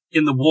 shots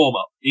in the warm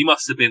up, he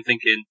must have been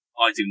thinking,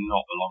 I do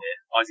not belong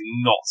here. I do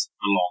not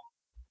belong.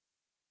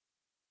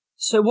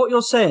 So what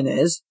you're saying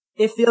is,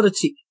 if the other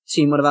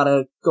team would have had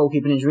a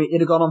goalkeeping injury,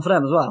 it'd have gone on for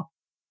them as well.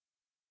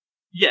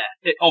 Yeah,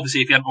 obviously,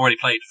 if he hadn't already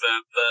played for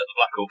the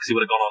Blackhawks, he would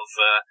have gone on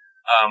for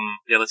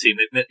the other team.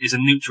 He's a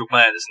neutral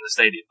player that's in the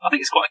stadium. I think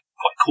it's quite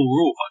a cool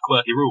rule, quite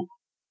a quirky rule.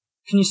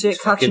 Can you see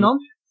it catching on?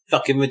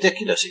 Fucking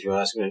ridiculous, if you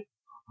ask me.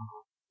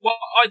 Well,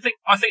 I think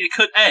it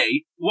could.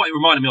 What it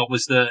reminded me of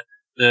was the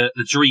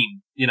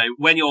dream. You know,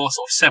 when you're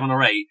sort of 7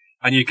 or 8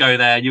 and you go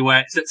there and you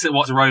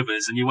watch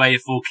Rovers and you wear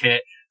your full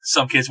kit.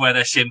 Some kids wear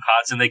their shin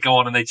pads and they go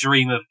on and they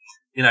dream of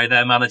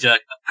their manager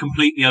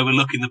completely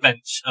overlooking the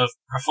bench of,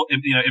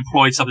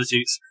 employed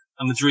substitutes,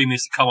 and the dream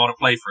is to come on and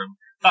play for him.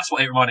 That's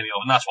what it reminded me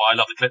of, and that's why I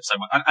love the clip so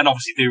much, and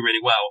obviously do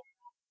really well.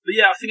 But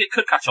yeah, I think it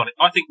could catch on.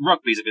 I think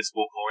rugby's a good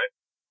sport for it.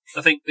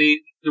 I think the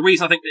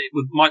reason I think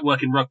that might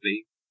work in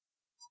rugby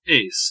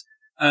is,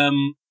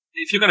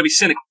 if you're going to be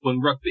cynical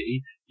in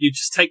rugby, you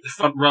just take the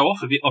front row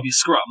off of your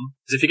scrum,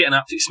 because if you're getting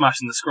absolutely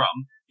smashed in the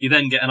scrum, you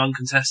then get an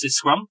uncontested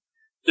scrum.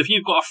 So if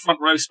you've got a front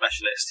row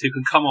specialist who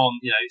can come on,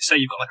 say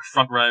you've got like a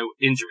front row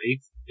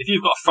injury, if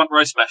you've got a front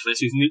row specialist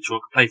who's neutral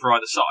and can play for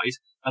either side,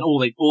 and all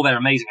they're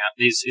amazing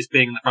at is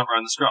being in the front row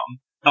in the scrum,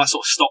 that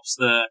sort of stops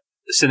the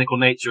cynical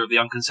nature of the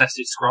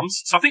uncontested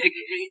scrums. So I think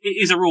it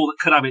is a rule that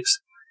could have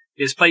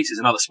its places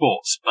in other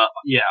sports, but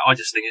yeah, I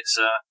just think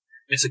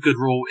it's a good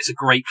rule. It's a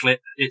great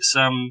clip.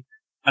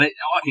 I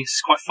think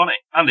it's quite funny.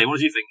 Andy, what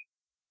do you think?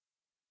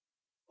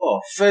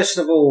 Well, first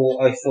of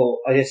all, I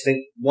just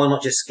think, why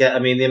not just get,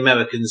 the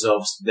Americans are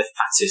the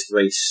fattest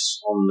race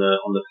on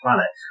the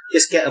planet.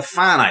 Just get a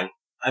fan out.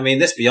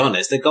 Let's be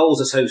honest, the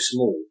goals are so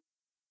small.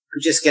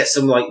 You just get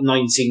some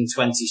 19,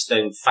 20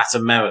 stone fat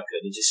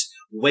American and just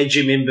wedge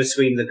him in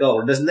between the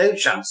goal. And there's no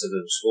chance of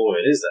them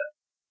scoring, is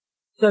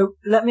there? So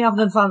let me have an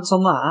advance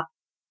on that.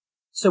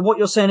 So what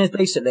you're saying is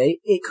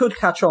basically, it could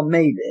catch on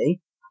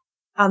maybe,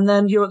 and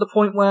then you're at the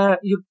point where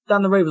you're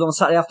down the Rovers on a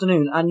Saturday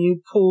afternoon and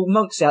you pull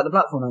Monksy out the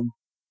platform.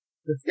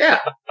 Yeah.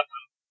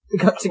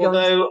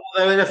 Although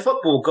in a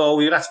football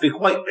goal, you'd have to be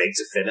quite big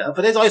to fit it up.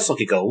 But there's ice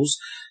hockey goals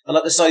are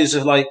like the size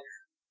of my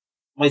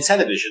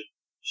television.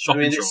 So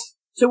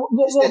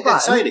what about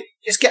exciting.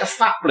 Just get a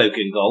fat bloke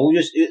in goal,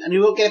 and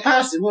you won't get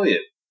past him, will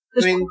you?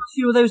 There's quite a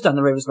few of those down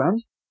the Rovers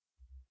ground.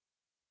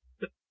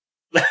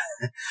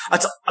 I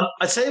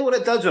tell you what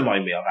it does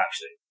remind me of,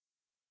 actually.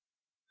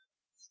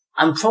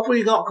 I'm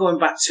probably not going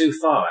back too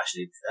far,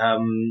 actually.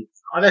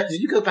 I reckon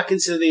if you go back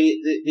into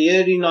the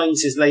early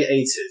 90s, late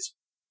 80s,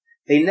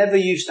 they never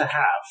used to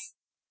have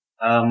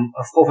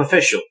a fourth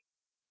official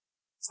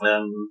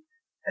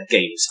at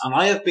games. And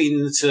I have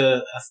been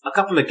to a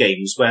couple of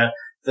games where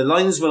the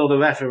linesman or the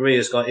referee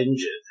has got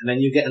injured, and then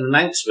you get an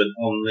announcement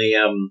on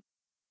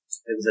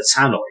the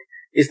tannoy.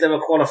 Is there a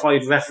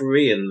qualified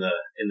referee in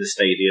the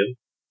stadium?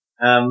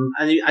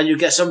 And you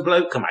get some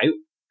bloke come out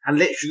and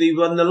literally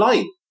run the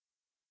line.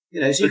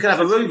 So you can have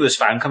a Rovers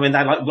fan coming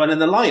down running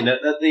the line at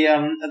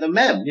the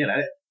Mem.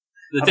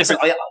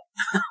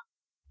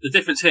 The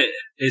difference here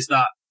is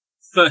that,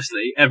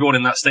 firstly, everyone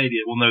in that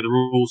stadium will know the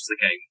rules to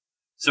the game.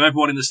 So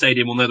everyone in the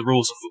stadium will know the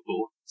rules of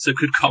football, so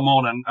could come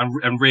on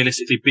and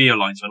realistically be a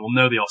linesman, will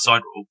know the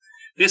offside rule.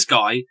 This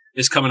guy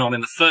is coming on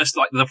in the first,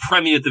 the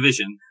Premier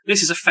Division.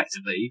 This is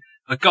effectively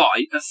a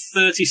guy at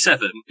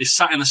 37 is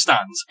sat in the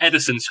stands.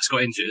 Ederson's just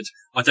got injured.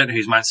 I don't know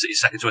who Man City's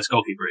second choice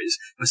goalkeeper is.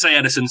 But say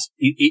Ederson's,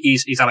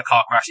 he's had a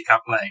car crash, he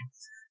can't play.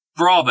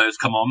 Bravo's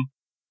come on.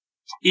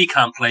 He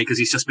can't play because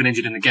he's just been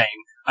injured in the game.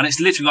 And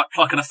it's literally like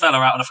plucking a fella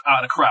out of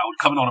the crowd,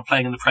 coming on and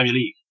playing in the Premier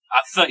League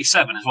at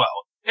 37 as well.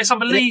 It's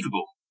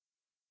unbelievable.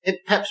 It's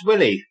Pep's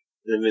Willie,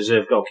 the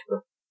reserve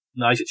goalkeeper.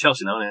 No, he's at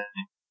Chelsea now, isn't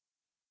he?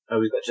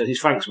 Oh, he's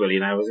Frank's Willie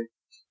now, is he?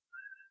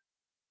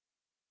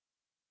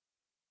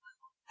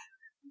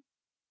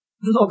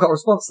 I've not got a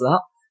response to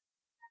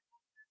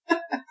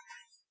that.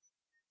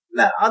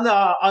 No, I'm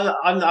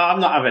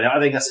not having it. I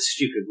think that's a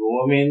stupid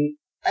rule.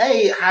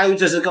 How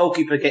does a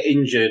goalkeeper get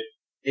injured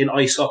in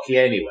ice hockey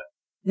anyway?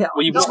 Yeah,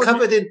 well,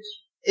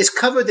 it's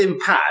covered in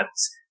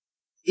pads.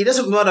 He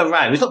doesn't run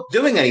around. He's not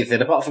doing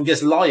anything apart from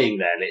just lying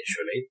there,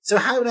 literally. So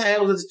how the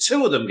hell did the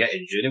two of them get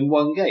injured in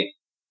one game?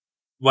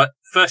 Well,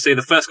 firstly,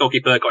 the first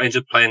goalkeeper got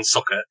injured playing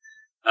soccer,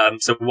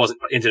 so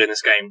wasn't injured in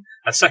this game.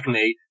 And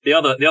secondly, the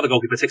other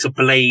goalkeeper takes a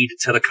blade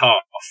to the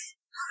calf,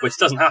 which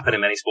doesn't happen in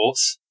many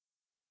sports.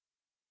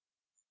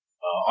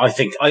 I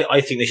think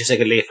they should take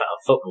a leaf out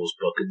of football's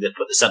book and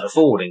put the centre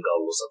forward in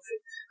goal or something.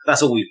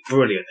 That's always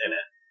brilliant,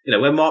 isn't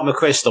it? When Mark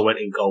McChrystal went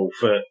in goal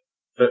for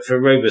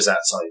Rovers that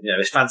time,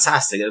 it's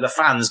fantastic. The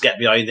fans get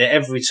behind it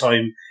every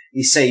time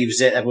he saves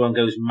it. Everyone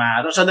goes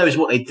mad, which I know is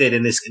what they did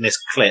in this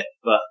clip,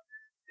 but.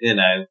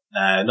 No,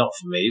 not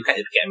for me. You can't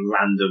get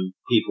random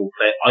people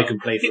play. I can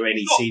play for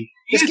any team.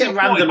 Just get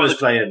randomers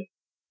playing.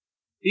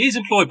 He is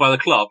employed by the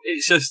club.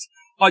 It's just,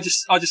 I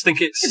just think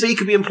it's. Yeah, but he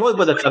could be employed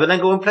by the club and then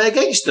go and play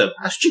against them.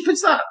 How stupid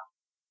is that?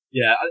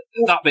 Yeah,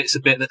 that bit's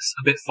that's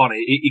a bit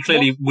funny. He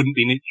clearly wouldn't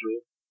be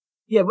neutral.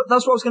 Yeah, but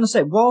that's what I was going to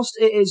say. Whilst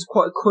it is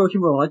quite a quirky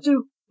rule, I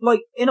do,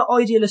 in an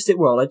idealistic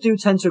world, I do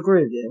tend to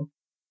agree with you.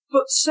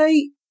 But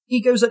say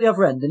he goes at the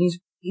other end and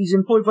he's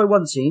employed by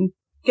one team,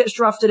 gets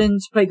drafted in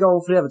to play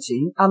goal for the other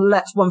team, and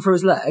lets one through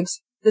his legs,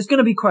 there's going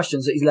to be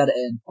questions that he's let it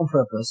in on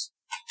purpose.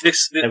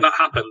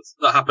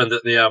 That happened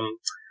at the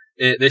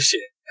this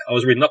year. I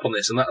was reading up on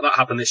this, and that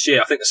happened this year.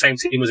 I think the same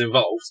team was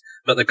involved,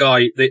 but the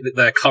guy,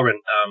 their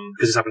current,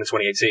 because this happened in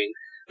 2018,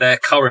 their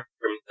current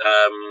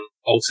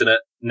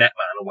alternate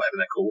netman or whatever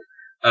they're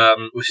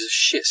called, which is a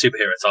shit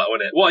superhero title,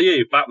 isn't it? What are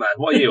you, Batman?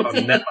 What are you? I'm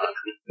Netman.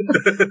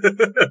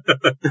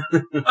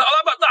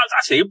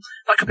 Actually,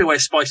 that could be a way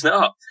of spicing it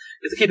up.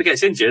 If the keeper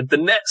gets injured, the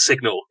net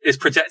signal is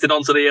projected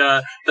onto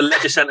the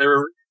Leisure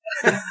Centre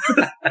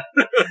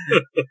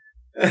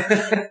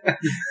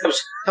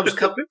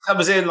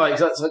comes in like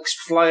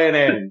flying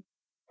in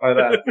like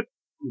that.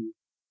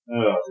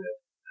 Oh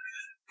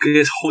dear.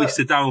 Gets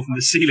hoisted down from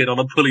the ceiling on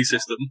a pulley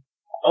system.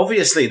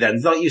 Obviously,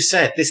 then, like you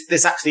said,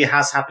 this actually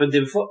has happened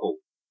in football.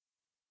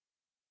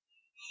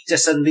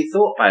 Just suddenly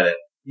thought about it.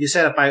 You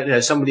said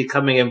about somebody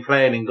coming in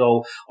playing in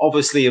goal,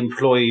 obviously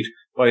employed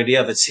by the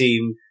other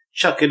team,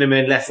 chucking him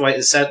in left, right,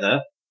 and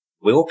centre.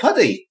 Will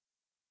Puddy.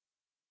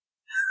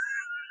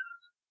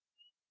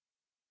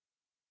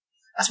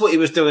 That's what he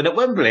was doing at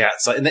Wembley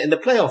outside in the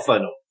playoff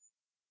final.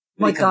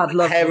 My dad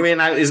loved tearing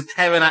out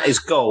his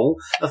goal.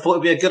 I thought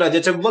it'd be a good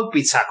idea to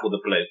rugby tackle the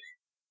bloke.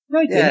 No,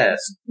 he didn't.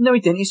 Yes. No, he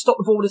didn't. He stopped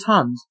the ball with his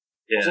hand.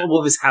 Yeah,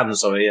 with his hand,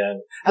 sorry, yeah.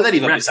 And then he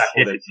rugby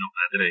tackled him.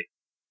 Did he?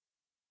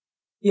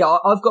 Yeah,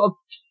 I've got a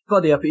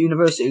buddy up at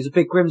university who's a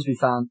big Grimsby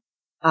fan,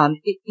 and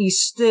he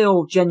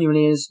still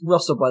genuinely is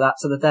rustled by that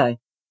to the day.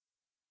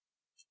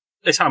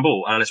 It's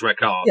handball and it's red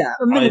card. Yeah,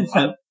 a million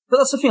percent. But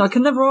that's the thing, I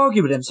can never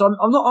argue with him, so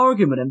I'm not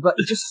arguing with him, but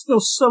he just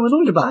feels so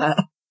annoyed about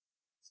it.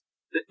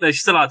 They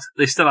still had,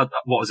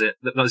 what was it?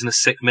 That was in the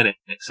 6th minute.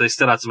 So they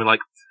still had something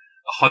like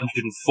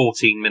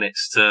 114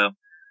 minutes to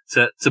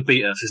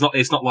beat us.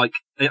 It's not like,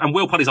 and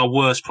Will Puddy's our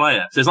worst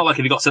player. So it's not like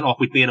if he got sent off,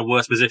 we'd be in a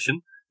worse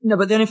position. No,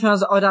 but the only thing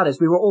I'd add is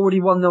we were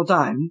already 1-0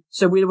 down,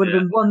 so we would have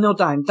been 1-0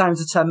 down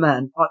to 10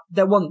 men.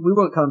 We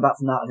weren't coming back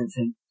from that, I don't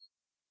think.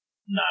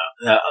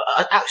 No.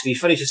 Actually,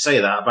 funny to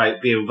say that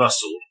about being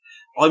rustled.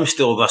 I'm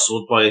still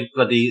rustled by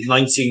bloody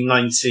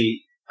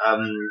 1990,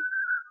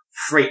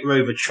 Freight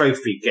Rover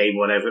Trophy game,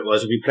 whatever it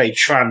was. We played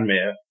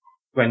Tranmere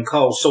when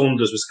Carl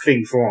Saunders was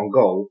clean for on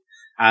goal,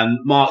 and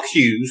Mark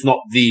Hughes, not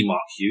the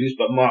Mark Hughes,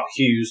 but Mark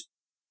Hughes,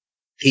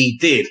 he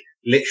did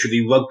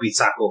literally rugby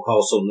tackle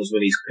Carl Saunders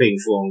when he's clean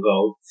for on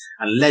goal.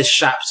 And Les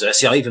Shapter,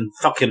 see, I even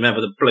fucking remember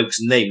the bloke's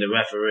name, the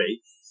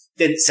referee,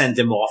 didn't send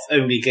him off,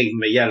 only gave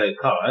him a yellow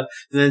card.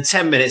 And then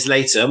 10 minutes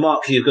later,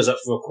 Mark Hughes goes up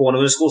for a corner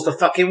and scores the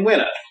fucking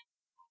winner.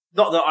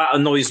 Not that that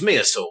annoys me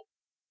at all.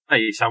 Hey,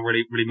 you sound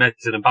really, really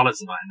measured and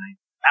balanced about it, mate.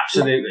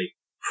 Absolutely.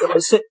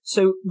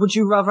 So would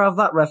you rather have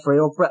that referee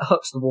or Brett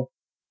Huxtable?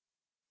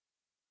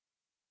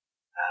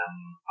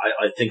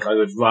 I think I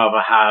would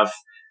rather have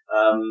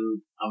a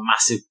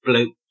massive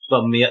bloke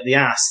bum me at the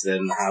ass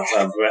than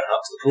have Brett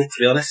Huxtable, to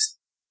be honest.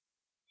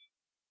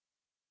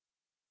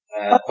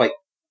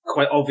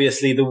 Quite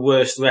obviously the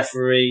worst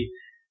referee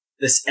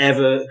that's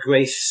ever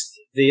graced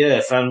the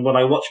earth. And when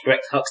I watch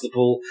Brett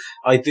Huxtable,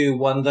 I do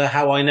wonder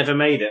how I never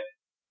made it.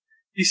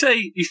 You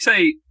say,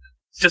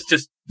 just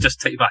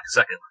take you back a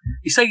second.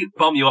 You say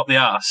bum you up the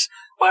ass.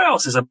 Where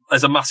else is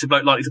a massive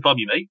bloke likely to bum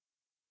you, mate?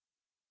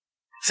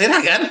 Say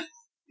that again?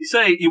 You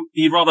say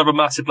you'd rather have a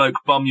massive bloke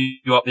bum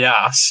you up the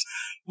ass.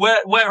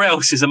 Where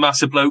else is a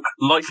massive bloke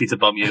likely to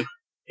bum you,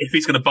 if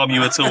he's going to bum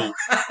you at all?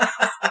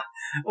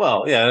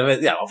 Well,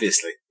 yeah,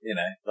 obviously,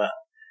 but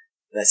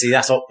see,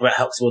 that's what Brett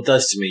Huxtable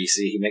does to me, you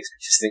see. He makes me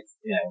just think,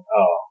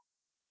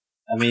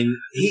 I mean,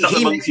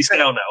 he makes you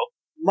scale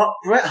now.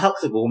 Brett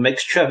Huxtable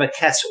makes Trevor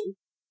Kettle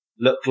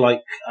look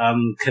like,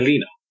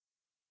 Kalina.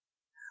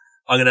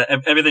 I'm gonna,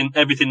 everything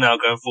now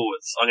going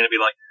forwards, I'm gonna be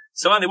like,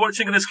 so Andy, what did you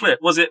think of this clip?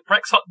 Was it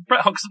Brett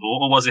Huxtable,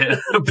 or was it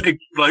a big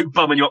bloke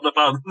bumming you up the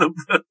bum?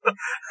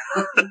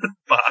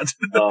 Bad.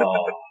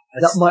 Oh,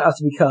 that might have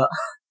to be cut.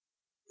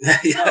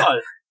 Yeah.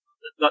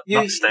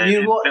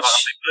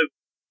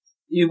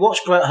 You watch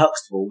Brett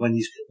Huxtable when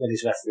he's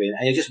refereeing,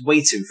 and you're just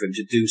waiting for him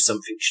to do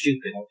something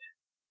stupid.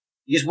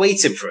 You're just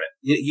waiting for it.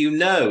 You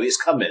know it's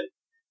coming.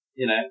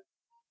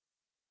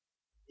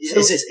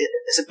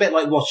 It's a bit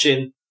like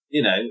watching,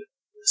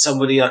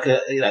 somebody like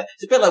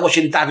it's a bit like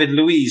watching David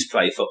Luiz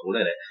play football,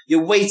 isn't it?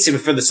 You're waiting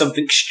for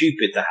something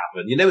stupid to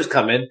happen. You know it's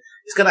coming.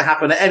 It's going to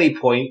happen at any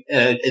point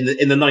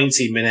in the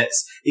 90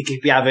 minutes. He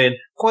could be having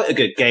quite a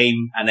good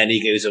game, and then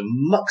he goes and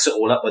mucks it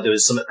all up by doing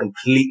something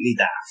completely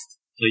daft.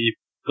 So you've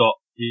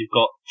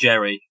got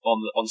Jerry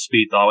on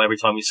speed dial every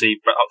time you see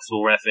Brett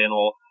Huxtable reffing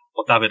or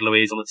David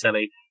Luiz on the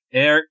telly.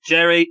 Here,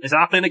 Jerry, it's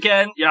happening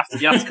again. You have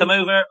to come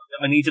over.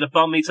 I need you to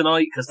bum me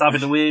tonight because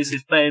David Luiz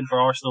is playing for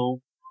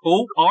Arsenal.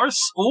 Oh, Ars!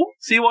 Oh,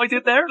 see what I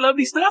did there?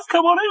 Lovely stuff.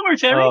 Come on over,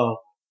 Jerry. Oh.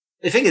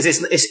 The thing is,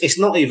 it's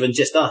not even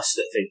just us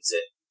that thinks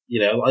it.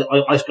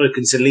 I've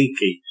spoken to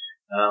Leakey.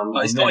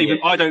 It's not even.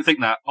 I don't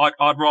think that.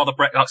 I'd rather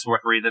Brett Huxtable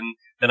referee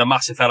than a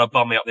massive fella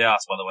bum me up the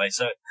ass. By the way,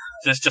 so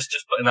just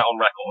putting that on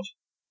record.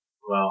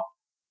 Well,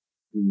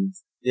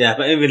 yeah,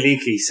 but even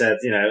Leakey said,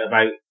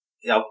 about.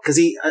 Because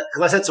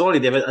I said to Ollie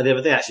the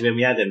other day actually when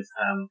we had him,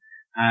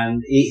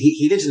 and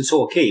he lives in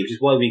Torquay, which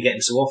is why we get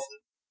him so often.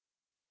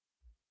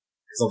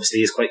 Because obviously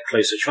he's quite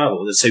close to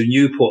travel, and so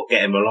Newport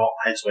get him a lot.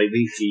 Hence why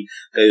Leakey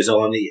goes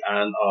on.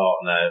 And oh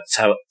no,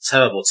 terrible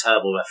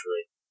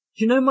referee.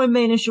 Do you know my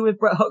main issue with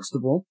Brett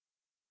Huxtable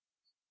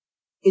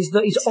is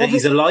that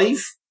he's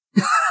alive.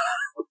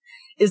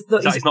 Is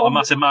that he's not a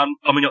massive man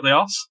coming up the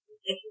arse?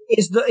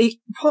 Is that he's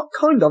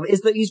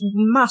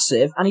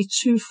massive and he's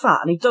too fat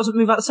and he doesn't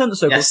move out the centre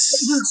circle. Yes,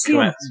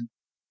 correct.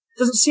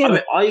 Doesn't see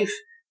anything.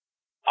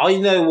 I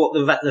know what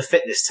the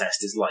fitness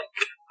test is like.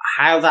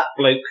 How that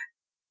bloke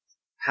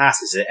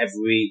passes it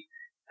every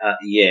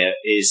year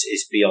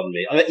is beyond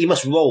me. I mean, he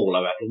must roll,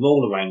 I reckon,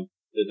 roll around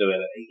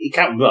doing it. He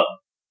can't run.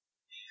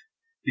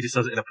 He just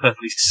does it in a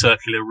perfectly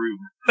circular room.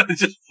 It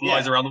just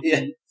flies around the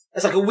room.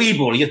 It's like a wee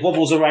ball. He just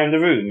wobbles around the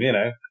room, you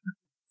know.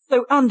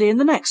 So, Andy, in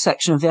the next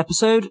section of the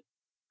episode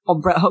on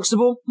Brett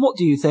Huxtable, what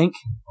do you think?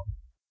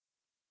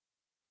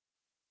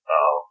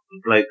 Oh,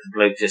 the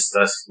bloke just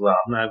does. Well,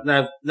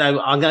 no.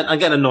 I'm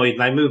getting annoyed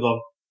now. Move on.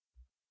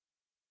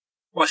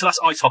 Right, so that's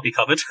ice hockey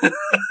covered.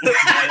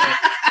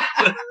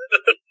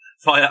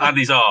 Via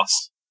Andy's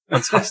arse.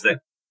 Fantastic.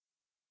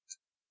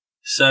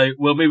 So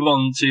we'll move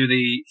on to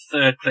the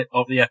third clip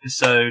of the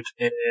episode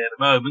in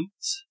a moment.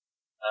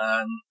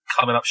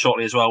 Coming up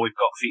shortly as well, we've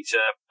got feature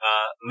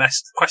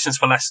questions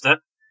for Leicester.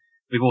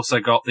 We've also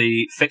got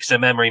the fixture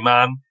memory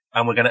man,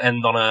 and we're going to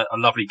end on a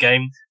lovely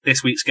game.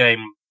 This week's game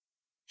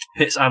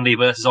pits Andy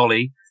versus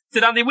Ollie.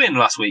 Did Andy win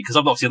last week? Because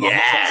I'm obviously not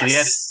to the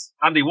end.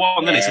 Andy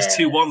won, then it's just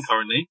 2-1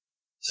 currently.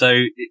 So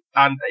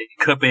and it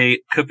could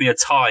be a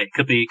tie.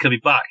 Could be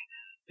back.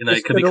 You know,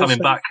 it could be coming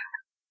back.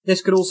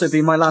 This could also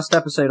be my last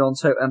episode on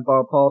Totem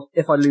Bar Pod.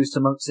 If I lose to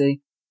Monksy,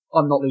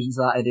 I'm not losing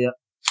to that idiot.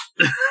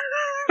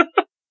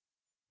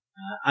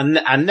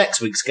 And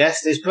next week's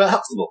guest is Brett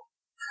Huxtable.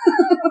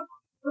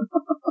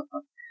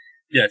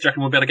 Yeah, do you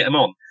reckon we'll be able to get him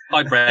on?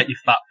 Hi, Brett, you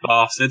fat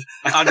bastard.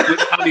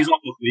 Andy's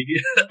off this week.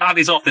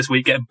 Andy's off this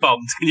week getting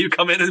bummed. Can you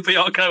come in and be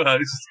our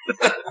co-host?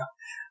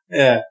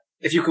 Yeah.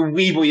 If you can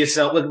weeble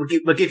yourself,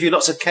 we'll give you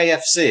lots of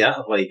KFC,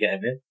 while you get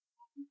him in.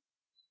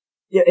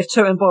 Yeah, if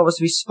Totem Bar was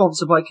to be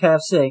sponsored by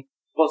KFC.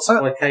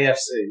 Sponsored by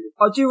KFC.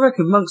 I do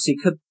reckon Monksy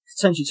could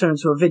potentially turn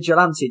into a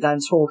vigilante down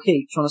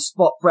Torquay, trying to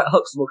spot Brett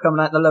Huxtable coming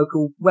out the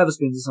local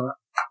Wetherspoons or something.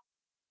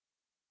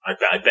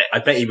 I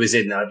bet he was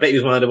in there. I bet he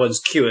was one of the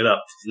ones queuing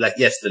up like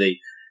yesterday.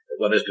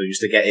 One of those people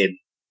used to get in.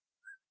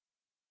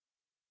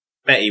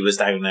 Bet he was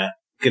down there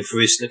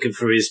looking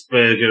for his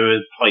burger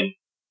and pint.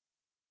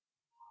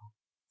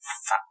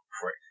 Fat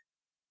prick.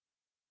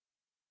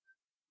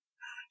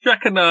 Do you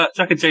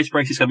reckon James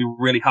Bracey's going to be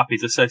really happy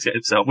to associate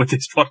himself with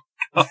this podcast?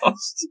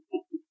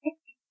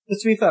 But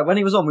to be fair, when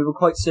he was on, we were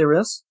quite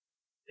serious.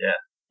 Yeah.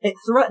 It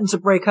threatened to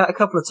break out a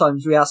couple of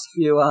times. We asked a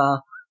few,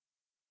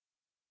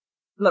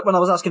 like when I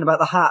was asking about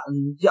the hat,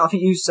 and I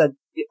think you said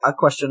a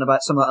question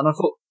about some of that, and I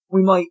thought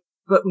we might,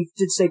 but we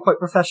did say quite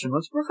professional.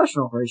 It's a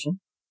professional operation.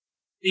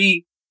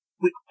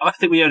 I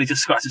think we only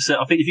just scratched the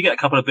surface. I think if you get a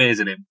couple of beers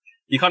in him,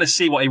 you kind of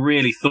see what he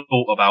really thought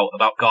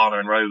about Ghana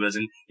and Rovers,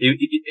 and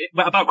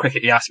about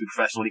cricket, he has to be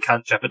professional. He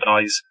can't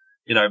jeopardise,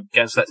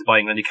 getting selected by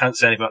England. You can't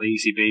say anything about the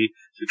ECB.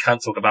 So we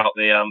can't talk about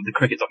the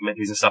cricket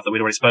documentaries and stuff that we'd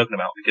already spoken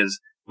about because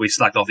we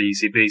slagged off the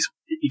ECB. So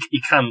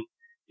he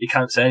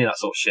can't say any of that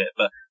sort of shit.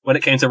 But when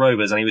it came to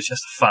Rovers and he was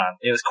just a fan,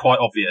 it was quite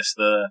obvious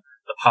the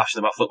passion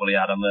about football he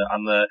had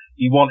and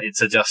he wanted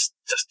to just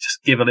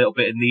give a little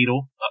bit of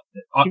needle.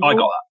 I got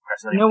that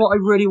personally. You know what I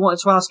really wanted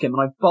to ask him,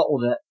 and I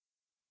bottled it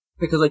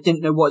because I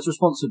didn't know what his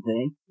response would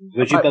be.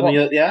 Would you bum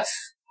you at the ass?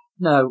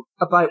 No,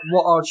 about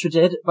what Archer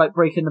did about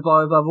breaking the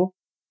bio bubble.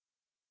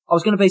 I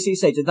was going to basically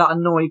say, did that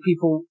annoy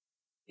people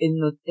in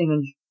the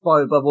England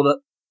bio bubble that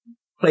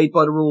played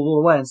by the rules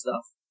all the way and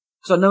stuff?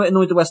 Because I know it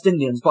annoyed the West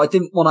Indians, but I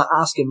didn't want to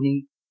ask him,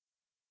 and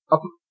I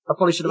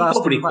probably should have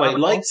asked him. He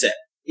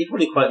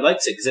probably quite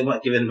liked it because it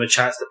might give him a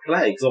chance to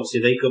play, because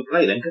obviously they couldn't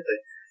play then, could they?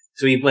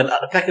 So he went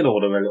up the pecking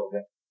order a little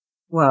bit.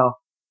 Well,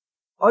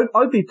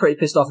 I'd be pretty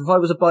pissed off if I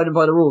was abiding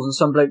by the rules and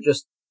some bloke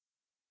just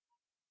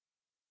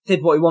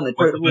did what he wanted,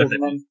 broke the rules,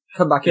 and then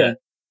come back in.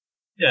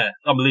 Yeah,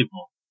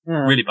 unbelievable.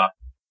 Yeah. Really bad.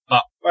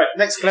 But right,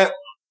 next clip.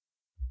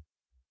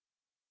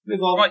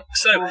 Move on. Right,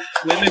 so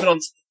we're moving on.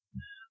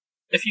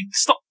 If you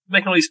stop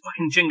making all these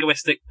fucking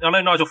jingoistic, I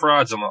know Nigel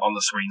Farage's on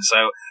the screen,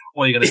 so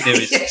all you're going to do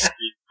is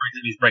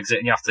use Brexit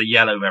and you have to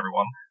yell over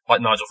everyone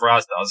like Nigel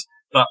Farage does.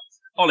 But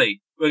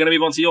Ollie, we're going to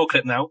move on to your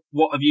clip now.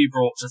 What have you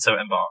brought to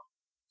Totem Bar?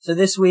 So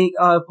this week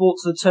I brought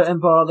to the Totem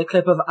Bar the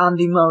clip of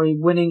Andy Murray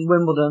winning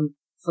Wimbledon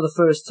for the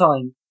first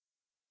time.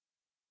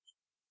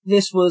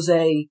 This was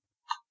a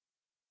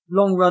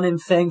long-running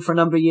thing for a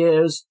number of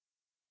years.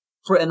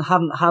 Britain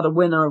hadn't had a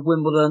winner of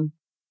Wimbledon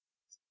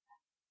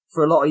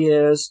for a lot of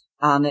years,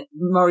 and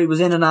Murray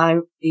was in and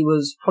out. He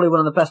was probably one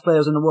of the best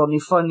players in the world, and he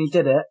finally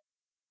did it.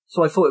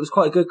 So I thought it was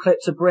quite a good clip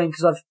to bring,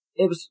 because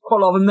it was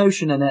quite a lot of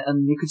emotion in it,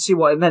 and you could see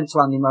what it meant to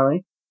Andy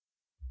Murray.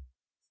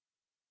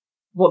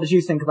 What did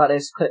you think about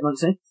this clip,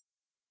 Muncie?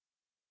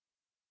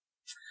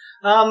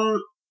 I'm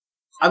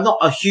not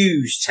a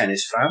huge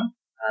tennis fan,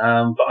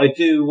 but I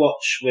do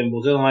watch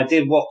Wimbledon, and I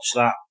did watch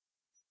that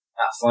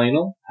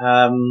final.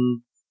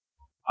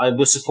 I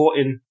was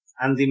supporting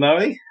Andy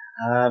Murray.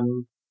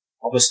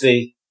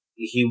 Obviously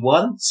he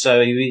won,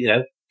 so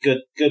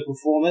good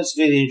performance.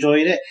 Really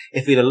enjoyed it.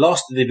 If he'd have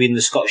lost, it'd have been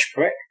the Scottish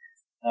prick.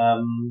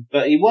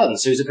 But he won,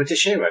 so he's a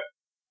British hero.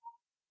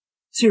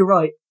 So you're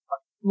right.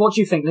 What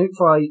do you think, Luke?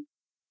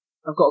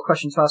 I've got a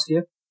question to ask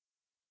you.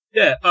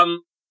 Yeah,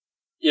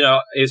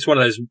 it's one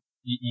of those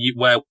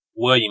where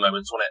were you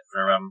moments, wasn't it?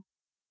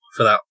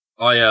 For that,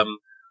 I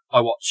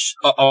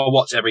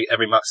watch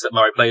every match that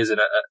Murray plays in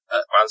at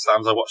Grand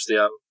Slams. I watch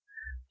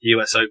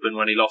US Open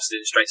when he lost it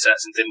in straight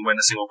sets and didn't win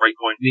a single break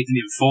point. He didn't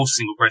even force a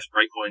single break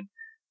point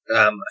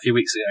a few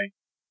weeks ago.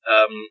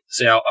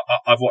 So yeah,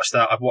 I've watched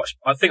that.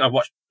 I think I've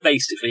watched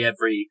basically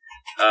every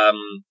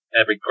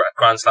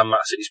Grand Slam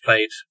match that he's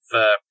played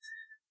for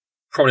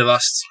probably the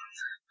last,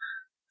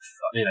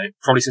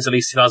 probably since at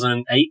least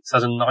 2008,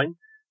 2009.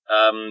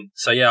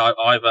 So yeah,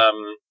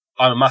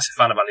 I'm a massive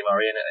fan of Andy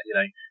Murray,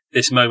 and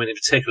this moment in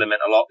particular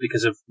meant a lot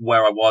because of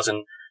where I was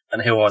and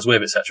who I was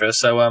with, etc.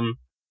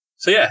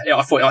 So yeah,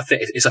 I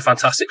think it's a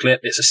fantastic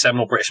clip. It's a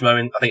seminal British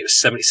moment. I think it was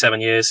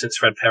 77 years since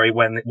Fred Perry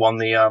won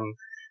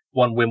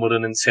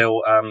Wimbledon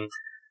until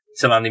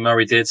Andy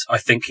Murray did. I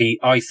think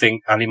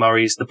Andy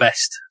Murray's the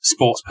best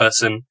sports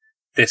person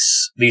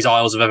these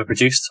Isles have ever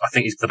produced. I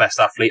think he's the best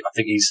athlete. I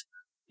think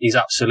he's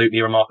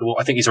absolutely remarkable.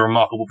 I think he's a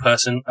remarkable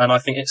person, and I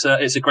think it's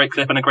a great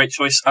clip and a great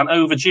choice and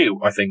overdue,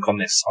 I think, on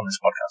this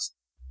podcast.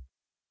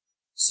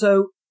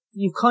 So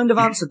you've kind of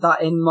answered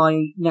that in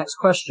my next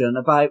question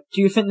about,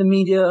 do you think the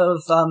media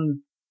have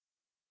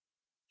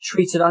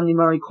treated Andy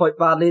Murray quite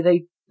badly?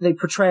 They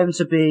portray him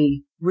to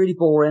be really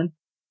boring,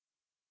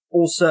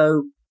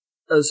 also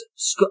as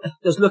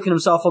looking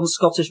himself on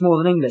Scottish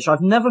more than English.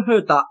 I've never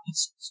heard that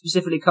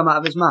specifically come out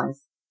of his mouth.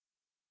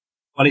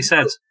 Well, he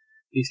said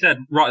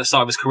right at the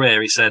start of his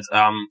career, he said,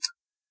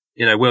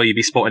 will you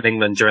be supporting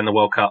England during the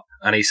World Cup?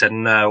 And he said,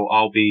 no,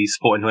 I'll be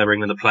supporting whoever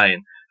England are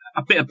playing.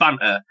 A bit of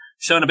banter,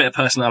 showing a bit of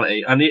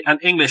personality, and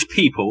English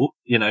people,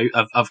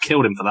 have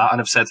killed him for that and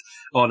have said,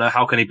 oh no,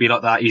 how can he be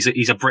like that?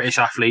 He's a British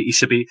athlete, he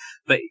should be,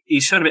 but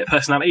he's shown a bit of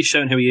personality, he's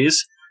shown who he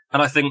is.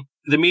 And I think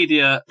the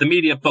media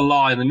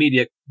belie and the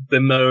media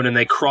bemoan and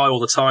they cry all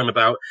the time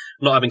about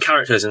not having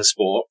characters in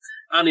sport.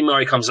 Andy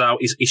Murray comes out,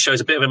 he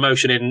shows a bit of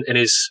emotion in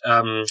his,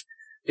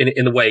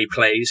 in the way he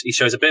plays. He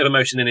shows a bit of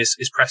emotion in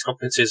his press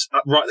conferences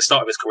right at the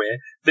start of his career.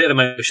 A bit of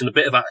emotion, a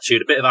bit of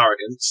attitude, a bit of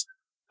arrogance.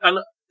 And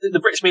the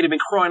British media have been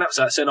crying out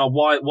to that, saying, oh,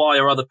 why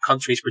are other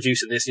countries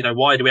producing this?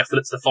 Why do we have to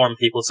look to the foreign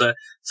people to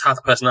have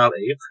the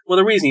personality? Well,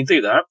 the reason you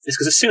do that is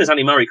because as soon as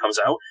Andy Murray comes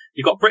out,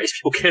 you've got British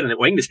people killing it,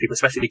 or English people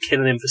especially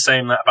killing him for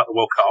saying that about the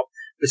World Cup.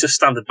 It's just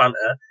standard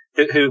banter.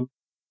 Who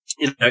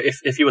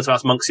if you were to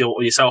ask Monksy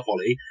or yourself,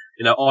 Ollie,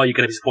 are you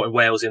going to be supporting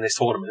Wales in this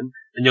tournament?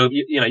 And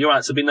your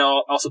answer would be,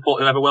 no, I'll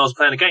support whoever Wales are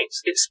playing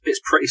against. It's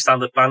pretty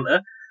standard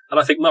banter. And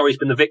I think Murray's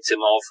been the victim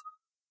of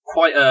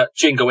quite a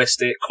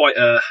jingoistic, quite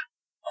a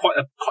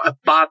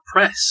bad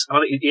press. I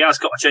think he has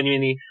got a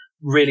genuinely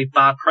really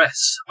bad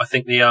press. I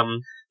think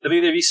have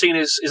either of you seen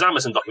his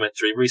Amazon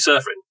documentary,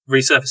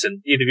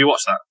 Resurfacing? Either of you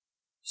watched that?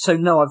 So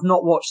no, I've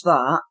not watched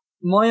that.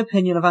 My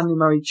opinion of Andy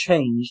Murray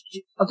changed.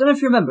 I don't know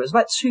if you remember, it was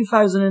about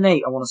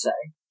 2008, I want to say.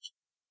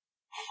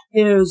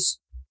 Here's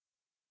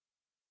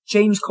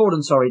James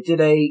Corden, did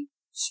a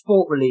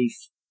Sport Relief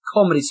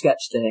comedy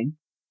sketch thing,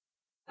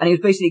 and he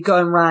was basically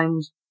going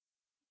around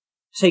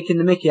taking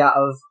the mickey out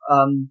of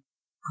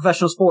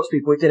professional sports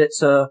people. He did it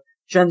to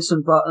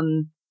Jenson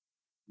Button,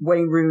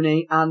 Wayne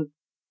Rooney, and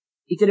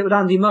he did it with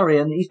Andy Murray,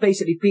 and he's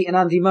basically beating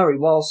Andy Murray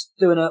whilst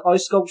doing an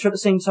ice sculpture at the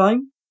same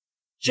time.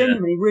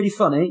 Genuinely really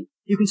funny.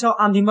 You can tell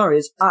Andy Murray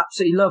is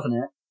absolutely loving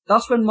it.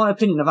 That's when my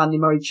opinion of Andy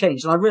Murray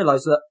changed, and I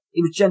realised that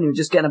he was genuinely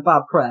just getting a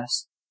bad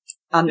press.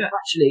 And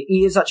actually,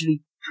 he is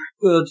actually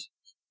he's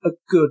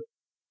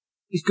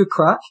good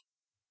crack.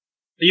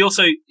 He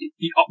also,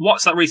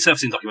 watch that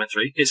Resurfacing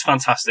documentary. It's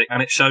fantastic,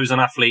 and it shows an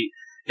athlete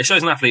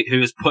who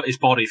has put his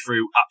body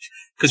through,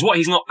 because what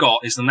he's not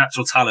got is the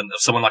natural talent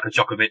of someone like a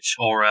Djokovic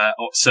or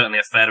certainly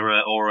a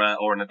Federer or a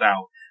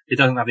Nadal. He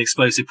doesn't have the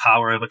explosive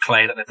power over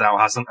clay that Nadal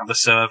has, doesn't have the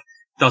serve,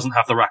 doesn't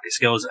have the racket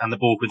skills and the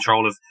ball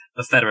control of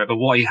Federer. But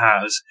what he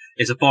has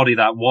is a body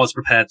that was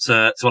prepared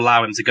to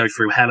allow him to go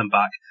through hell and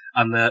back,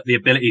 and the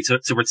ability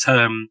to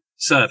return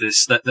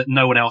service that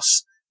no one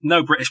else,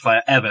 no British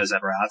player has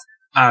ever had.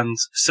 And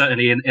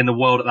certainly in the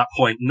world at that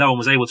point, no one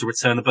was able to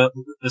return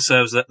the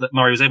serves that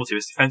Murray was able to.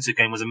 His defensive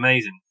game was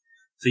amazing.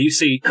 So you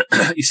see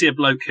a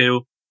bloke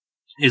who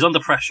is under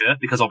pressure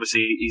because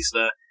obviously he's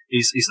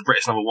the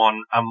British number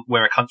one, and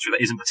we're a country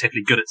that isn't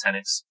particularly good at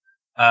tennis.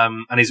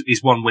 And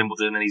he's won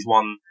Wimbledon and he's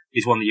won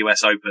the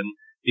US Open.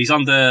 He's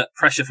under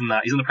pressure from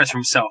that. He's under pressure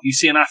from himself. You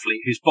see an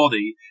athlete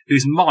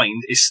whose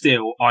mind is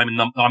still, I'm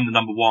the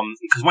number one.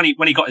 Because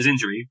when he got his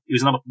injury, he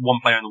was the number one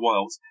player in the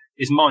world.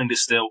 His mind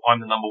is still,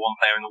 I'm the number one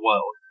player in the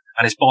world.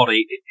 And his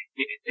body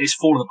is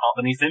falling apart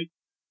beneath him.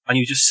 And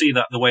you just see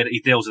that the way that he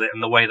deals with it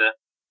and the way that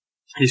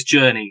his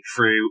journey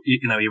through, he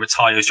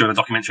retires during the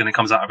documentary and then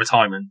comes out of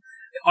retirement.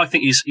 I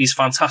think he's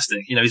fantastic.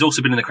 He's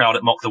also been in the crowd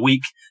at Mock the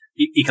Week.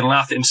 He can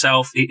laugh at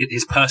himself.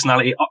 His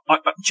personality, I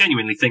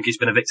genuinely think he's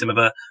been a victim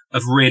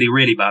of really,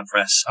 really bad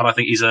press. And I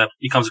think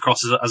he comes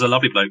across as a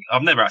lovely bloke.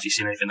 I've never actually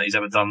seen anything that he's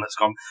ever done that's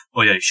gone,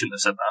 oh yeah, you shouldn't have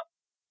said that.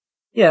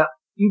 Yeah.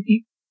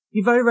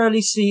 You very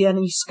rarely see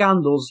any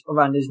scandals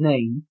around his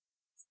name,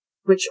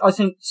 which I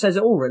think says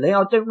it all, really.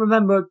 I don't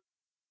remember,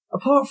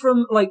 apart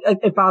from like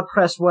a bad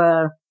press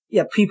where,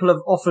 people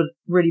have offered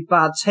really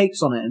bad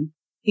takes on him,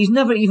 he's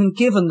never even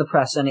given the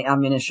press any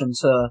ammunition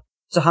to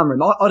hammer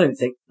him. I don't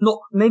think.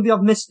 Maybe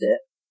I've missed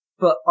it,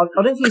 but I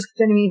don't think he's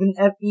genuinely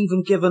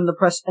even given the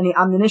press any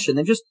ammunition.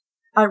 They've just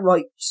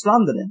outright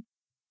slandered him.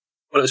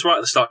 Well, it was right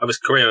at the start of his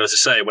career, as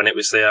I say, when it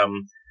was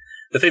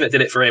the thing that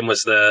did it for him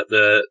was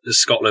the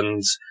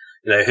Scotland.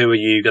 Who are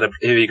you going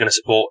to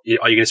support?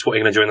 Are you going to support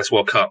England during this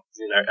World Cup?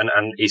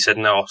 And he said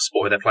no, I'll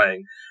support who they're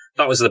playing.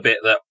 That was the bit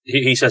that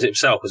he says it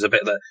himself was a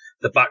bit that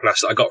the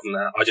backlash that I got from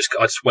that. I just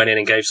went in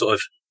and gave sort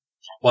of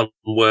 1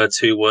 word,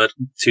 2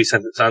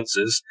 sentence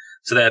answers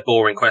to their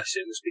boring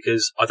questions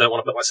because I don't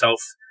want to put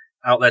myself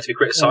out there to be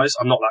criticised.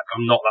 I'm not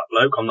that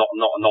bloke. I'm not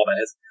a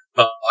knobhead,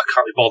 but I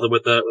can't be bothered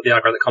with the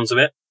aggro that comes of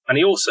it. And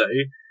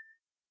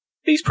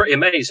he's pretty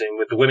amazing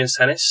with the women's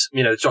tennis.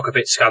 The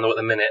Djokovic scandal at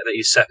the minute that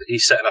he's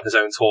setting up his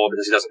own tour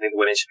because he doesn't think the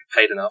women should be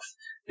paid enough.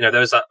 There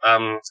was that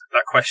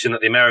question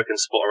that the American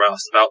supporter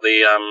asked about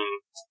the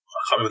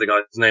I can't remember the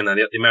guy's name now,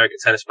 the American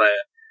tennis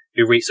player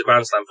who reached the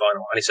Grand Slam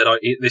final, and he said,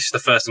 "This is the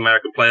first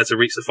American player to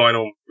reach a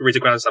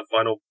Grand Slam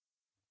final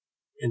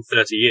in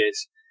 30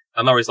 years."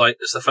 And Murray's like,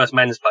 "It's the first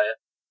men's player."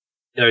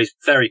 He's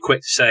very quick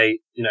to say,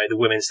 the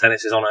women's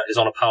tennis is on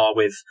a par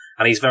with,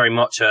 and he's very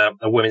much a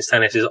women's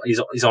tennis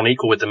is on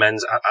equal with the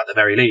men's at the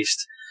very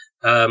least.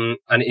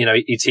 And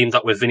he teamed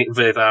up with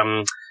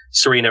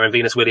Serena and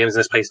Venus Williams and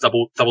has played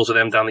doubles with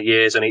them down the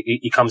years, and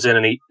he comes in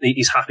and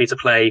he's happy to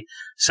play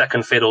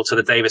second fiddle to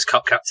the Davis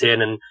Cup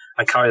captain and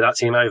carry that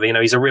team over.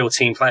 He's a real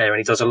team player and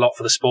he does a lot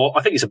for the sport.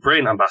 I think he's a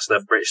brilliant ambassador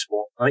for British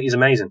sport. I think he's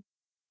amazing.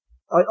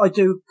 I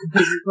do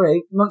completely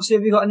agree. Monksy,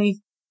 have you got any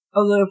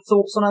other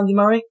thoughts on Andy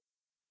Murray?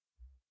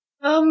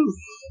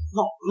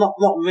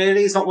 Not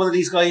really. It's not one of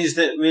these guys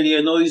that really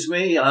annoys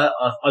me. I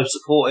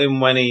support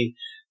him when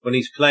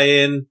he's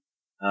playing.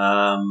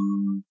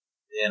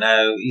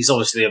 He's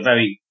obviously a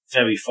very,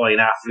 very fine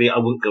athlete. I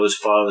wouldn't go as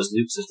far as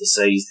Luke as to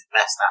say he's the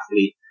best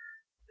athlete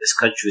this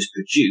country has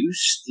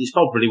produced. He's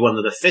probably one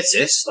of the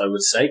fittest, I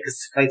would say, because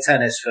to play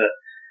tennis for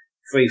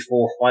 3,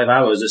 4, 5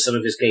 hours as some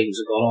of his games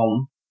have gone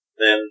on,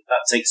 then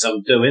that takes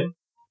some doing.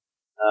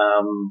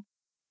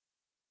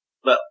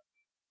 But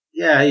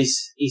yeah,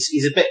 he's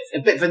a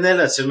bit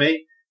vanilla to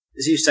me.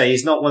 As you say,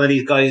 he's not one of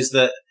these guys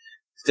that's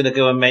going to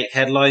go and make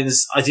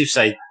headlines. As you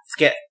say, to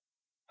get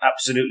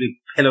absolutely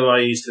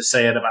pillarised for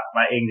saying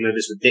about England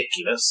is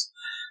ridiculous.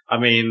 I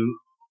mean,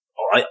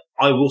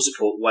 I will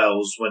support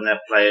Wales when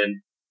they're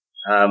playing,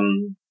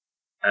 and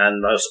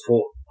I'll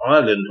support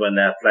Ireland when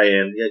they're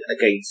playing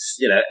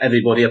against,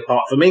 everybody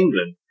apart from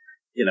England.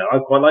 I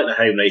quite like the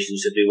home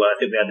nations to do well. I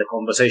think we had the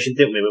conversation,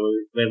 didn't we,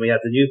 when we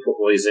had the Newport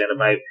boys in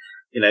about,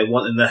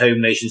 wanting the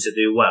home nations to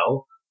do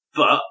well.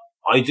 But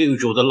I do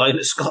draw the line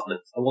at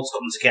Scotland. I want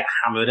Scotland to get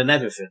hammered and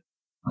everything.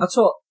 That's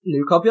what,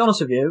 Luke, I'll be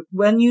honest with you.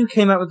 When you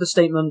came out with the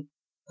statement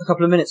a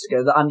couple of minutes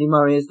ago that Andy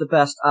Murray is the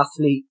best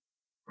athlete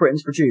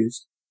Britain's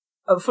produced,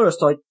 at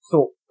first I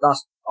thought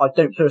I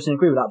don't personally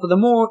agree with that. But the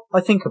more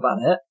I think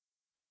about it,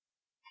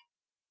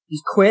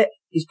 he's quick,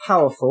 he's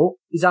powerful,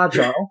 he's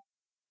agile.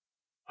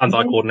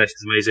 Hand-eye coordination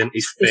is amazing.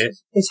 He's fit.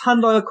 His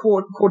hand-eye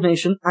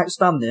coordination,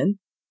 outstanding.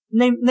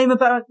 Name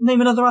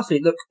another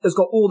athlete that has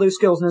got all those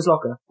skills in his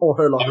locker or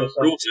her locker.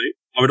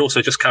 I would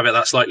also just caveat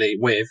that slightly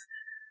with,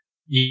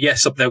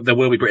 yes, there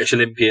will be British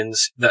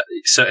Olympians that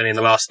certainly in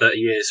the last 30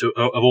 years who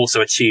have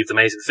also achieved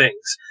amazing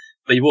things.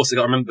 But you've also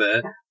got to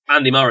remember,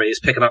 Andy Murray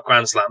is picking up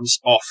Grand Slams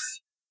off,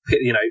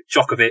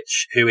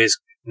 Djokovic, who is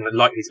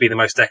likely to be the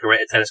most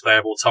decorated tennis player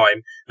of all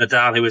time,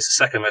 Nadal, who is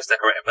the second most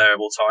decorated player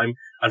of all time,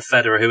 and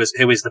Federer, who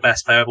is the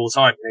best player of all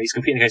time. He's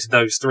competing against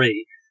those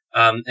three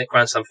at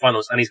Grand Slam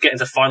finals, and he's getting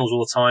to finals all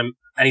the time,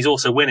 and he's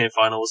also winning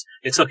finals.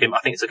 I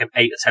think it took him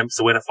 8 attempts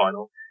to win a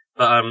final,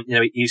 but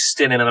he's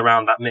still in and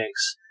around that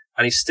mix,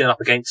 and he's still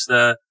up against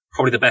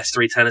probably the best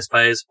 3 tennis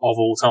players of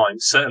all time,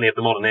 certainly of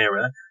the modern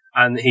era.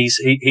 And he's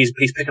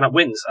picking up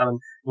wins. And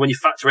when you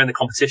factor in the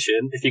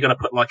competition, if you're going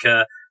to put like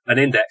an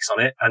index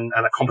on it and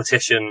a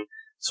competition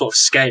sort of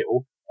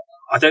scale,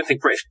 I don't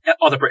think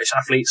other British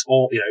athletes,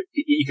 or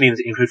you can even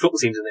include football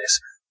teams in this,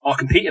 are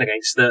competing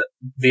against the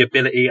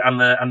ability and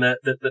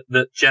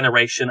the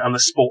generation and the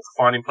sport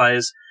defining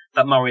players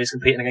that Murray is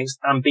competing against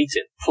and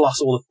beating, plus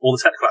all the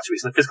technical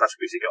attributes and the physical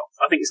attributes he got.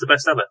 I think it's the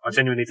best ever. I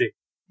genuinely do.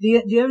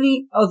 The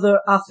only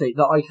other athlete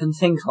that I can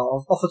think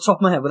of off the top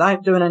of my head,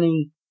 without doing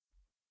any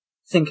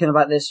thinking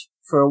about this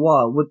for a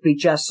while, would be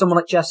someone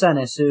like Jess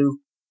Ennis,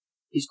 who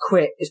is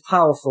quick, is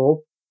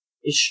powerful,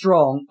 is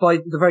strong by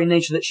the very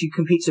nature that she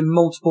competes in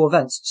multiple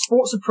events.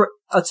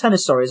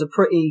 Tennis is a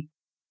pretty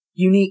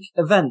unique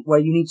event where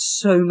you need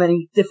so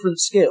many different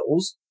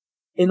skills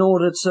in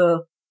order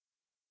to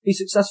be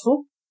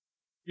successful.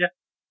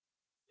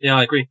 Yeah,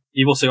 I agree.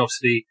 You've also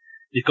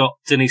you've got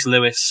Denise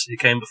Lewis, who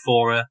came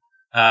before her.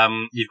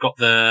 You've got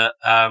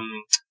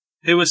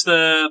who was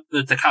the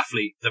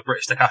decathlete, the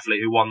British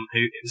decathlete who won?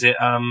 Who is it?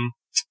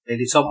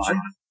 Daley Thompson.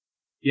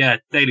 Yeah,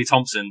 Daley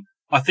Thompson.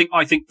 I think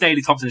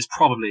Daley Thompson is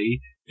probably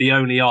the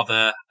only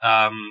other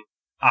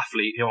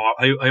athlete who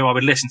I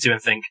would listen to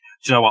and think,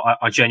 do you know what?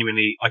 I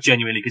genuinely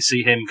could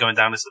see him going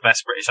down as the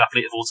best British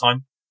athlete of all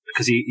time,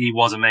 because he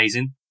was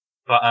amazing.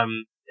 But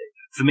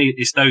for me,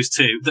 it's those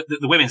two.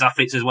 The women's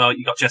athletes as well.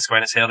 You've got Jessica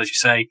Ennis-Hill, as you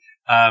say.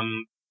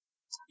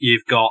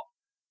 You've got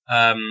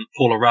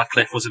Paula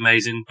Radcliffe was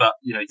amazing, but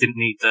he didn't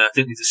need the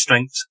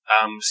strength,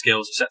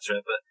 skills,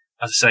 etc. But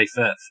as I say,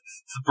 for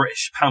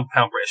British pound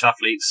British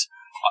athletes,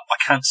 I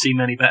can't see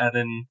many better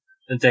than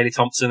Daley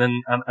Thompson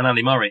and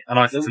Andy Murray.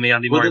 And for me,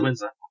 Andy Murray wins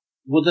that.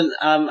 Wouldn't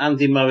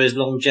Andy Murray's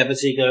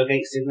longevity go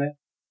against him though?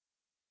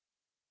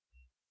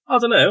 I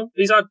don't know.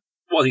 He's had,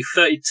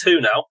 32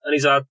 now, and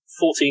he's had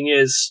 14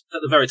 years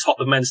at the very top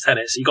of men's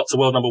tennis. He got to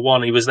world number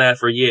 1. He was there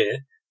for a year.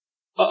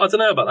 I don't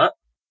know about that.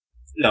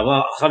 No,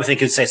 well, I'm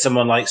thinking, say,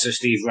 someone like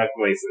Steve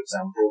Redgrave, for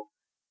example,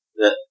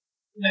 that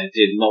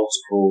did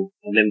multiple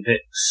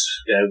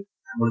Olympics.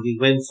 What did he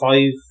win?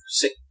 5,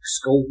 6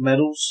 gold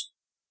medals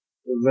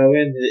with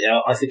rowing.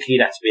 I think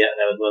he'd have to be out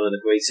there as one of the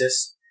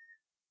greatest.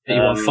 He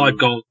won 5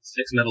 gold,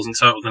 6 medals in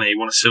total, didn't he? He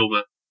won a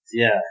silver.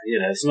 Yeah,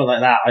 something like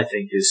that. I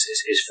think is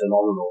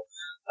phenomenal.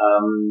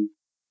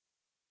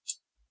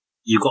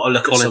 You've got to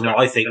look at someone.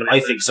 I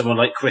think someone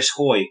like Chris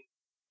Hoy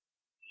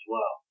as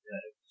well.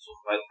 Sort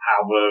of like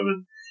power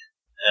and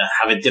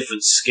having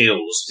different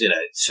skills.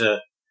 To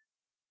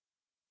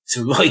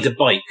ride a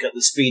bike at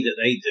the speed that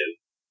they do.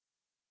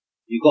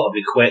 You've got to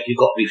be quick. You've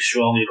got to be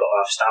strong. You've got to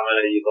have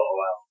stamina. You've got to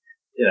have.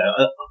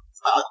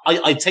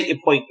 I take your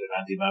point with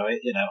Andy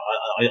Murray.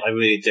 I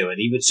really do, and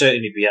he would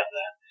certainly be up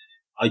there.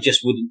 I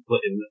just wouldn't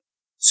put him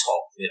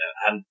top.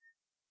 And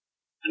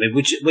I mean,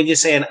 when you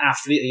say an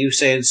athlete, are you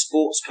saying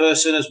sports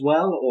person as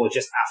well, or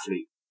just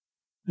athlete?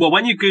 Well,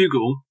 when you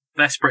Google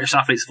best British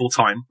athletes of all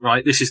time,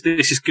 right? This is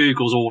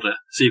Google's order.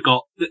 So you've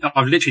got.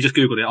 I've literally just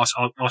Googled it. I'll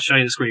show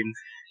you the screen.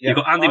 Yep.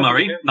 You've got Andy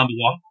Murray, number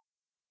 1.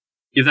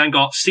 You've then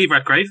got Steve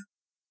Redgrave,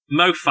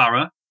 Mo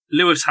Farah,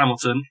 Lewis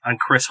Hamilton, and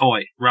Chris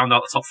Hoy. Round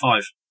out the top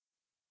 5.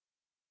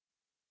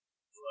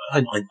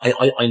 I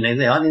know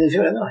they. I didn't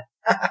do it,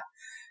 I?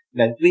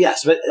 No,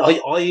 yes, but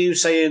are you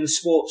saying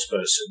sports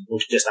person or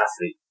just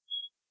athlete?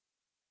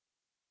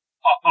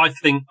 I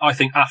think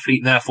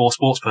athlete, therefore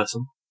sports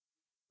person.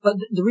 But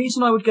the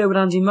reason I would go with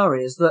Andy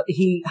Murray is that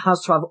he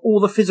has to have all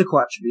the physical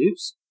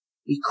attributes.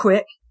 He's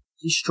quick,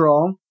 he's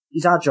strong,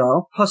 he's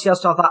agile, plus he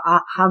has to have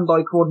that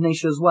hand-eye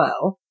coordination as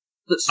well.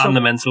 And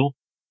the mental.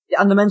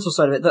 Yeah, and the mental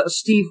side of it, that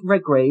Steve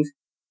Redgrave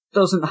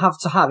doesn't have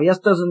to have. He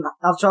doesn't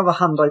have to have a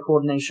hand-eye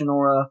coordination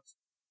or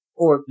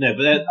no,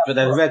 but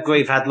then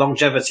Redgrave had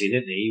longevity,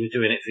 didn't he? He was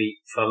doing it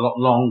for a lot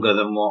longer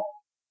than what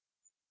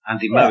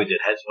Andy Murray did.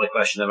 Hence my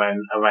question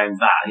around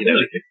that.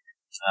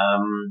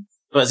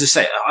 But as I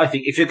say, I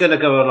think if you're going to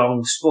go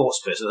along sports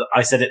person,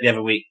 I said it the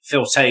other week,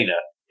 Phil Taylor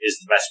is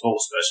the best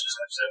sports person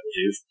I've ever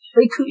produced.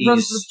 They couldn't run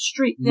to the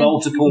street.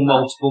 Multiple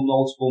world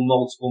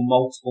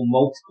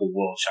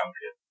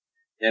champion.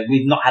 Yeah,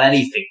 we've not had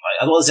anything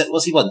like.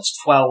 Was he once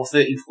 12,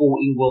 13,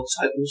 14 world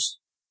titles?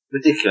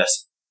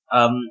 Ridiculous.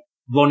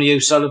 Ronnie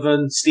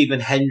O'Sullivan,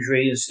 Stephen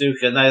Hendry and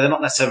snooker. No, they're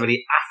not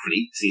necessarily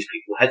athletes, these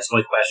people, hence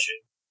my question.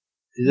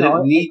 They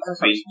don't need to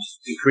be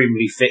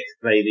supremely fit to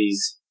play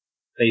these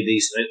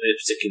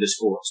particular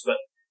sports, but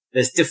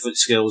there's different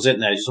skills, isn't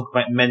there? You talk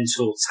about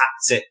mental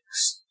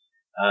tactics,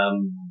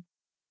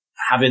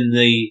 having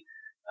the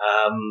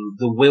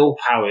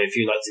willpower, if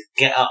you like, to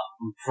get up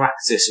and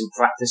practice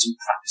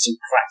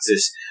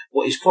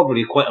what is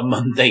probably quite a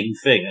mundane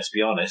thing, let's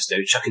be honest,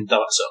 chucking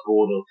darts at a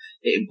board or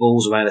hitting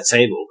balls around a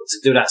table, but to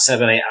do that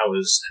 7-8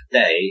 hours a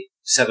day,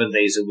 7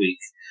 days a week,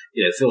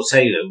 Phil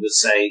Taylor would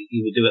say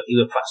he would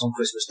practice on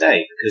Christmas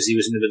Day because he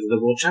was in the middle of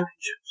the World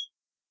Championships.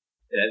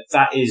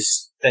 That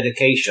is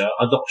dedication.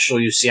 I'm not sure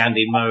you see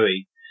Andy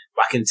Murray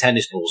whacking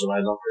tennis balls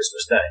around on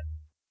Christmas Day.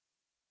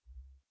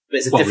 But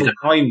it's a different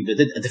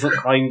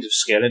kind of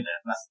skill, isn't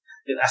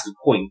it? That's the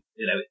point.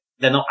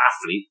 They're not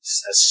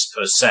athletes as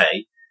per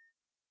se.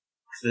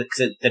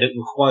 They don't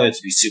require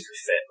to be super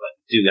fit, like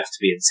you do have to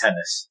be in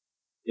tennis.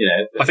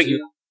 I think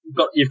you've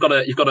got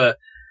to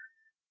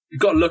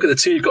look at the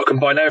two. You've got to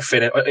combine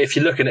everything. If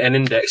you're looking at an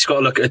index, you've got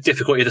to look at the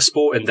difficulty of the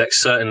sport index.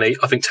 Certainly,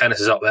 I think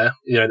tennis is up there.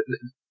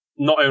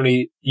 Not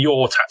only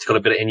your tactical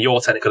ability and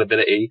your technical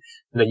ability,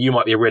 you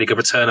might be a really good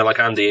returner like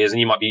Andy is, and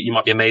you might be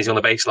amazing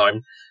on the baseline.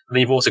 And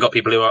then you've also got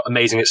people who are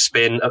amazing at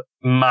spin,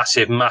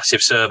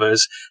 massive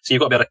servers. So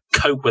you've got to be able to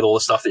cope with all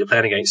the stuff that you're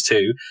playing against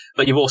too.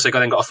 But you've also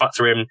got to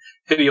factor in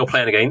who you're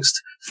playing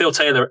against. Phil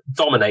Taylor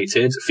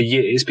dominated for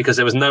years because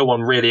there was no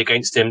one really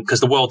against him because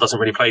the world doesn't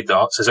really play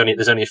darts. There's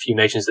only a few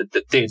nations that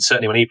did,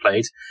 certainly when he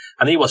played,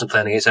 and he wasn't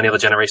playing against any other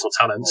generational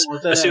talents.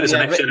 As soon as the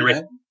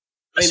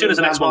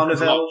next one comes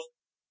along.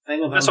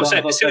 That's what I'm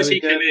saying. As soon as he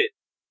came in,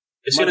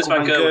 as soon as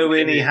Van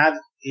Gerwen, he had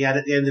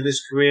at the end of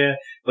his career,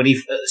 at the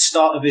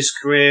start of his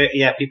career, he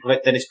had people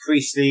like Dennis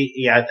Priestley,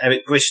 he had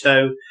Eric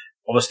Bristow,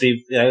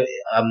 obviously, was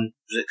an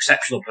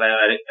exceptional player,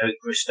 Eric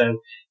Bristow.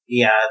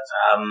 He had,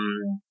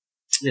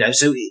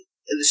 so at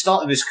the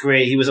start of his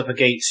career, he was up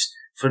against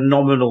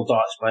phenomenal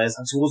darts players,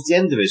 and towards the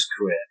end of his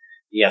career,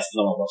 he had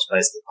phenomenal darts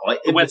players.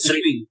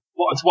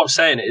 What I'm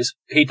saying is,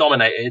 he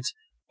dominated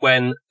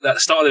when at the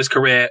start of his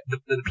career,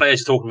 the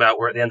players you're talking about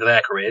were at the end of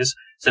their careers.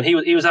 So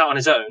he was out on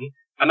his own,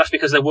 and that's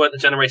because there weren't the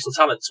generational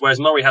talents. Whereas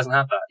Murray hasn't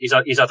had that. He's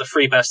had the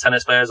 3 best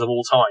tennis players of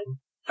all time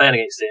playing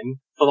against him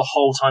for the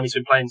whole time he's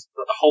been playing.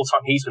 The whole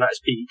time he's been at his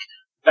peak,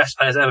 best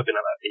players ever been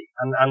at that peak.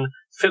 And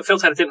Phil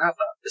Taylor didn't have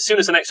that. As soon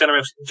as the next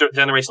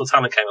generational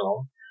talent came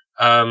along,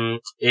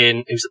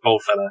 who's the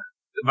bold fella?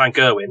 Van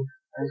Gerwen.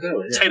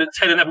 Yeah.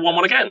 Taylor never won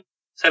one again.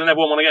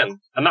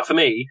 And that for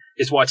me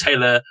is why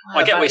Taylor,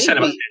 I get what you're saying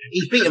about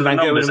he's beaten Van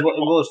Gerwen in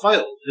World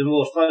Finals.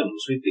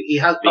 He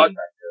has beaten Van Gerwen.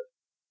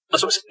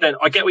 That's what I'm saying.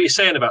 I get what you're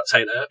saying about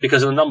Taylor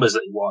because of the numbers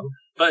that he won.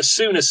 But as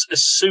soon as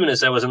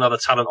there was another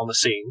talent on the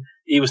scene,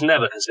 he was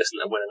never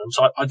consistent at winning them.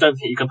 So I don't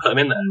think you can put him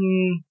in there.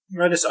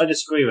 I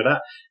disagree with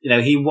that.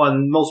 He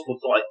won multiple.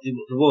 The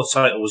world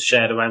title was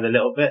shared around a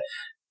little bit,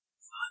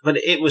 but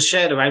it was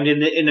shared around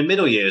in the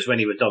middle years when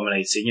he was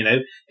dominating.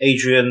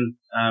 Adrian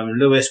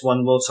Lewis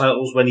won world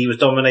titles when he was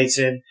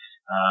dominating.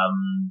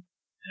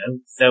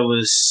 There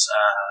was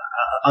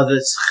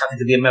others. I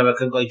think of the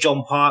American guy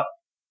John Park.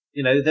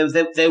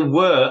 There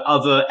were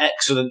other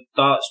excellent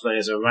darts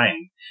players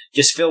around.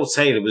 Just Phil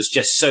Taylor was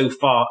just so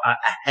far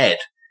ahead.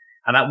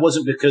 And that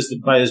wasn't because the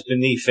players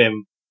beneath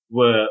him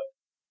were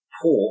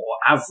poor or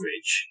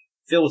average.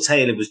 Phil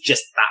Taylor was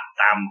just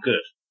that damn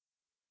good.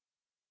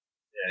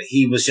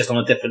 He was just on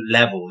a different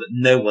level that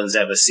no one's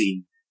ever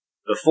seen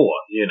before,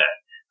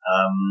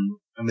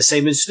 and the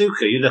same in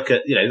snooker. You look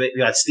at, we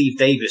had Steve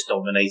Davis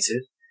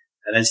dominated.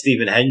 And then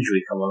Stephen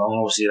Hendry come along.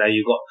 Obviously, now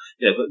you've got,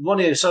 but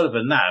Ronnie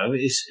O'Sullivan now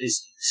is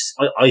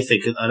I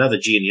think, another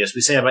genius. We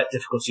say about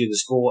difficulty in the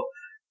sport.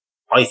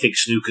 I think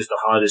snooker's the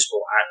hardest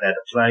sport out there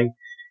to play.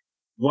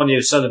 Ronnie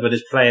O'Sullivan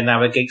is playing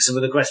now against some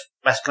of the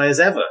best players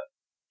ever.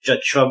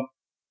 Judd Trump,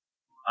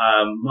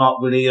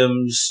 Mark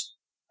Williams,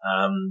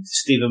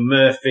 Stephen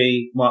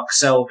Murphy, Mark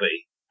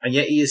Selby. And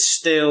yet he is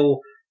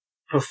still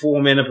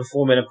performing at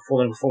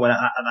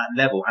that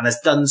level and has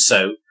done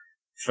so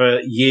for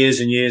years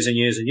and years and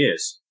years and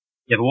years.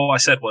 Yeah, but what I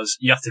said was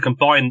you have to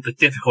combine the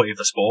difficulty of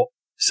the sport,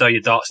 so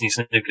your darts and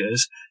your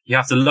snookers. You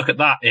have to look at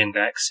that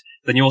index.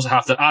 Then you also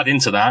have to add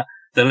into that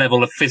the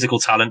level of physical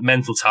talent,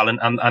 mental talent,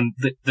 and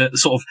the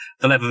sort of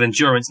the level of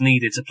endurance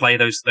needed to play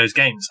those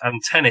games.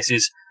 And tennis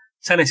is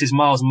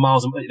miles and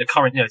miles. The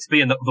current, to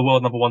be the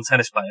world number one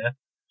tennis player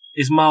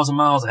is miles and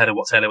miles ahead of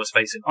what Taylor was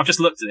facing. I've just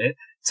looked at it.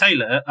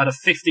 Taylor had a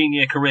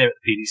 15-year career at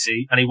the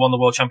PDC, and he won the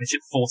world championship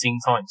 14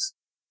 times.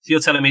 So you're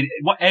telling me,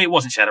 A, it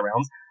wasn't shared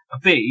around.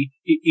 B,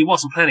 he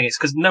wasn't playing it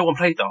because no one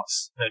played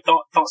darts.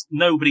 Darts,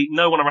 no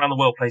one around the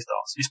world plays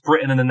darts. It's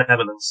Britain and the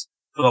Netherlands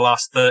for the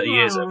last 30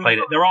 years that have played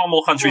it. There are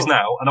more countries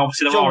now, and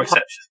obviously there are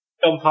exceptions.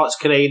 John Park's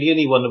Canadian.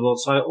 He won the world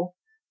title.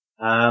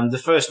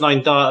 The first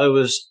 9 darter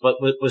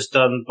was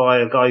done by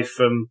a guy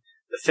from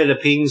the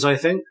Philippines, I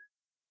think.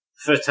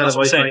 First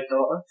televised 9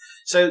 darter.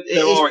 So it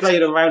is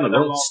played around the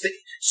world.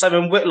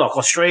 Simon Whitlock,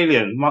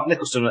 Australian. Mark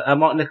Nicholson.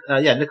 Nicholson.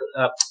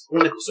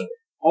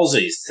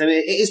 Aussies. So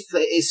it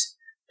is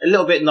a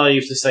little bit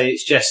naive to say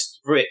it's just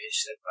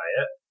British that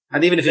play it.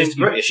 And even if it's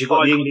British, you've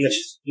got the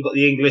English,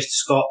 the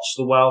Scots,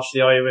 the Welsh,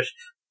 the Irish,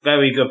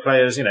 very good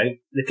players.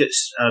 Look at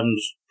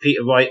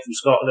Peter Wright from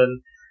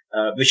Scotland,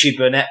 Richie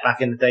Burnett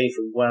back in the day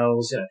from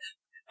Wales.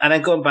 And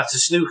then going back to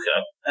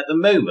snooker, at the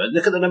moment,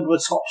 look at the number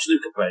of top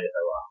snooker players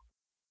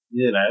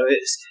there are.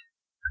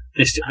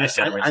 It's this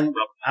generation.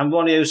 And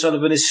Ronnie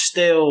O'Sullivan is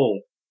still,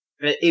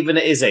 even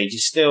at his age,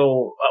 he's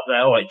still up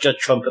there. All right, Judd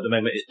Trump at the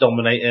moment is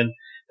dominating.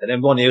 And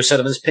then Ronnie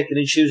O'Sullivan's picking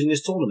and choosing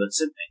his tournaments,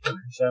 isn't he?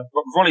 So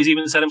Ronnie's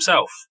even said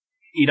himself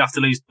he'd have to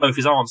lose both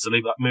his arms to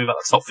move out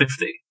the top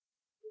 50.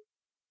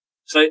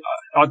 So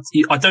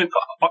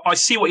I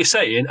see what you're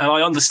saying, and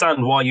I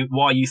understand why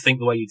you think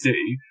the way you do.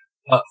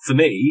 But for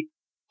me,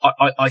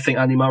 I think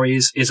Andy Murray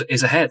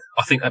is ahead.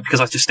 I think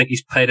because I just think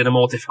he's played in a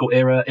more difficult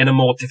era, in a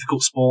more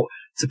difficult sport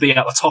to be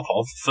at the top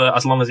of for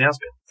as long as he has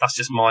been. That's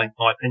just my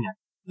opinion.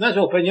 That's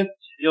your opinion.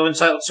 You're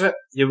entitled to it.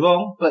 You're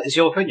wrong, but it's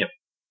your opinion.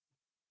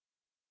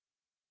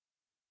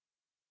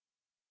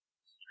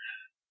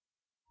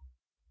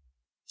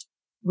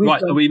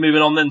 Are we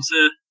moving on then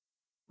to...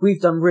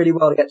 We've done really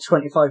well to get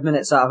 25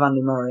 minutes out of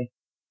Andy Murray.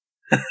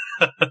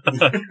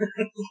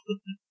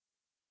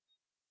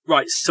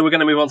 Right, so we're going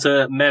to move on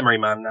to Memory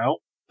Man now.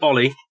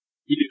 Ollie,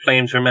 you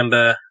claim to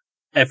remember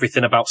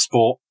everything about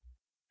sport,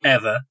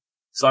 ever.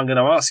 So I'm going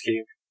to ask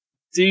you,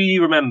 do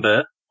you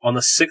remember on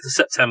the 6th of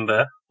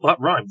September... Well,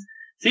 that rhymed.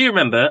 Do you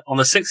remember on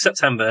the 6th of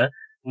September,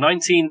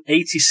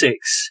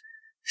 1986,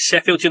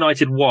 Sheffield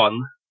United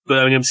 1,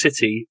 Birmingham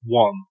City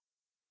 1?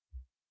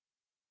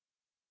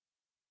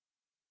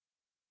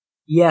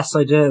 Yes,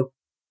 I do.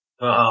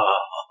 Not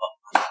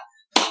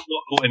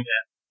caught him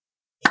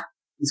yet.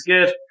 He's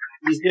good.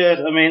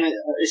 I mean,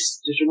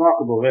 it's just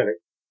remarkable, really.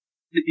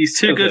 He's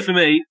too good for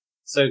me.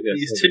 So good.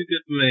 He's too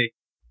good for me.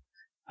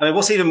 I mean,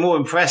 what's even more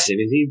impressive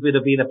is he would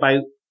have been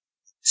about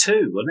 2,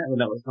 wouldn't it, when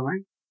that was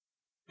coming?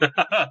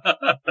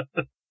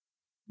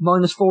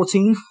 Minus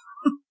 14.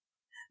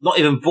 Not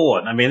even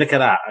born. I mean, look at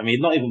that. I mean,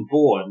 not even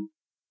born.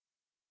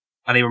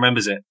 And he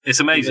remembers it. It's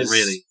amazing,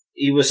 really.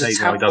 He was a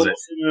tadpole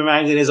sitting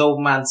around in his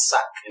old man's sack,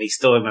 and he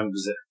still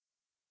remembers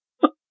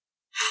it.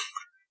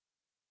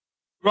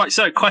 Right,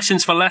 so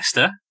questions for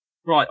Leicester.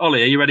 Right,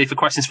 Ollie, are you ready for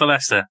questions for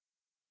Leicester?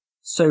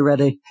 So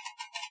ready.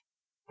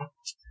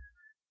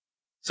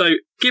 So,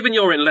 given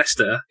you're in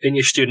Leicester, in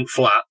your student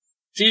flat,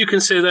 Do you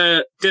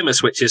consider dimmer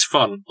switches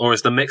fun, or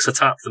is the mixer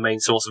tap the main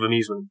source of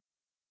amusement?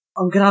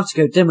 I'm gonna have to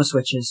go dimmer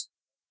switches.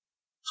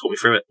 Talk me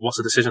through it. What's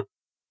the decision?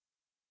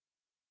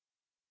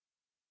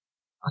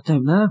 I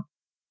don't know.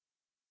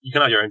 You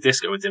can have your own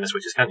disco with dimmer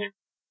switches, can't you?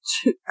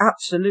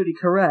 Absolutely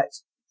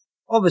correct.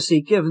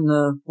 Obviously, given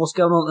what's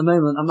going on at the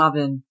moment, I'm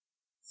having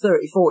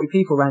 30, 40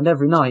 people around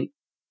every night,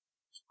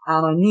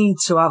 and I need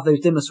to have those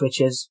dimmer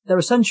switches. They're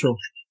essential.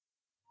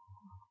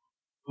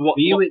 Were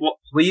you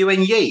in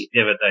Yeet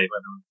the other day,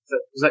 Brendan?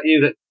 Was that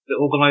you that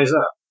organised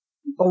that?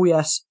 Oh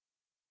yes.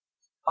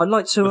 I'd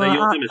like to. Were they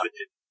your dimmer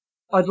switches?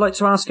 I'd like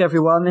to ask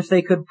everyone if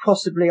they could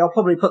possibly. I'll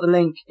probably put the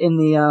link in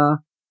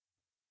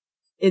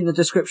the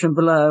description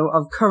below.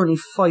 I'm currently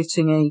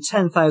fighting a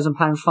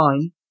 £10,000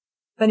 fine.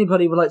 If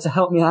anybody would like to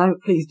help me out,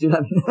 please do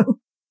let me know.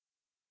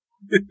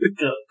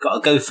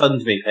 Got a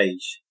GoFundMe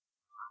page.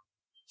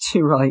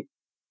 Too right.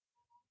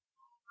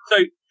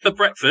 So, for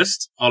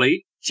breakfast,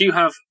 Ollie, do you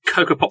have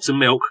Cocoa Pops and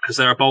milk because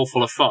they're a bowl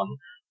full of fun?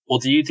 Or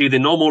do you do the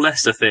normal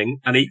Leicester thing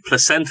and eat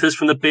placentas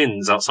from the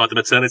bins outside the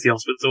maternity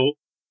hospital?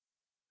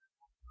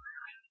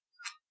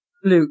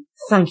 Luke,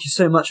 thank you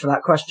so much for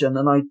that question,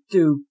 and I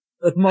do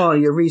admire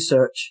your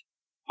research.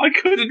 I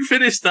couldn't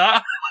finish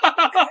that.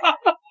 Are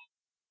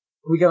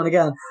we going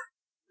again?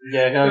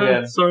 Yeah, go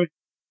again. Sorry,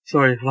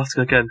 I'll have to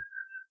go again.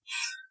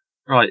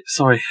 Right,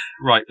 sorry.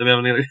 Right, let me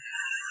have a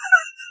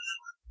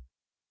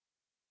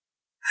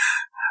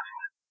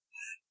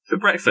For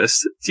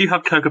breakfast, do you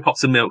have Cocoa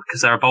Pops and milk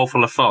because they're a bowl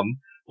full of fun?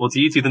 Or do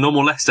you do the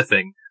normal Leicester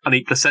thing and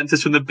eat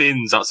placentas from the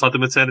bins outside the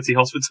maternity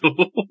hospital?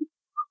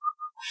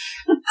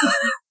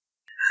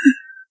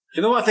 Do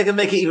you know what I think would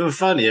make it even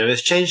funnier?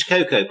 Is change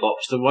Cocoa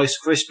Pops to Rice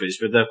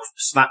Krispies with their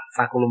snap,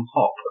 crackle and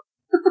pop.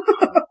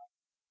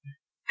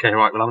 Okay,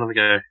 right, well, I'm going to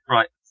go.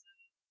 Right.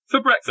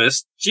 For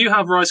breakfast, do you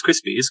have Rice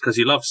Krispies because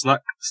you love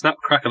snap,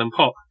 crackle and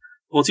pop?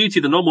 Or do you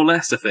do the normal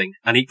Leicester thing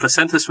and eat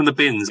placentas from the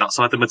bins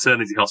outside the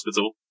maternity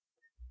hospital?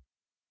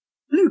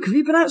 Luke, have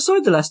you been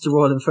outside the Leicester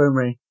Royal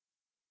Infirmary?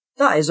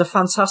 That is a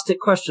fantastic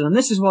question, and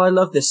this is why I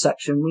love this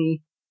section.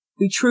 We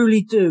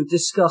truly do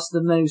discuss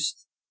the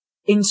most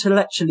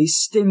intellectually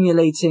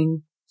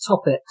stimulating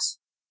topics.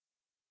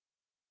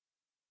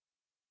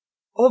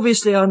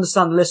 Obviously, I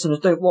understand the listeners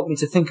don't want me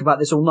to think about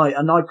this all night,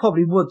 and I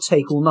probably would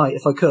take all night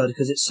if I could,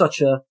 because it's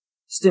such a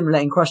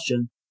stimulating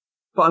question.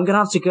 But I'm going to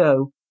have to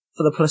go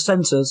for the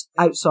placentas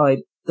outside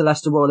the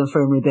Leicester Royal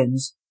Infirmary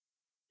bins.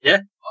 Yeah,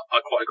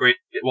 I quite agree.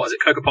 What is it,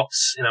 Cocoa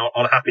Pops? You know,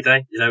 on a happy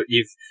day, you know,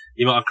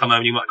 you might have come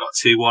home, you might have got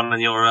 2-1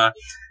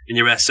 in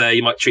your essay.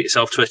 You might treat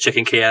yourself to a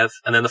chicken Kiev,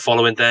 and then the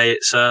following day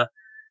it's a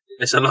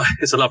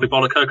lovely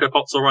bowl of Cocoa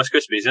Pops or Rice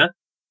Krispies. Yeah.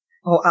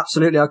 Oh,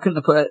 absolutely! I couldn't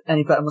have put it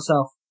any better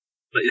myself.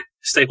 But your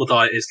staple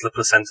diet is the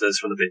placentas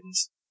from the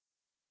bins.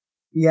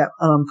 Yeah,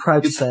 and I'm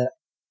proud to say it.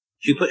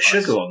 Do you put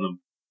sugar on them?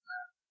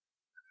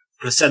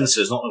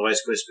 Placentas, not the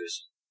Rice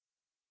Krispies.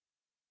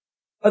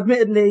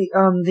 Admittedly,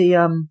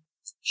 the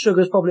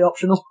sugar's probably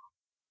optional.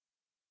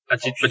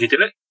 But you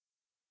do it?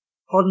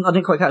 Pardon, I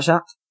didn't quite catch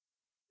that.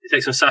 You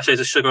take some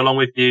sachets of sugar along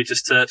with you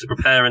just to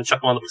prepare and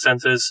chuck them on the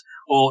placentas?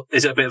 Or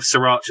is it a bit of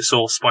sriracha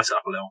sauce, spice it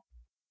up a little?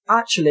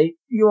 Actually,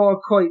 you are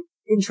quite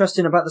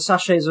interesting about the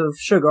sachets of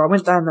sugar. I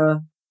went down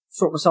to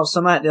sort myself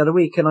some out the other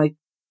week and I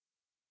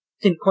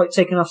didn't quite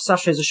take enough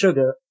sachets of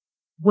sugar.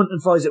 Wouldn't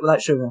advise it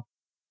without sugar.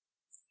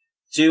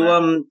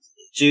 Do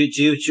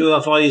you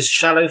advise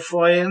shallow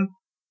frying?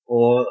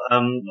 Or,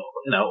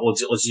 or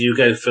do you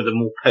go for the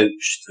more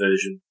poached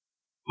version?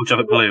 Or do you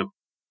have it blue?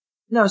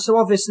 No, so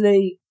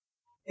obviously,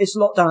 it's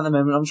lockdown at the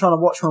moment. I'm trying to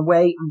watch my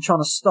weight. I'm trying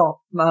to stop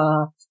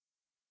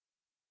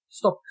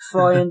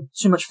frying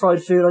too much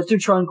fried food. I do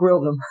try and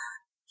grill them.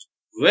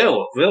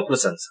 Real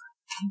placenta.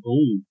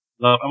 Ooh.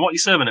 Love. And what are you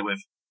serving it with?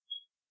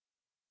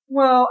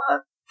 Well,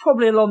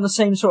 probably along the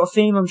same sort of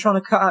theme. I'm trying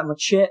to cut out my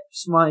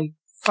chips, my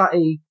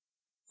fatty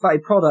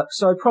products.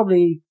 So I'd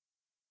probably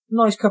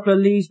nice couple of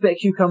leaves, bit of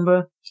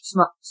cucumber.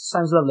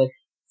 Sounds lovely.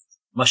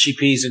 Mushy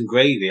peas and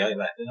gravy, I reckon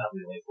that'd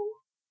be the way forward.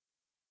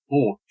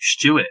 Oh,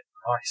 stew it.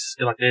 Nice.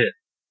 Good idea.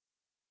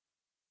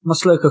 My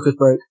slow cooker's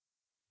broke.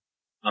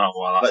 Oh,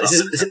 well, But this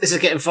is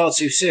getting far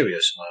too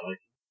serious, Smiley.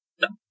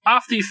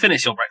 After you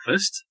finish your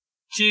breakfast,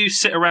 do you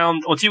sit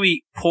around, or do you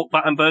eat pork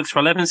Battenbergs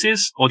for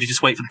 11s, or do you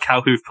just wait for the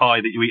cow hoof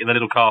pie that you eat in the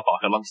little car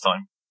park at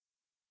lunchtime?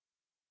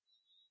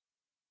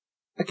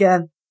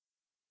 Again,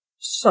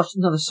 such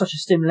a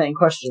stimulating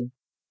question.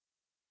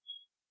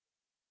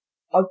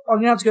 I'm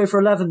going to have to go for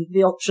 11,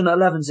 the option at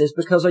 11s is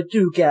because I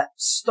do get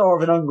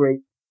starving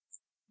hungry.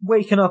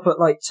 Waking up at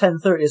like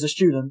 10:30 as a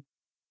student.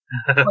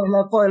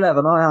 By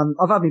 11,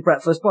 I've had my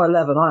breakfast. By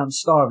 11, I am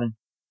starving.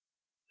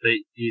 So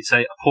you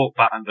say a pork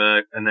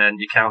Battenberg and then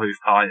your cow hoof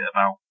pie at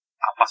about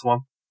 1:30?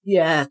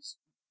 Yeah,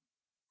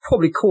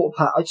 probably 1:15.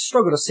 I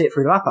struggle to see it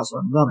through to 1:30,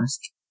 to be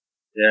honest.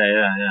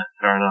 Yeah.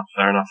 Fair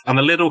enough. And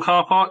the Lidl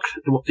car park,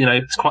 you know,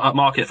 it's quite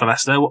upmarket for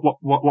Leicester.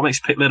 What makes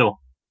you pick Lidl?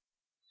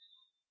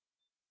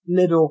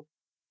 Lidl,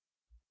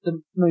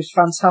 the most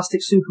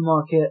fantastic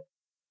supermarket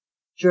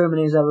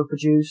Germany has ever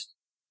produced.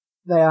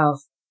 They have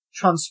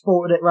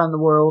transported it around the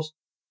world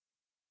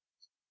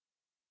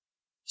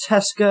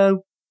Tesco,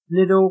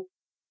 Lidl,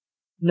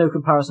 no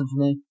comparison for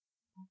me.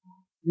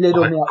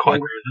 Lidl, Quite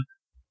agree with it.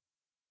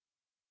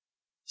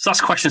 So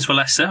that's questions for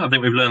Leicester. I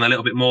think we've learned a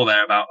little bit more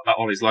there about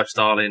Ollie's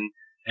lifestyle in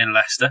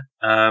Leicester.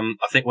 I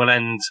think we'll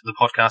end the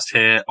podcast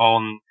here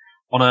on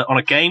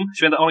a game.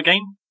 Should we end it on a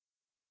game?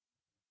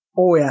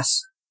 Oh,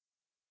 yes.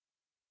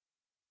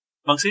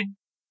 Monksy?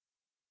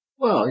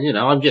 Well,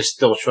 I'm just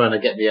still trying to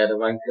get the head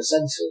around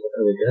Casenza.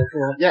 There we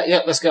go.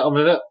 Yeah, let's get on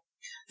with it.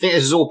 I think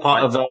this is all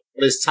part of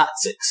his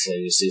tactics. So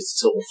you see, to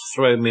sort of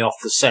throw me off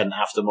the scent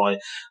after my,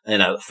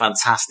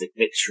 fantastic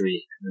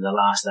victory in the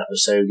last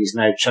episode. He's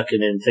now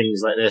chucking in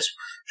things like this,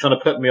 trying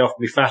to put me off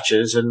my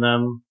Thatchers, and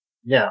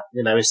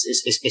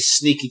it's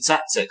sneaky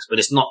tactics, but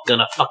it's not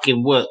gonna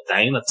fucking work,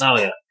 Dane, I tell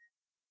you.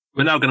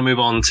 We're now going to move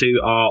on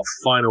to our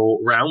final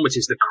round, which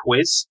is the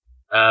quiz.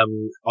 I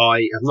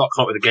have not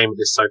come up with a game with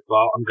this so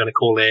far. I'm going to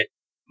call it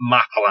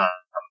Mapalan.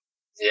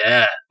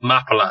 Yeah,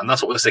 Mapalan.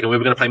 That's what we're sticking with.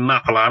 We're going to play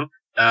Mapalan.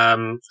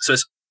 So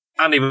it's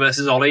Andy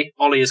versus Ollie.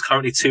 Ollie is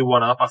currently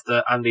 2-1 up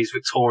after Andy's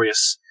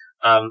victorious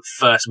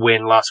first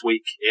win last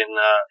week in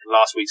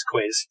last week's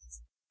quiz.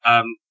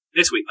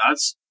 This week,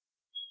 lads,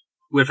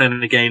 we're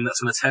playing a game that's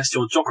going to test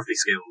your geography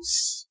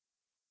skills.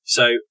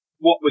 So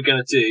what we're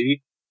going to do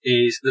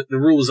is that the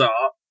rules are,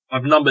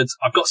 I've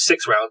got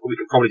 6 rounds, but we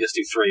can probably just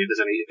do 3 if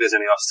there's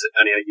any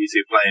of you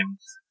two playing.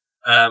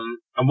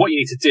 And what you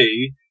need to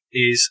do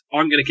is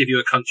I'm going to give you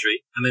a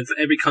country, and then for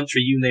every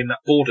country you name that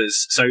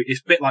borders. So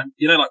it's a bit like,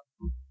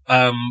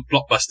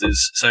 Blockbusters.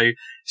 So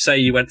say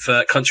you went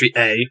for country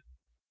A,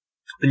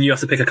 then you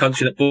have to pick a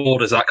country that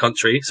borders that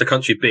country. So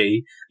country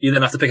B, you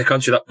then have to pick a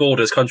country that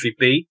borders country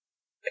B.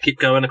 Keep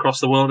going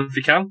across the world if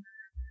you can.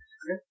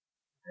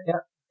 Yeah.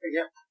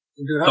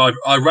 So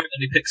I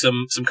randomly picked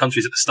some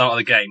countries at the start of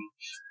the game.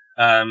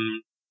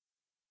 And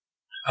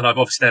I've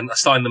obviously then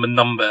assigned them a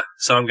number.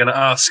 So I'm going to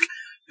ask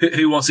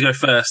who wants to go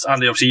first.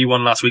 Andy, obviously you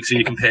won last week, so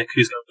you can pick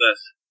who's going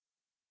first.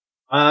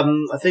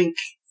 I think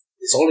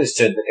it's Ollie's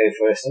turn to go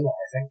first, isn't it?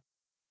 I think.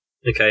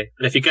 Okay.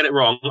 And if you get it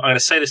wrong, I'm going to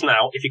say this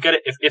now.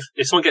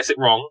 If someone gets it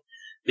wrong,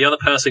 the other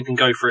person can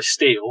go for a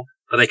steal,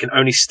 but they can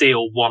only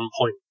steal 1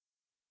 point.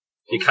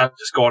 You can't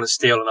just go on and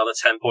steal another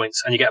 10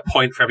 points, and you get a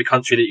point for every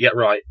country that you get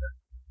right.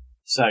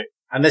 So.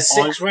 And there's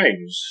 6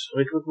 rounds.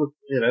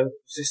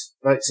 Is this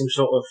like some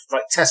sort of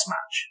like test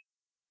match?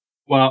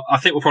 Well, I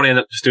think we'll probably end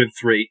up just doing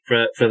 3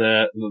 for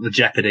the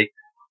Jeopardy.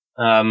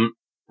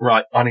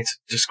 Right, I need to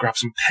just grab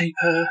some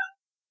paper.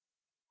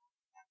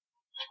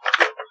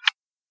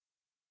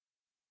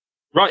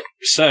 Right,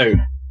 so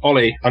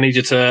Ollie, I need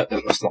you to.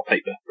 That's not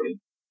paper.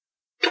 Brilliant.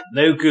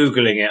 No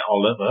googling it,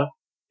 Oliver.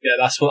 Yeah,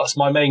 that's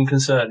my main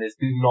concern. Is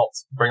do not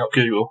bring up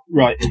Google.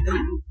 Right.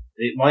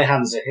 My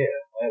hands are here.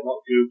 I am not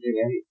googling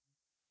anything.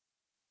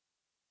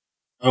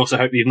 I also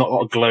hope you've not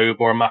got a globe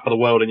or a map of the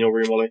world in your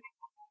room, Ollie.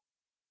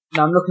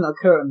 No, I'm looking at a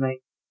curtain,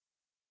 mate.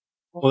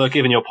 Although,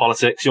 given your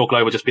politics, your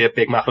globe would just be a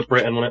big map of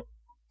Britain, wouldn't it?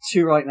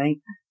 Too right,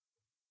 mate.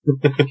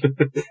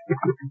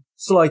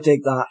 So I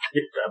dig that.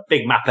 A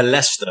big map of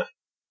Leicester.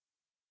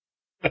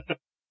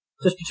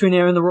 Just between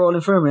here and the Royal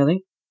Infirmary, I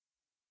think.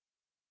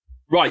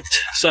 Right,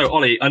 so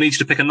Ollie, I need you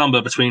to pick a number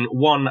between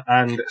 1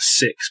 and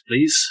 6,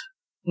 please.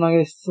 Can I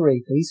go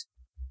 3, please?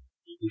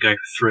 You can go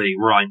for 3,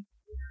 right.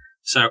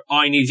 So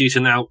I need you to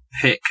now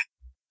pick.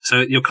 So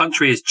your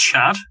country is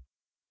Chad,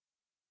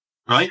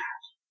 right?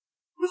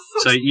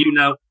 So you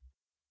now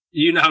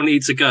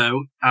need to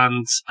go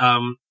and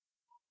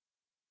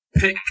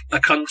pick a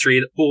country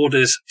that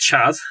borders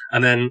Chad,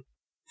 and then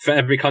for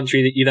every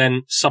country that you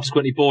then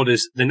subsequently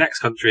borders the next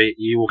country,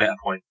 you will get a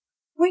point.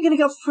 We ain't going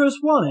to go for the first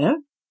one here.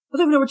 I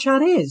don't even know where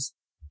Chad is.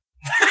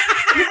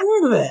 I've never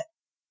heard of it.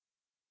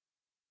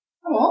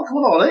 Come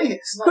on, Ollie.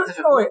 It's not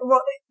difficult. Alright,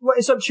 well,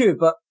 it's up to you,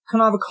 but can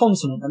I have a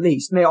continent at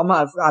least? Mate, I might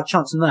have had a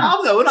chance in that.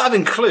 Oh, no, we're not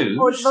having clues.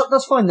 Oh,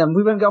 that's fine then.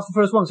 We won't go for the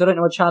first one because I don't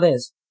know where Chad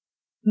is.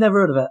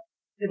 Never heard of it.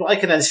 Yeah, but I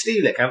can then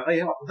steal it, can't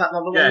I? That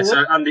number Yeah,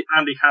 so Andy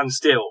can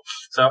steal.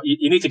 So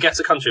you need to guess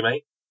a country,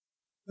 mate.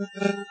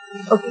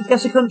 Okay,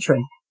 guess a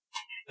country.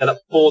 And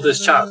that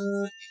borders Chad.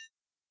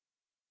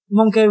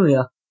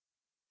 Mongolia.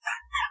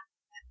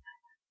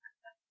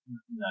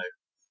 No.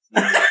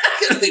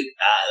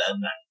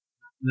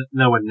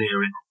 Nowhere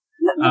near it.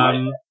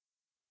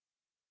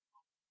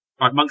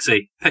 Right,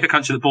 Monksy, pick a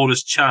country that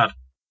borders Chad.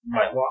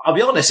 Right, well, I'll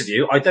be honest with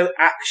you, I don't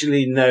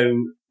actually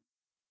know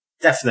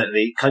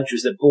definitely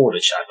countries that border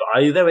Chad, but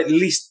I know at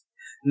least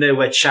know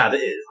where Chad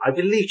is. I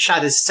believe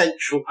Chad is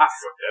Central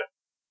Africa.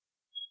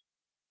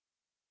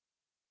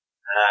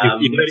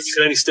 You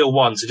can only steal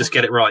 1, so just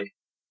get it right.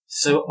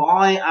 So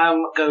I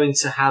am going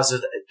to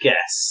hazard a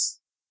guess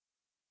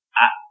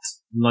at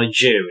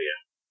Nigeria.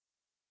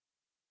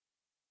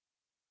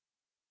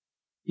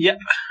 Yep,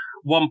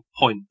 1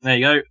 point. There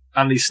you go.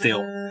 Andy's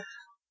steal.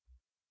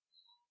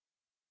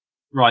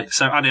 Right,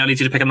 so Andy, I need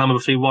you to pick a number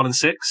between 1 and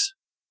 6.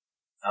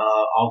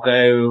 I'll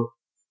go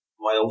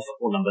my old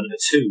football number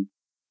 2.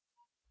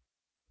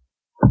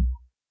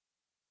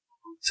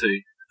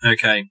 2.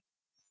 Okay.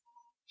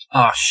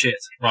 Ah, shit.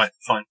 Right,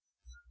 fine.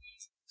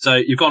 So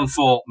you've gone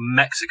for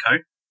Mexico.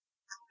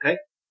 Okay.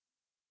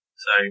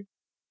 So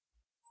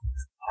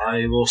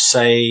I will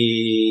say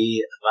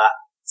that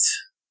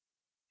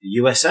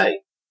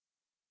USA.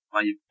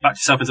 well, you backed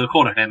yourself into a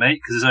corner here,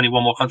 mate, because there's only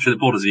one more country that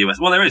borders the US.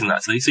 Well, there isn't,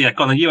 actually. So, yeah,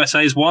 go on, the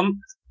USA is one.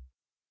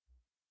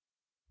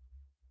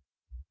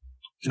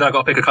 You've now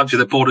got to pick a country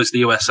that borders the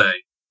USA. I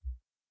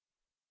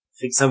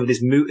think somebody's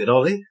muted,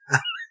 Ollie.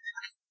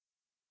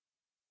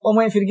 I'm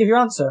waiting for you to give your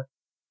answer.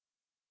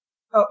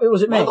 Oh,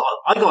 was it me?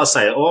 I got to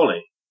say it,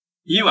 Ollie.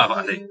 You have,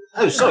 Andy.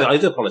 Oh, sorry, I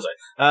do apologise.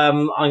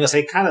 I'm going to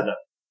say Canada.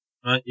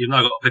 Right, you've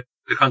now got to pick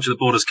a country that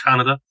borders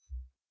Canada.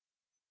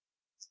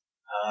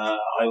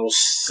 I will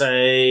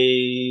say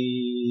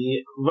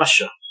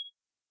Russia.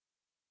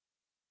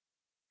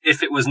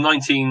 If it was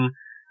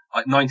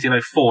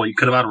 1904, you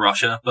could have had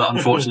Russia, but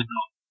unfortunately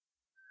not.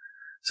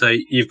 So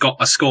you've got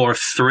a score of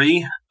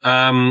 3.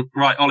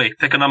 Right, Ollie,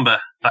 pick a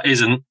number that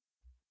isn't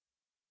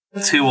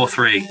 2 or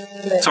 3.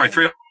 Sorry,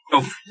 3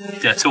 or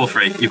 2 or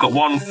 3. You've got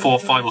 1, 4,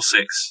 5, or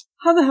 6.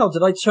 How the hell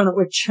did I turn up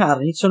with Chad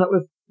and you turn up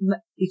with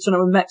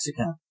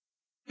Mexico?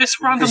 It's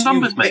random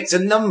numbers, mate. It's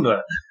a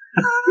number.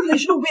 They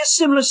should all be a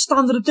similar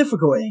standard of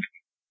difficulty.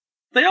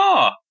 They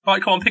are.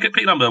 Right, come on, pick a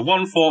number.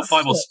 1, 4,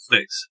 5, or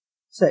 6.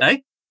 6. Eh?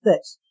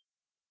 6.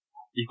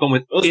 You've gone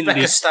with India.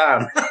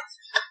 Uzbekistan.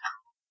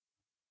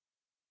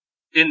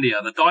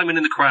 India, the diamond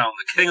in the crown,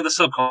 the king of the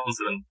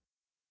subcontinent.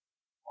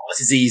 Oh,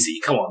 this is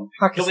easy. Come on. Do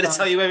you want me to Pakistan.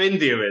 tell you where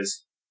India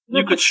is?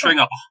 You could string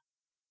up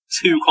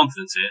 2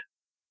 continents here.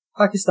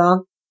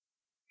 Pakistan.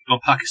 You've gone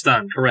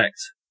Pakistan,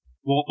 correct.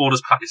 What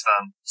borders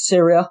Pakistan?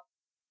 Syria.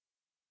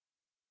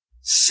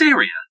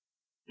 Syria?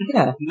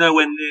 Yeah.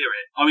 Nowhere near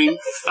it. I mean,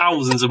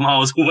 thousands of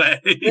miles away.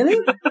 Really?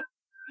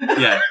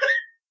 Yeah.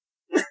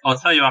 I'll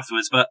tell you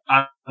afterwards, but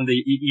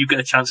Andy, you get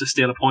a chance to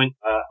steal a point.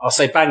 I'll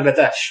say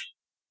Bangladesh.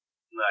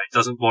 No, it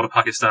doesn't border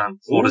Pakistan.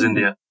 It borders Ooh.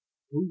 India.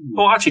 Ooh.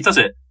 Oh, actually, does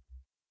it?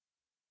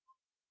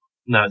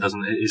 No, it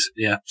doesn't. It is,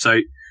 yeah.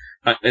 So,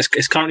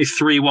 it's currently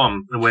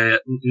 3-1, and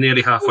we're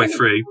nearly halfway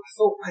through. I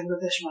thought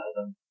Bangladesh might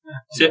have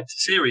done.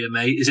 Syria,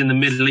 mate, is in the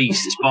Middle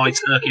East. It's by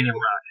Turkey and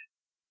Iraq.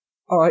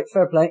 Alright,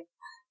 fair play.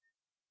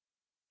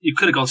 You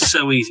could have gone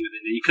so easy with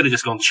India. You could have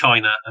just gone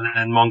China and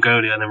then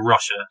Mongolia and then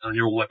Russia, and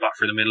you're all the way back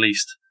through the Middle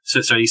East.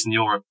 So Eastern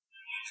Europe.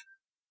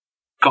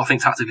 Got to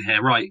think tactically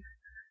here, right?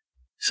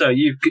 So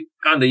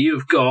Andy,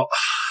 you've got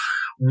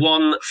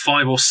 1,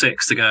 5, or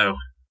 6 to go.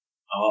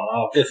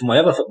 I'll go for my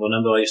other football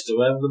number I used to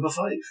wear, number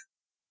 5.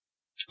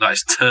 That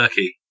is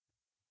Turkey.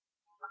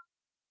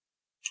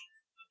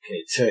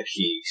 Okay,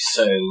 Turkey.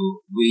 So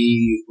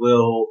we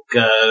will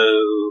go,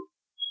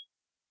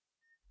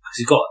 because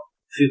you've got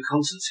a few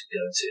continents to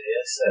go into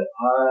here. So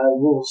I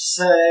will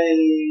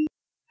say,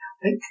 I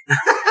think.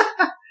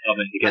 I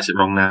mean, he gets it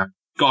wrong now.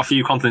 Got a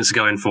few continents to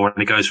go in for, and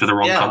he goes for the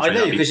wrong country. I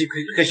know, because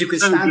you could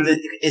stand in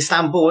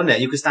Istanbul, isn't it?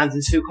 You could stand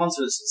in 2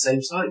 continents at the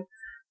same time.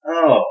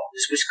 Oh,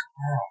 this was.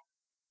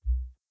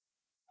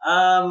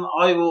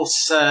 I will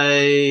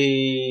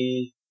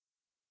say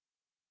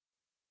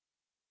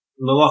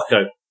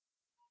Morocco.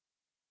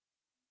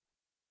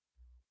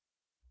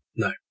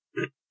 No.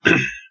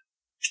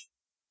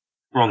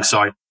 Wrong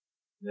side.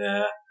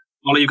 Yeah.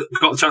 Ollie, you've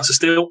got the chance to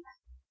steal?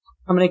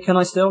 How many can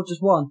I steal?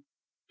 Just one.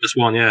 Just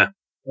one, yeah.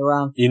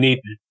 Iran. You need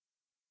me.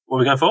 What are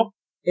we going for?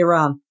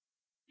 Iran.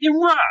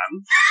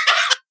 Iran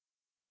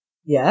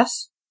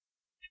Yes.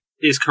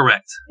 is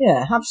correct.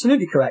 Yeah,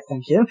 absolutely correct,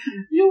 thank you.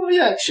 Your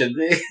reaction,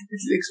 this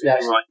next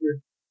reaction. Right.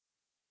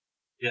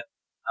 Yeah.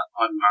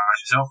 I'm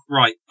embarrassed myself.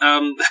 Right.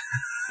 I'm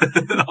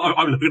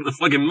looking at the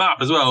fucking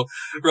map as well.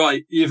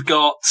 Right. You've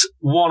got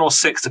 1 or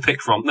 6 to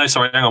pick from. No,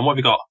 sorry, hang on. What have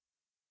you got?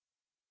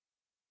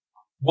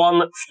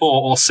 1,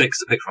 4, or 6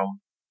 to pick from.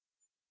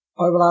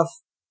 I will have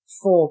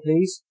 4,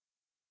 please.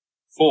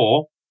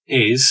 4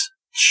 is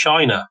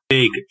China.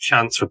 Big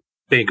chance for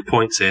big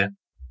points here.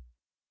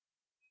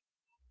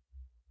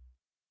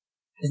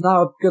 It's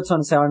now a good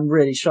time to say I'm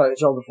really shy at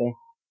geography.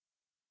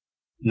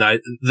 No,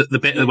 the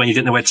bit when you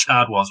didn't know where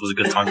Chad was a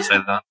good time to say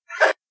that.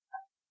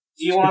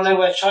 Do you want to know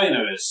where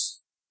China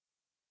is?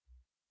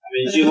 I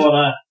mean, do you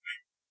want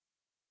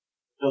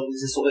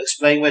to sort of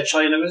explain where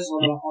China is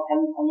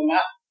on the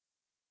map?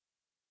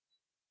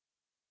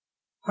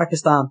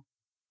 Pakistan.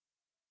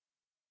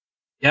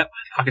 Yep,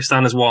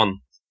 Pakistan is 1.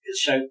 Good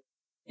show.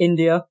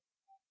 India.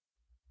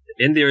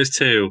 India is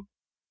 2.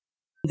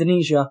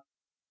 Indonesia.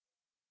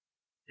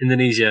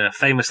 Indonesia,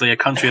 famously a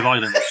country of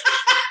islands.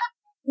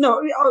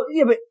 No,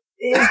 yeah, but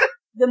is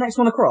the next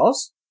one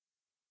across?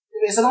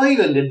 It's an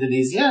island,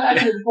 Indonesia. I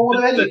didn't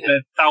border anything. There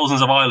are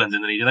thousands of islands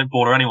in Indonesia. They don't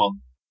border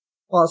anyone.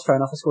 Well, that's fair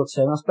enough. I scored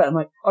 2. That's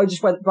better. I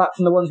just went back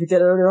from the ones we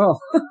did earlier on.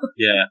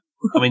 Yeah.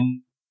 I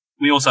mean,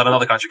 we also had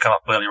another country come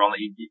up earlier on that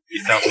you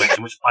failed to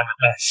mention, which is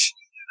Bangladesh.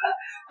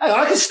 Hang on,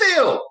 I can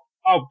steal!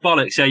 Oh,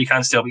 bollocks. Yeah, you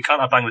can steal, but you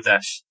can't have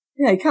Bangladesh.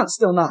 Yeah, you can't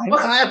steal 9. Why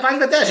can't I have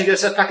Bangladesh? You go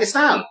to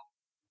Pakistan.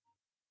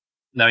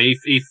 No, he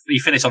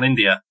finished on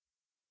India.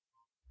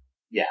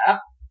 Yeah.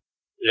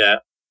 Yeah.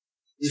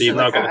 So you've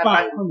now got...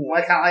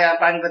 Why can't I have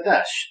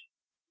Bangladesh?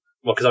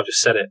 Well, because I've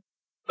just said it.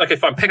 Okay,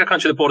 fine. Pick a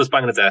country that borders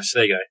Bangladesh.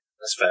 There you go.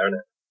 That's fair,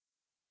 isn't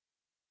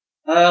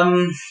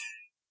it?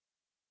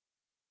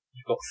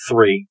 You've got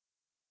 3.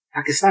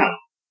 Pakistan.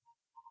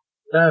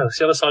 No, it's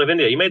the other side of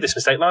India. You made this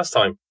mistake last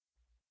time.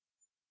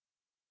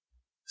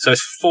 So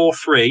it's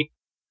 4-3.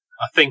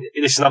 I think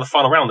this is another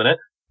final round, isn't it?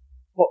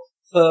 What,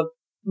 for,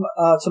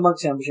 to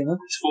Monksy, I'm presuming?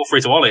 It's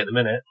 4-3 to Ollie at the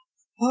minute.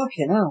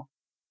 Fucking hell.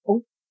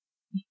 Oh.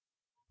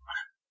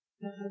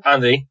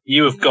 Andy,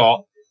 you have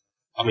got,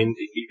 I mean,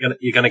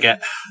 you're gonna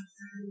get,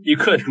 you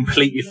could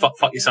completely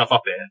fuck yourself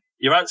up here.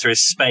 Your answer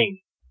is Spain.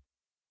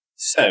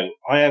 So,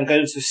 I am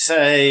going to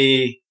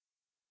say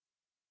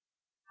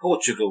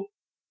Portugal.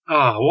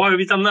 Ah, why have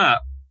you done that?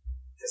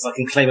 Because I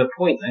can claim a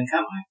point then,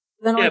 can't I?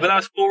 Yeah, but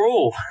that's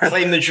 4-all.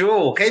 Claim the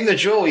draw. Claim the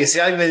draw. You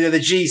see, I'm in the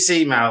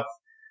GC mouth.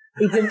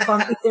 He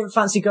didn't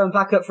fancy going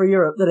back up for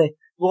Europe, did he?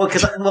 Well,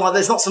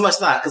 there's not so much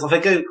that, because if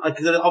I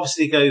could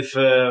obviously go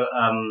for,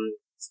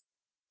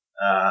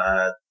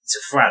 to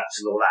France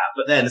and all that,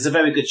 but then there's a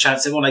very good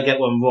chance that when I get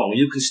one wrong,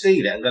 you can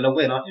steal it. I'm going to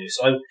win, aren't you?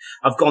 So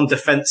I've gone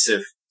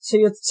defensive. So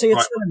you're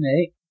telling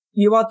me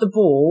you had the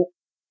ball,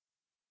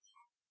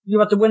 you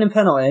had the winning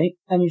penalty,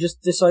 and you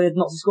just decided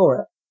not to score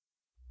it?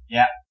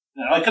 Yeah.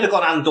 I could have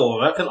gone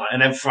Andorra, couldn't I?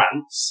 And then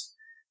France,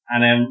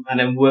 and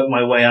then work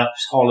my way up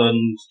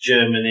Holland,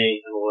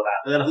 Germany, and all of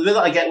that. But then if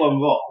I get one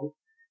wrong,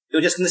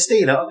 you're just going to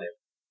steal it, aren't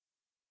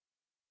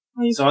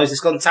you? So I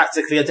just gone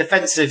tactically,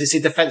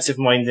 defensive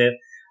minded.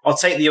 I'll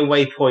take the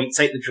away point,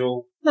 take the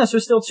draw. No, so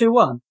it's still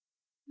 2-1.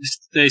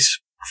 There's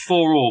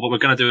 4-all, but we're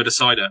going to do a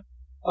decider.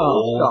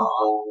 Oh, God.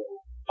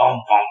 Bum,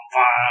 bum,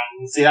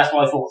 bum. See, that's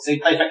what I thought. See,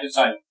 play effective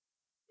time.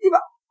 Yeah,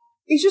 but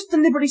he's just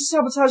deliberately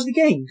sabotaged the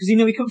game because he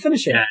knew he couldn't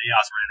finish it. Yeah,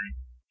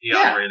 he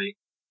has really.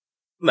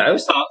 No,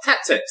 it's not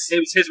tactics. It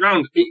was his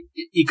round.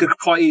 He could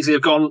quite easily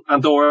have gone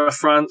Andorra,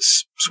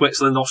 France,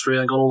 Switzerland, Austria,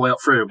 and gone all the way up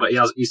through, but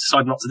he's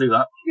decided not to do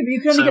that. Yeah, but you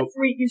can only get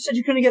 3. You said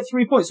you can only get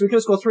 3 points, so we could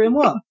have scored 3 and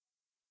 1.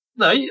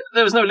 No,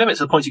 there was no limit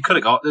to the points you could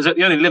have got.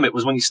 The only limit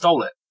was when you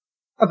stole it.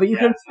 Oh, but you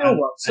could have stolen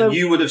one. So and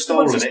you would have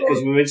stolen it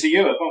because we went to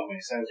Europe, weren't we?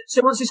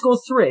 So once he scored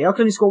 3, I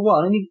could only score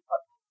 1, and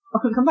I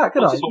couldn't come back,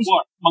 could I?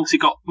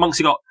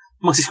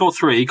 Monksy scored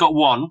 3, he got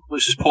 1,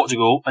 which was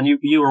Portugal, and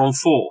you were on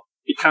 4.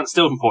 You can't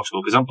steal from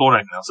Portugal because I'm bored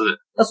anything else, is it?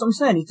 That's what I'm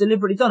saying. He's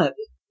deliberately done it.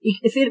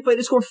 If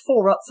he'd scored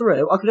 4 up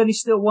through, I could only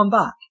steal 1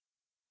 back.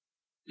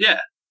 Yeah.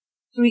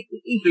 So he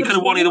could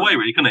have won either way,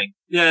 really, couldn't he?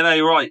 Yeah, no,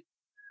 you're right.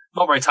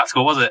 Not very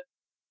tactical, was it?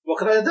 What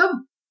could I have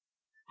done?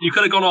 You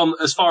could have gone on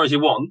as far as you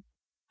want,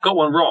 got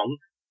one wrong,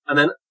 and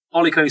then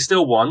Ollie can only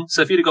steal 1.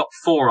 So if you'd have got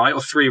 4 right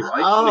or 3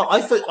 right. Oh, I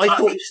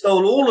thought you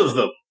stole all of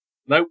them.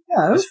 No,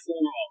 no. It's 4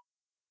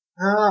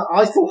 wrong.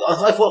 I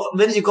thought the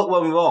minute you got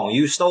one wrong,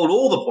 you stole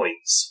all the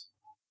points.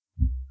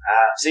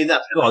 See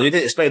that? God, you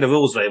didn't explain the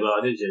rules very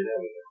well, did you? There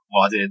we go.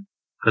 Well, I did,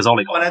 because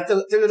Ollie got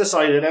it. Do the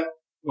decider then.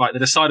 Right, the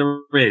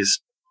decider is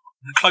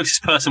the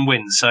closest person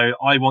wins. So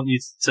I want you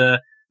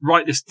to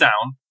write this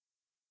down.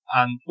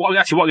 And what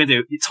we're going to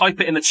do, you type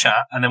it in the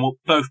chat, and then we'll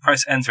both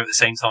press enter at the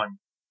same time.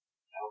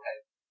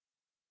 Okay.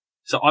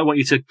 So I want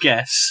you to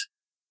guess,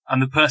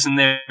 and the person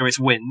nearest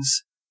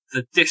wins,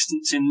 the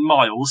distance in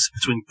miles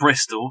between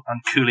Bristol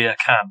and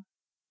Culiacan.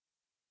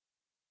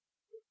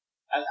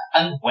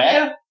 And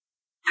where?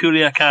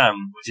 Culiacan,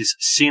 which is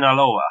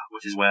Sinaloa,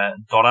 which is where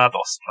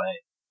Dorados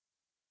play.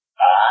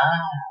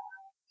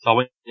 So I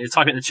want you to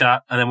type it in the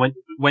chat, and then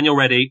when you're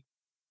ready,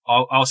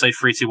 I'll say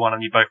 3, 2, 1,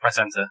 and you both press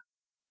enter.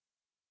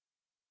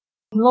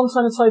 Long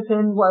time to type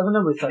in whatever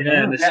number we type in.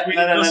 No.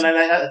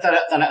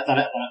 Done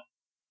it.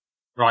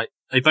 Right.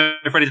 Are you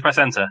both ready to press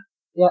enter?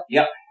 Yeah.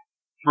 Yep.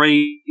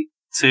 3,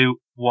 2,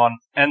 1,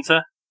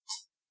 enter.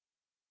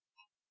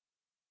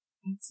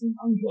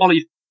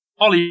 Ollie,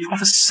 you've gone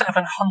for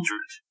 700.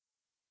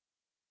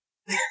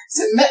 It's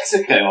in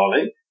Mexico,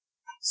 Ollie.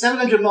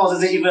 700 miles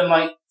isn't even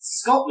like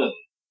Scotland.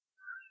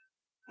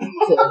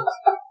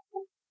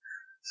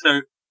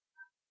 So,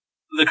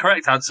 the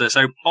correct answer,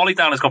 Ollie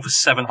Down has gone for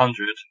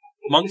 700.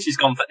 Monksy's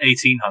gone for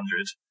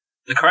 1800.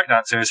 The correct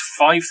answer is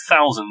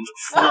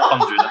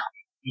 5,400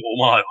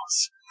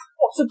 miles.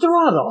 What's a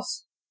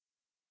Dorados?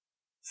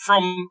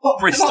 From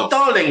Bristol. Not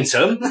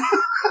Darlington.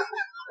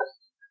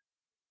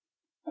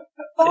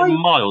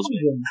 In miles.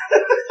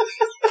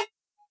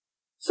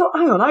 So,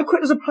 hang on, how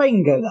quick does a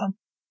plane go then?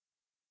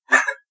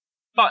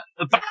 But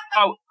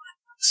about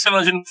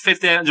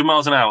 750, 800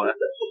 miles an hour.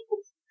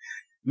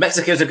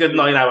 Mexico's a good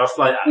 9-hour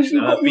flight, actually.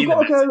 You've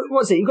got to go,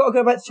 what's it? You've got to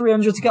go about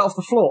 300 to get off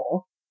the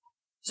floor.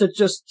 To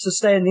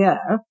stay in the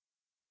air.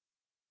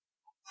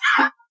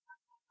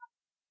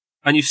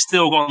 And you've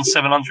still gone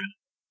 700.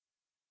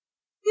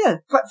 Yeah,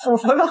 about 4 or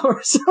 5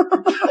 hours.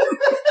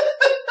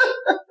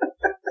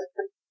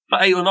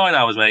 About 8 or 9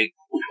 hours, mate.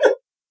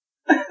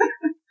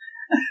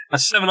 And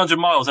 700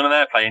 miles in an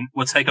airplane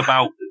would take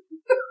about,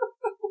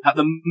 at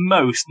the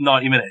most,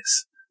 90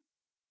 minutes.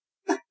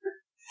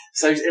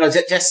 So,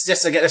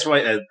 just to get this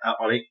right then,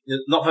 Ollie, you're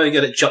not very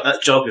good at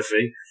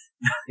geography.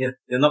 You're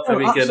not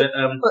very good at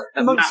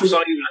maps,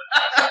 are you?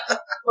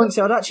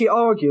 Monksy, I'd actually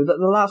argue that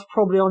the laugh's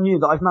probably on you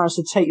that I've managed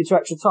to take you to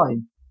extra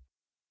time.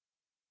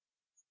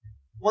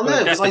 Well, no,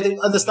 because I didn't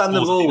understand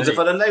the rules. If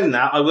I'd have known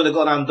that, I would have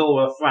gone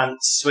Andorra,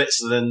 France,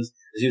 Switzerland,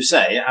 as you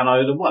say, and I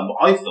would have won. But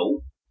I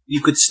thought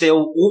you could steal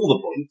all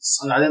the points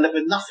and I'd end up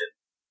with nothing.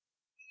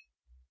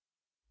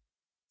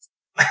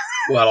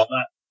 Well,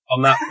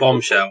 on that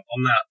bombshell,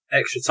 on that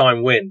extra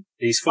time win,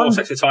 he's forced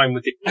extra time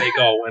with the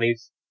goal, and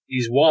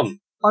he's won.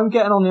 I'm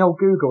getting on the old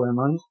Google in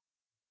mind.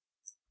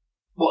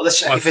 What, the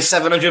check for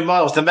 700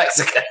 miles to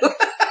Mexico?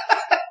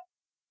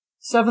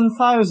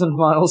 7,000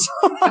 miles.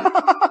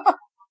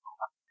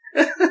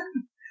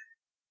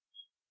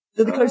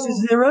 Did the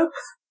closest zero?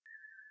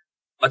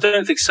 I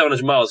don't think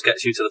 700 miles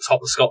gets you to the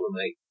top of Scotland,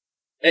 mate.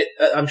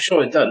 I'm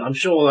sure it doesn't. I'm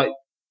sure, like...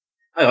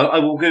 Hang on, I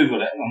will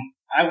Google it. Hang on.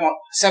 I want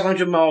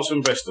 700 miles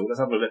from Bristol. Let's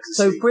have a look and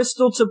So see.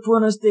 Bristol to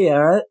Buenos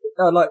Aires,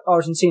 like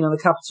Argentina, the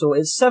capital,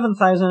 is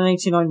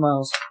 7,089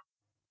 miles.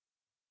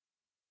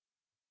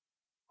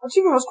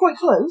 Actually, I was quite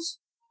close.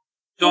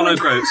 John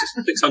O'Groats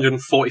is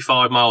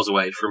 645 miles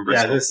away from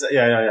Bristol.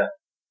 Yeah.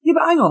 Yeah,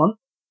 but hang on.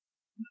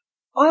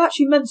 I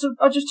actually meant to...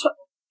 I just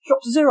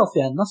dropped a zero off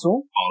the end, that's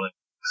all.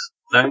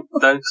 Bollocks.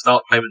 Don't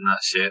start claiming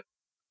that shit.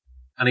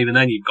 And even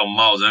then, you've gone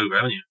miles over,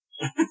 haven't you?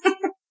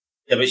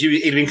 Yeah, but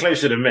he'd been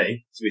closer than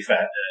me, to be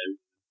fair.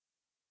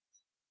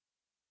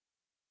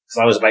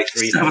 So I was about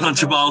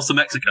 700 miles to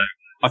Mexico.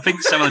 I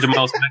think 700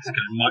 miles to Mexico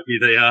might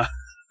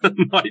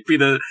be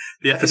the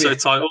episode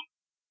title.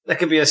 That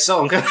could be a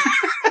song.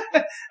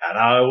 And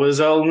I was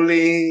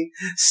only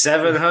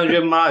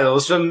 700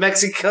 miles from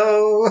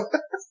Mexico.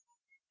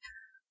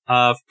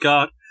 I've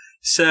got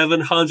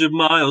 700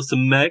 miles to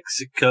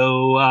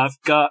Mexico. I've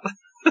got...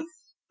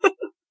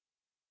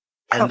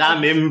 And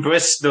I'm in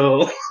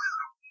Bristol.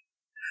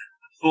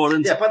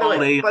 Yeah, by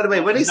the way,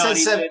 when he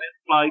said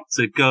flight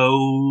to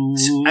go.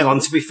 Hang on,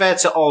 to be fair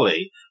to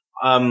Ollie,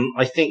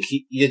 I think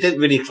you didn't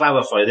really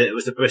clarify that it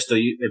was the Bristol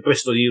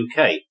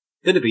UK.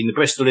 Could have been the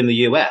Bristol in the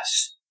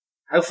US.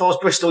 How far is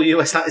Bristol,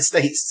 United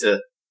States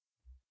to?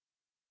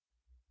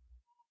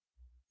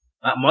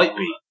 That might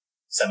be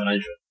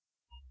 700.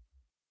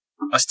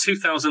 That's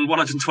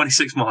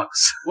 2,126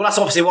 miles. Well, that's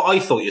obviously what I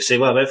thought. You see,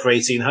 well, I went for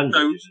 1,800.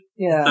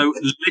 Yeah. So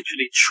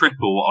literally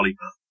triple what Ollie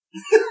put.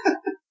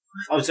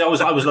 I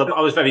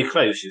was very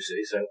close. You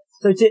see, so.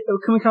 So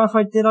can we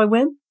clarify? Did I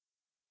win?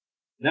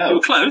 You were No.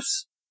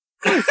 close.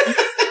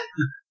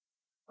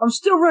 I'm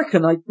still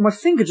reckon my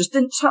finger just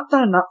didn't tap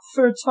down that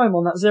third time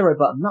on that zero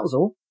button. That was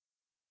all.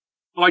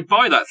 I'd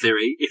buy that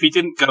theory if you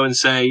didn't go and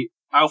say,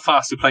 how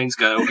fast do planes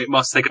go? It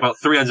must take about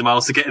 300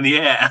 miles to get in the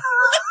air.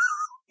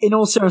 In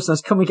all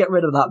seriousness, can we get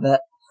rid of that bit?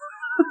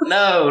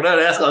 No,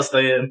 that's got to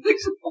stay in.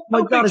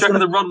 My dad is the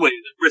gonna... runway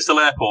at Bristol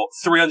Airport,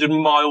 300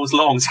 miles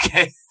long to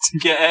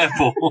get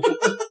airport.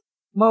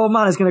 My old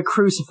man is going to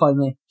crucify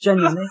me.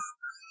 Genuinely.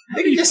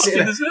 You just sit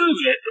fucking there. deserve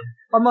it.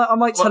 I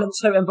might tell him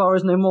Totem Bar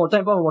is no more.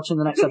 Don't bother watching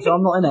the next episode.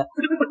 I'm not in it.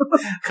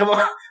 Come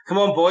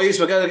on, boys.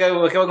 We're going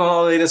on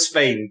holiday to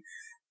Spain.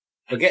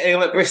 We're getting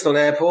on at Bristol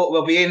Airport.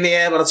 We'll be in the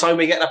air by the time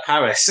we get to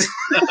Paris.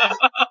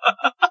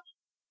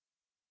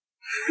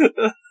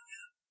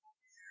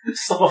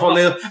 Stop off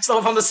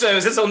on the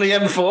services on the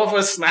M4 for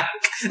a snack.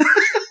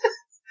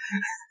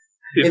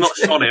 You've not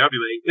shone here, have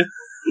you, mate?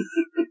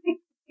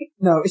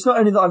 No, it's not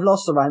only that I've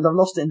lost a round, I've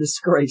lost it in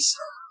disgrace.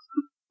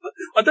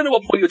 I don't know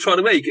what point you're trying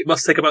to make. It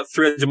must take about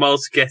 300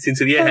 miles to get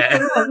into the air.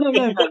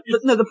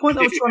 No, the point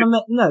I was trying to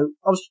make,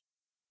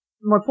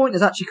 my point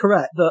is actually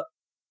correct, that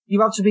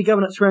you have to be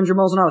going at 300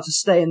 miles an hour to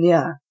stay in the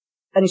air.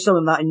 Any slower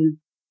than that and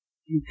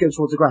you go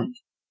towards the ground.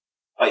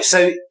 Right,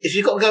 so if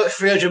you've got to go at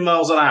 300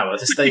 miles an hour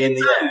to stay in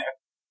the air,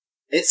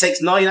 it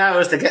takes 9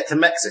 hours to get to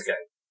Mexico.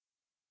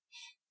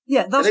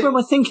 Yeah, that's where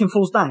my thinking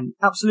falls down.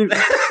 Absolutely.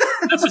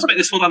 Let's just make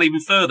this one down even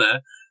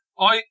further.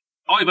 I've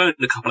owned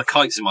a couple of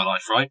kites in my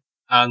life, right?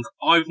 And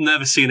I've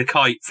never seen a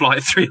kite fly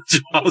at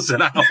 300 miles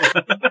an hour.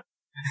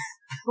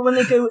 But when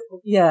they go,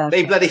 yeah.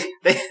 They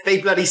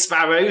bloody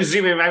sparrows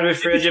zooming around with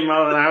 300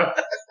 miles an hour.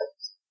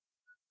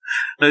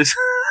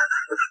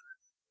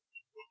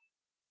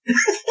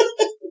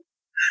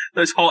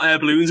 Those hot air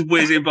balloons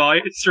whizzing by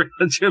at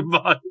 300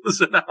 miles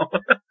an hour.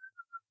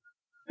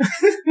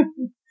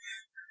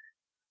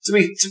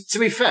 To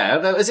be fair,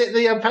 though, is it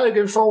the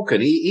Peregrine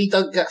Falcon? He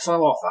doesn't get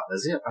far off that,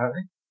 does he,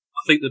 apparently?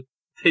 I think the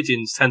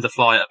pigeons tend to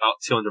fly at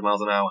about 200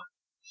 miles an hour.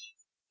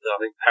 So I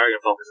think Peregrine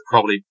Falcons are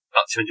probably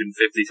about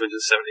 250,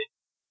 270.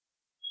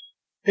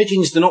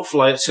 Pigeons do not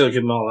fly at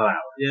 200 miles an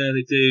hour. Yeah,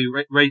 they do.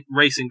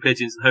 Racing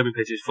pigeons and homing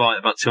pigeons fly at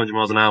about 200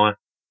 miles an hour.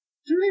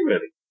 Do they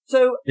really?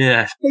 So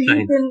Yeah.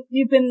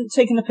 you've been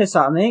taking the piss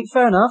out of me.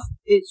 Fair enough.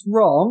 It's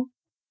wrong.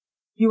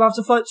 You have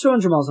to fly at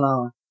 200 miles an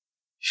hour.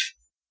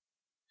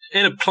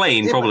 In a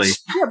plane, probably.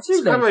 Yeah,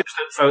 absolutely.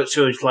 Sparrows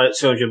don't fly at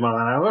 200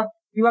 miles an hour.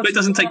 But it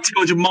doesn't take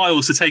 200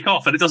 miles to take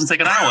off, and it doesn't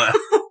take an hour.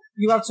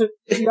 You have to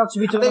be I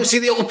doing. don't see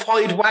the old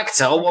pied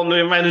wagtail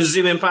wandering around and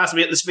zooming past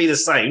me at the speed of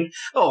sound.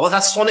 Oh,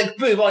 that's Sonic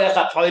Boom. I have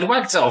that pied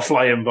wagtail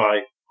flying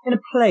by. In a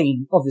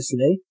plane,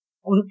 obviously.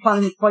 I wasn't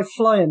planning by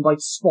flying by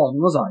swan,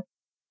 was I?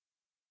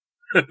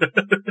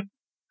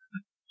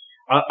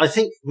 I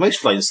think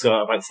most planes go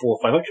at about 400 or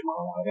 500 miles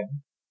an hour. Don't they?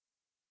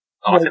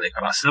 Oh, I think they go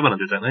about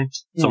 700, don't they?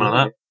 Something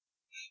like that.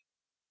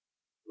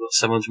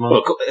 700 miles.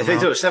 Well, if they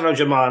do it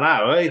 700 miles an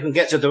hour, you can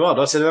get to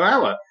Dorado in an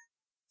hour.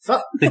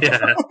 Fuck,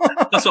 Yeah,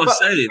 that's what I'm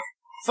saying.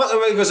 fuck the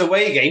Rovers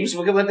away games.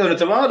 We're going to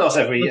Demados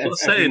every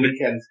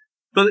weekend.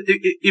 But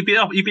you'd be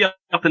up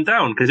and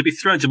down because it'd be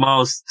 300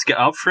 miles to get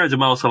up, 300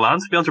 miles to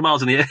land, 300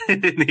 miles in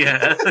the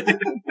air.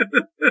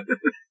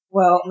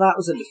 Well, that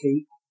was a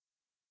defeat.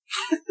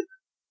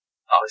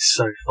 Oh, it's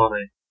so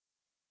funny.